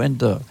lead you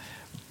into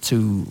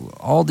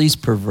all these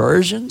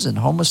perversions and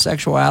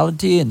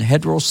homosexuality and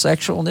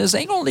heterosexualness.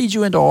 Ain't going to lead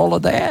you into all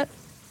of that.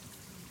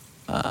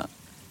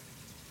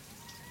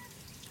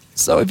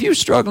 So if you're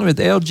struggling with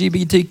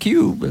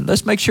LGBTQ,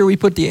 let's make sure we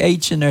put the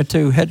H in there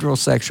too,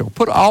 heterosexual.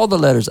 Put all the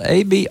letters,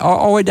 A, B,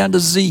 all the way down to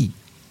Z,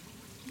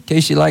 in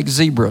case you like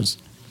zebras.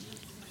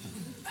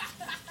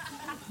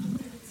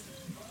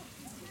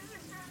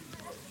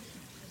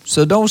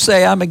 So don't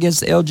say I'm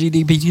against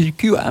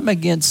LGBTQ. I'm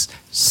against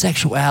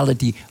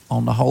sexuality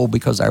on the whole,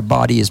 because our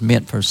body is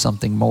meant for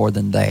something more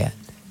than that.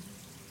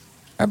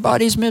 Our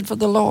body is meant for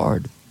the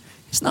Lord.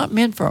 It's not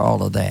meant for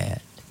all of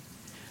that.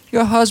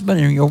 Your husband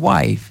and your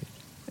wife,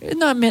 it's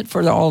not meant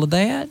for all of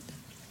that.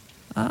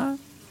 And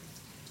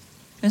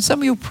some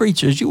of you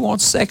preachers, you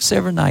want sex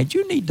every night.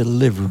 You need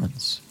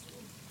deliverance.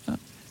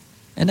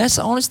 And that's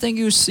the only thing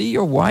you see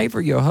your wife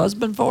or your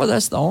husband for?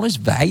 That's the only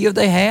value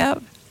they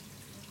have?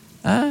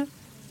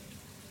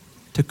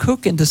 To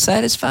cook and to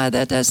satisfy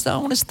that's the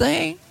only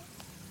thing?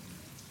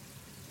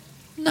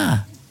 Nah.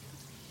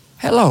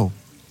 Hello.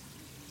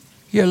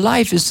 Your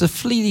life is a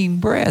fleeting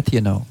breath,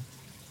 you know.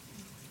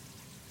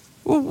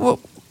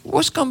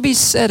 What's going to be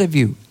said of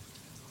you?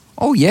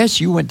 Oh, yes,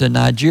 you went to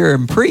Nigeria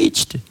and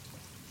preached.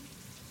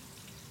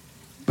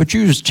 But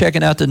you was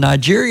checking out the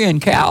Nigerian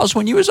cows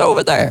when you was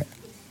over there.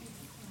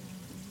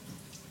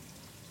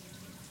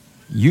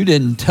 You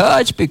didn't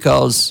touch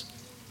because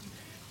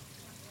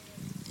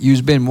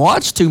you've been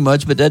watched too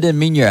much, but that didn't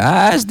mean your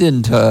eyes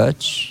didn't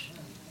touch.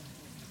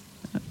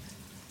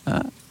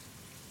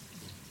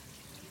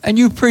 And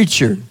you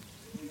preacher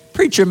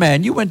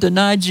man, you went to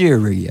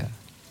Nigeria.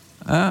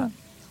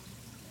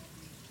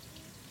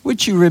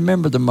 Which you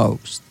remember the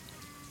most?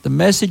 The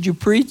message you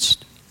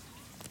preached?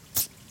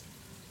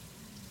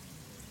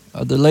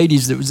 Or the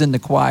ladies that was in the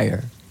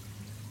choir?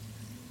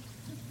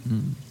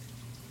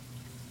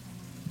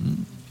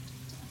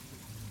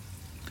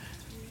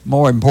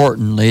 More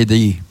importantly,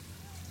 the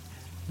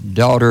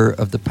daughter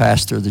of the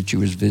pastor that you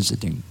was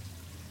visiting.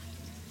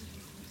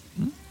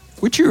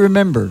 Which you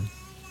remember?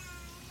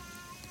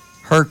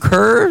 Her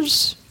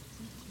curves?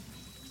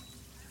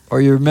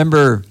 Or you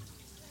remember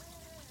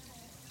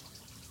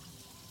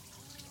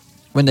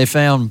when they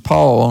found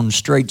Paul on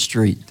Straight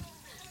Street?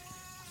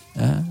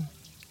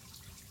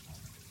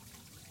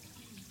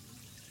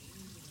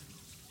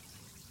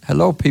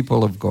 Hello,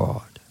 people of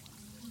God.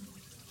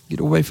 Get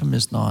away from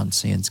this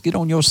nonsense. Get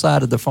on your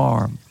side of the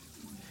farm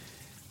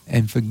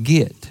and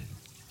forget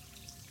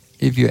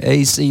if you're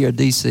AC or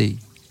DC.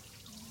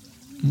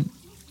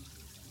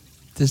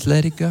 Just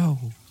let it go.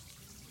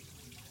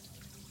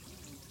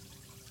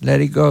 Let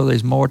it go.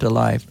 There's more to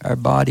life. Our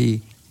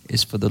body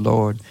is for the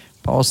Lord.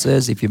 Paul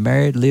says, if you're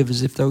married, live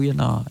as if though you're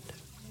not.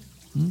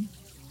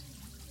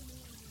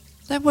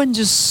 That wasn't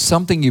just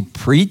something you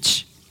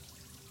preach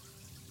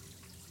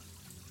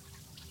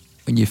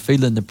when you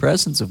feel in the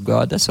presence of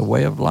God. That's a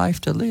way of life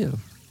to live.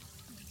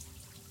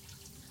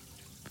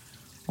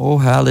 Oh,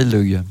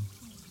 hallelujah.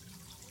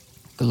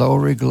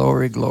 Glory,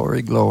 glory,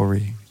 glory,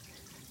 glory.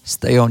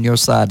 Stay on your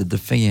side of the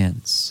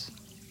fence.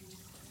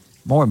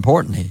 More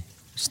importantly,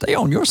 stay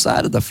on your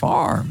side of the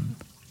farm.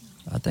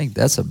 I think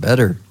that's a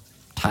better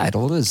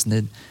title, isn't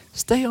it?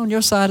 Stay on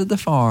your side of the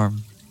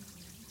farm.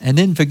 And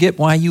then forget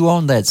why you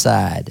on that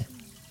side.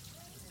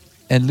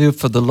 And live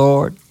for the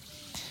Lord.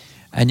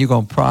 And you're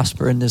going to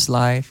prosper in this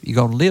life. You're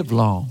going to live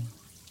long.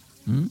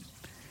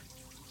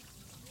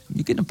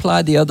 You can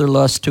apply the other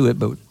lust to it,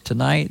 but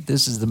tonight,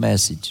 this is the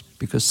message.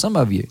 Because some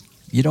of you,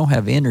 you don't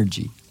have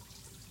energy.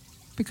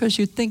 Because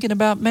you're thinking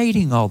about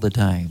mating all the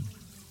time.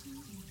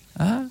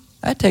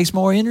 That takes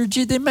more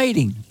energy than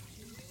mating.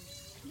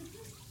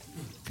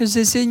 Because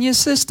it's in your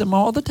system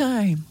all the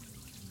time.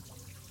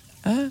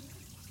 Huh?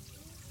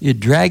 You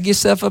drag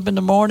yourself up in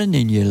the morning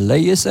and you lay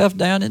yourself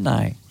down at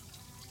night.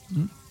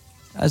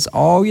 That's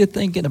all you're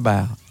thinking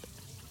about.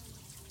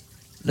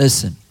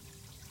 Listen,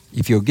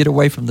 if you'll get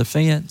away from the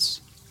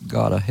fence,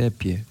 God will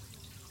help you.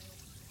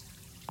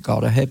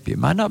 God will help you. It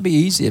might not be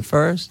easy at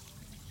first,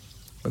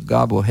 but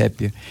God will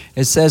help you.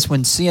 It says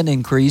when sin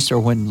increase, or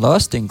when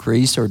lust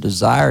increase, or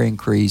desire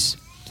increase,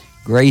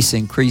 grace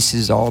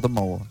increases all the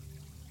more.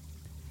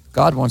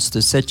 God wants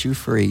to set you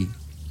free.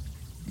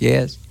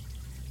 Yes.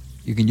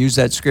 You can use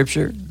that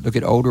scripture. Look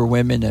at older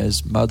women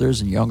as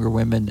mothers and younger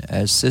women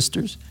as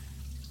sisters.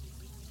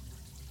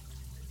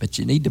 But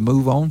you need to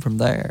move on from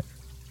there,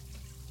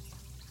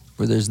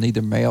 where there's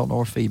neither male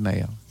nor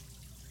female.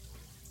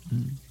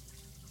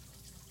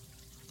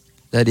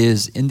 That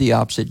is, in the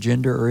opposite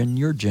gender or in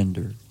your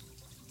gender.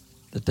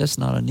 That's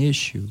not an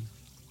issue.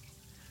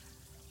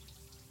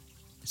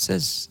 It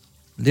says,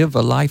 live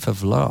a life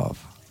of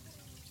love.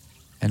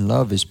 And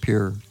love is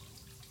pure.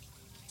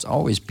 It's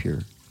always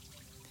pure.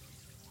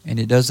 And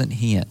it doesn't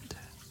hint.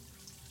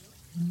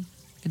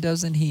 It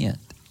doesn't hint.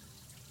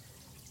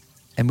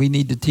 And we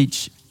need to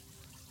teach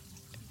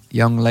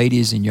young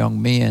ladies and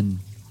young men,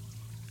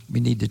 we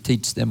need to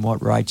teach them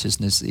what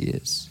righteousness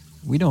is.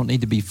 We don't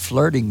need to be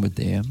flirting with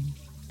them.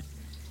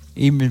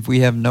 Even if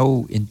we have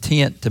no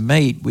intent to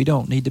mate, we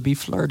don't need to be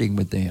flirting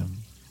with them.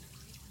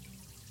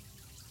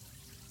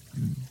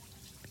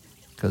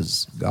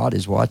 Because God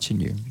is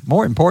watching you.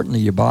 More importantly,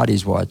 your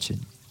body's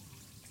watching.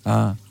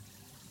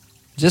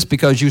 Just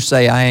because you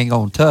say, I ain't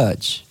going to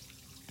touch,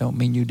 don't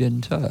mean you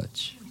didn't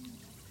touch.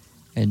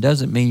 And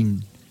doesn't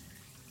mean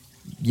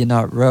you're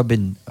not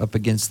rubbing up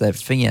against that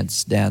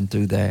fence down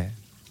through there.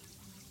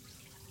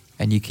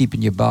 And you're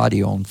keeping your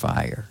body on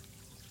fire.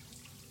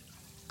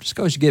 Just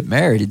because you get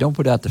married, it don't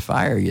put out the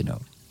fire, you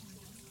know.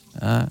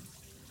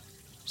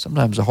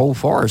 Sometimes the whole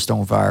forest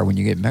on fire when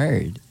you get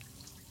married.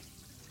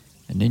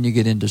 And then you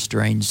get into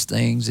strange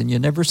things and you're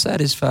never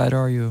satisfied,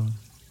 are you?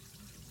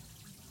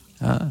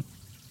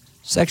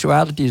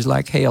 Sexuality is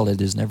like hell.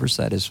 It is never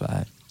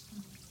satisfied.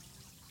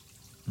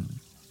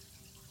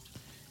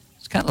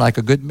 It's kind of like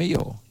a good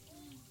meal.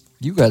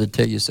 You got to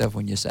tell yourself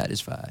when you're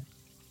satisfied.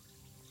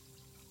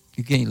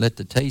 You can't let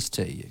the taste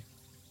tell you.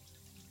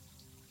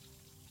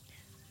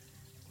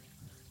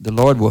 The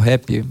Lord will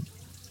help you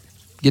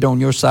get on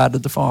your side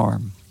of the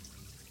farm.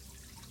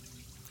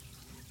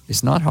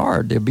 It's not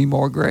hard. There'll be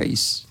more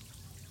grace.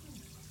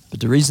 But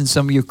the reason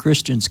some of you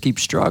Christians keep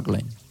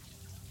struggling,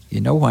 you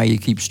know why you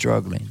keep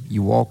struggling.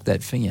 You walk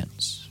that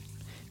fence,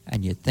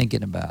 and you're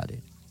thinking about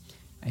it,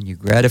 and you're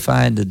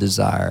gratifying the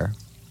desire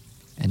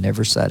and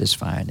never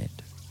satisfying it.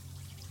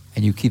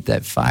 And you keep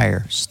that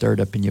fire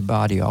stirred up in your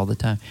body all the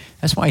time.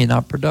 That's why you're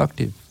not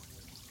productive.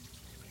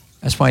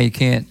 That's why you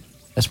can't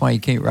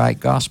write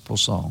gospel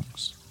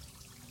songs.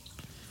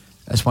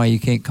 That's why you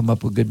can't come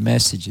up with good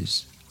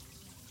messages.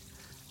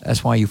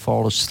 That's why you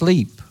fall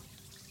asleep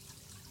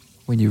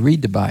when you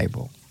read the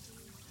Bible.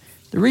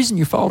 The reason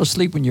you fall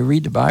asleep when you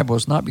read the Bible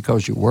is not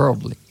because you're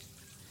worldly.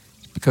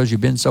 It's because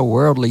you've been so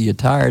worldly you're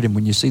tired, and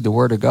when you see the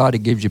Word of God, it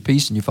gives you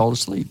peace and you fall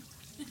asleep.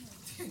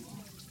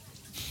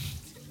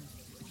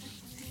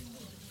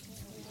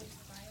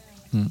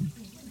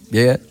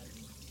 Yeah.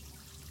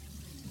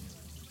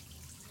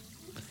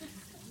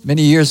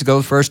 Many years ago,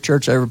 the first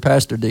church I ever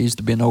pastored, there used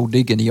to be an old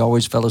deacon. He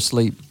always fell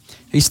asleep.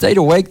 He stayed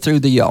awake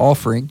through the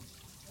offering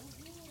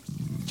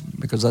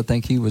because I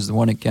think he was the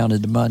one that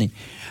counted the money.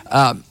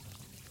 But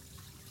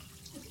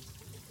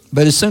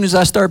as soon as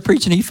I started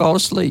preaching, he'd fall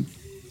asleep.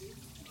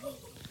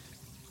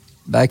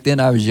 Back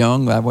then I was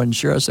young. I wasn't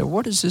sure. I said,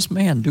 what does this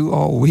man do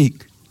all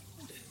week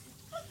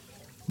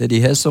that he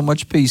has so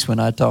much peace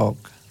when I talk?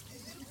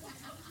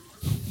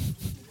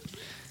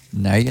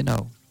 Now you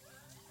know.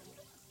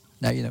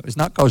 Now you know. It's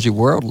not because you're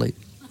worldly.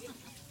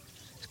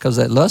 It's because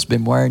that lust's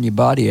been wearing your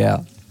body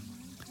out.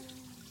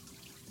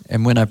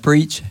 And when I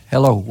preach,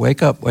 hello,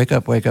 wake up, wake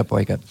up, wake up,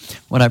 wake up.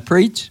 When I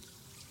preach,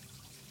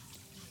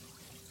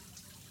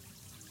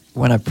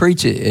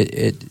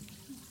 it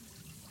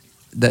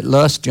that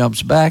lust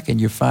jumps back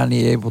and you're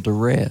finally able to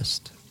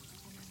rest.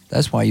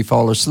 That's why you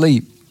fall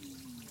asleep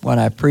when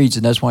I preach,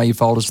 and that's why you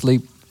fall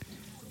asleep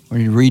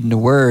when you're reading the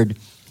Word,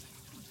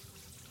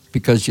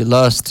 because you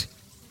lust.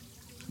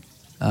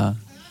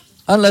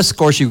 Unless, of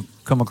course, you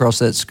come across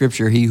that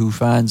scripture, he who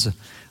finds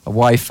a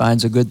wife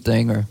finds a good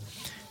thing, or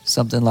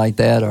something like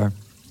that, or,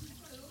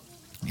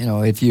 you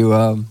know, if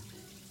you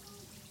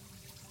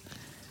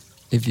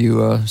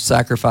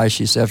sacrifice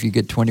yourself, you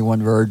get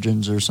 21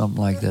 virgins or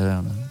something like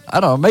that. I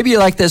don't know. Maybe you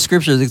like that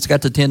scripture that's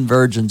got the 10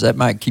 virgins. That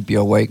might keep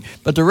you awake.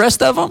 But the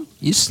rest of them,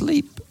 you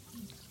sleep.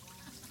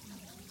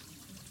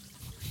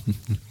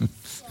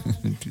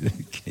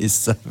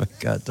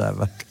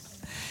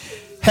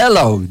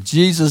 Hello,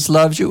 Jesus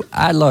loves you.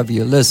 I love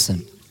you.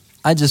 Listen,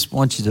 I just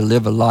want you to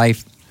live a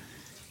life.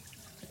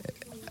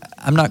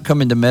 I'm not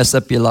coming to mess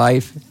up your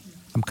life.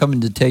 I'm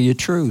coming to tell you the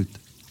truth.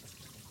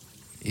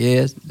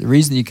 Yes, the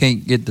reason you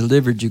can't get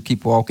delivered, you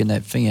keep walking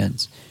that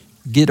fence.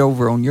 Get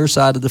over on your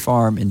side of the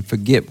farm and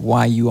forget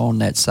why you on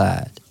that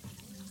side.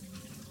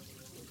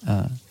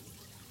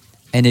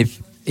 And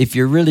if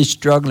you're really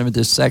struggling with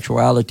this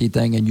sexuality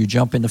thing and you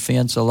jump in the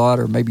fence a lot,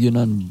 or maybe you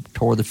done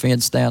tore the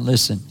fence down,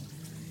 listen,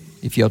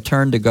 if you'll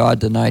turn to God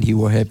tonight, He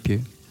will help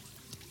you.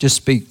 Just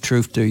speak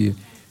truth to you.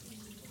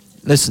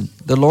 Listen,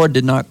 the Lord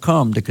did not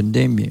come to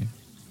condemn you.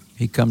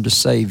 He come to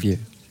save you.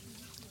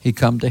 He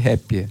come to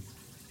help you.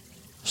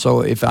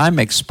 So if I'm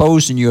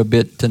exposing you a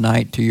bit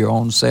tonight to your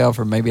own self,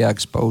 or maybe I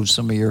expose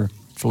some of your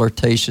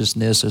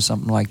flirtatiousness or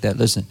something like that,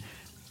 listen,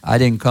 I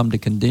didn't come to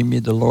condemn you.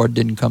 The Lord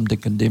didn't come to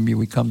condemn you.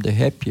 We come to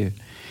help you.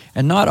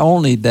 And not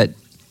only that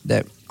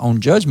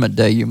on Judgment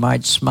Day you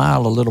might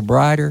smile a little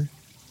brighter,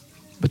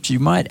 but you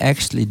might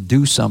actually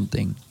do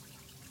something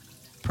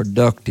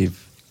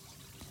productive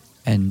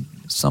and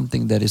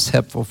something that is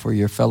helpful for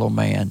your fellow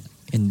man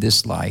in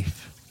this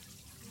life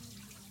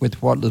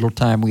with what little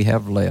time we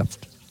have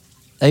left.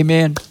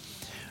 Amen.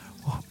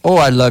 Oh,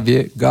 I love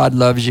you. God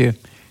loves you.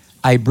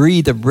 I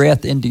breathe a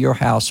breath into your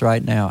house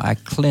right now. I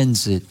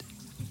cleanse it.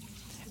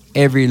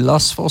 Every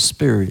lustful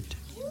spirit.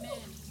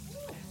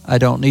 I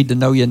don't need to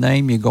know your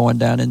name. You're going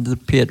down into the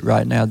pit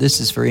right now.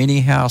 This is for any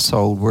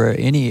household,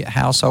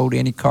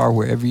 any car,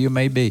 wherever you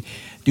may be.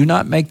 Do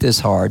not make this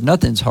hard.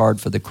 Nothing's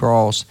hard for the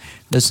cross.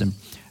 Listen,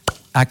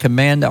 I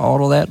command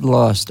all of that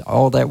lust,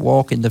 all that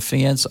walk in the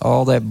fence,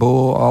 all that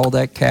bull, all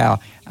that cow.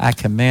 I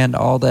command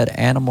all that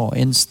animal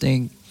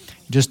instinct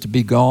just to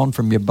be gone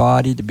from your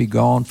body, to be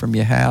gone from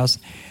your house.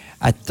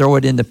 I throw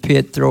it in the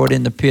pit, throw it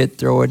in the pit,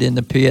 throw it in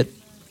the pit.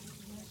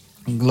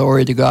 And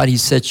glory to God, He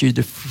sets you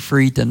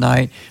free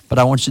tonight. But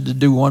I want you to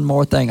do one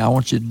more thing. I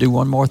want you to do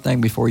one more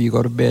thing before you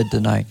go to bed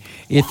tonight.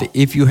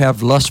 If you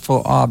have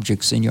lustful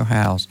objects in your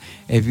house,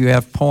 if you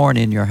have porn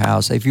in your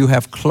house, if you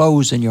have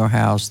clothes in your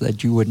house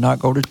that you would not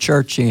go to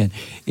church in,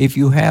 if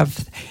you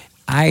have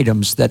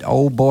items that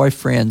old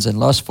boyfriends and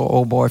lustful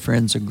old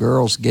boyfriends or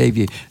girls gave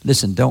you,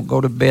 listen, don't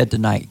go to bed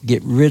tonight.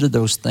 Get rid of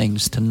those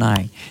things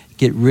tonight.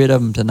 Get rid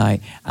of them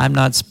tonight. I'm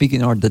not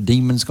speaking or the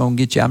demon's going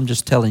to get you. I'm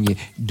just telling you,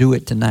 do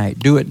it tonight.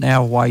 Do it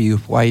now while you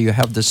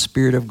have the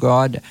Spirit of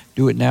God.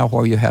 Do it now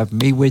while you have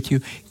me with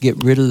you.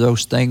 Get rid of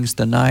those things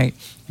tonight.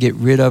 Get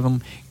rid of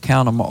them.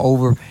 Count them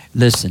over.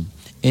 Listen,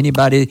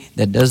 anybody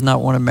that does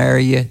not want to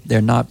marry you, they're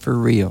not for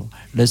real.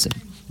 Listen,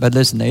 but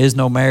listen, there is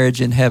no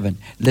marriage in heaven.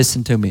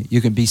 Listen to me.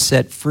 You can be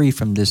set free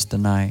from this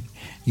tonight.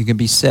 You can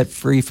be set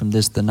free from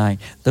this tonight.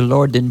 The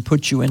Lord didn't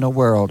put you in a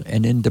world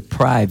and then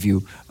deprive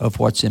you of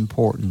what's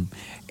important.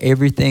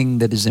 Everything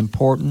that is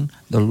important,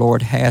 the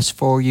Lord has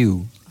for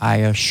you, I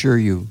assure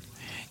you.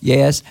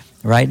 Yes,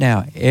 right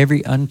now,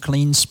 every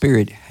unclean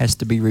spirit has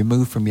to be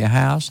removed from your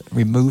house,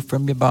 removed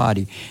from your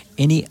body.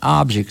 Any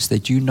objects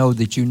that you know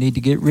that you need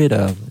to get rid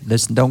of.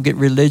 Listen, don't get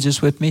religious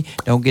with me.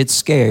 Don't get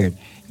scared.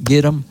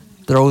 Get them,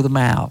 throw them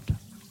out.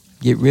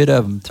 Get rid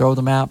of them. Throw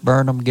them out,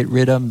 burn them, get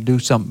rid of them, do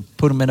something.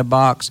 Put them in a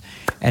box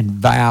and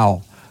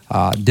vow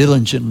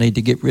diligently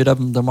to get rid of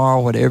them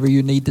tomorrow, whatever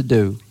you need to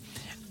do.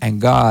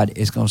 And God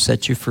is going to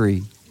set you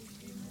free.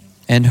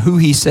 And who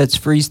He sets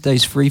free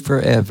stays free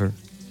forever.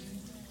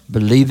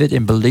 Believe it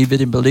and believe it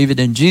and believe it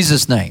in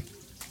Jesus' name.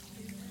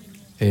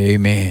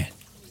 Amen.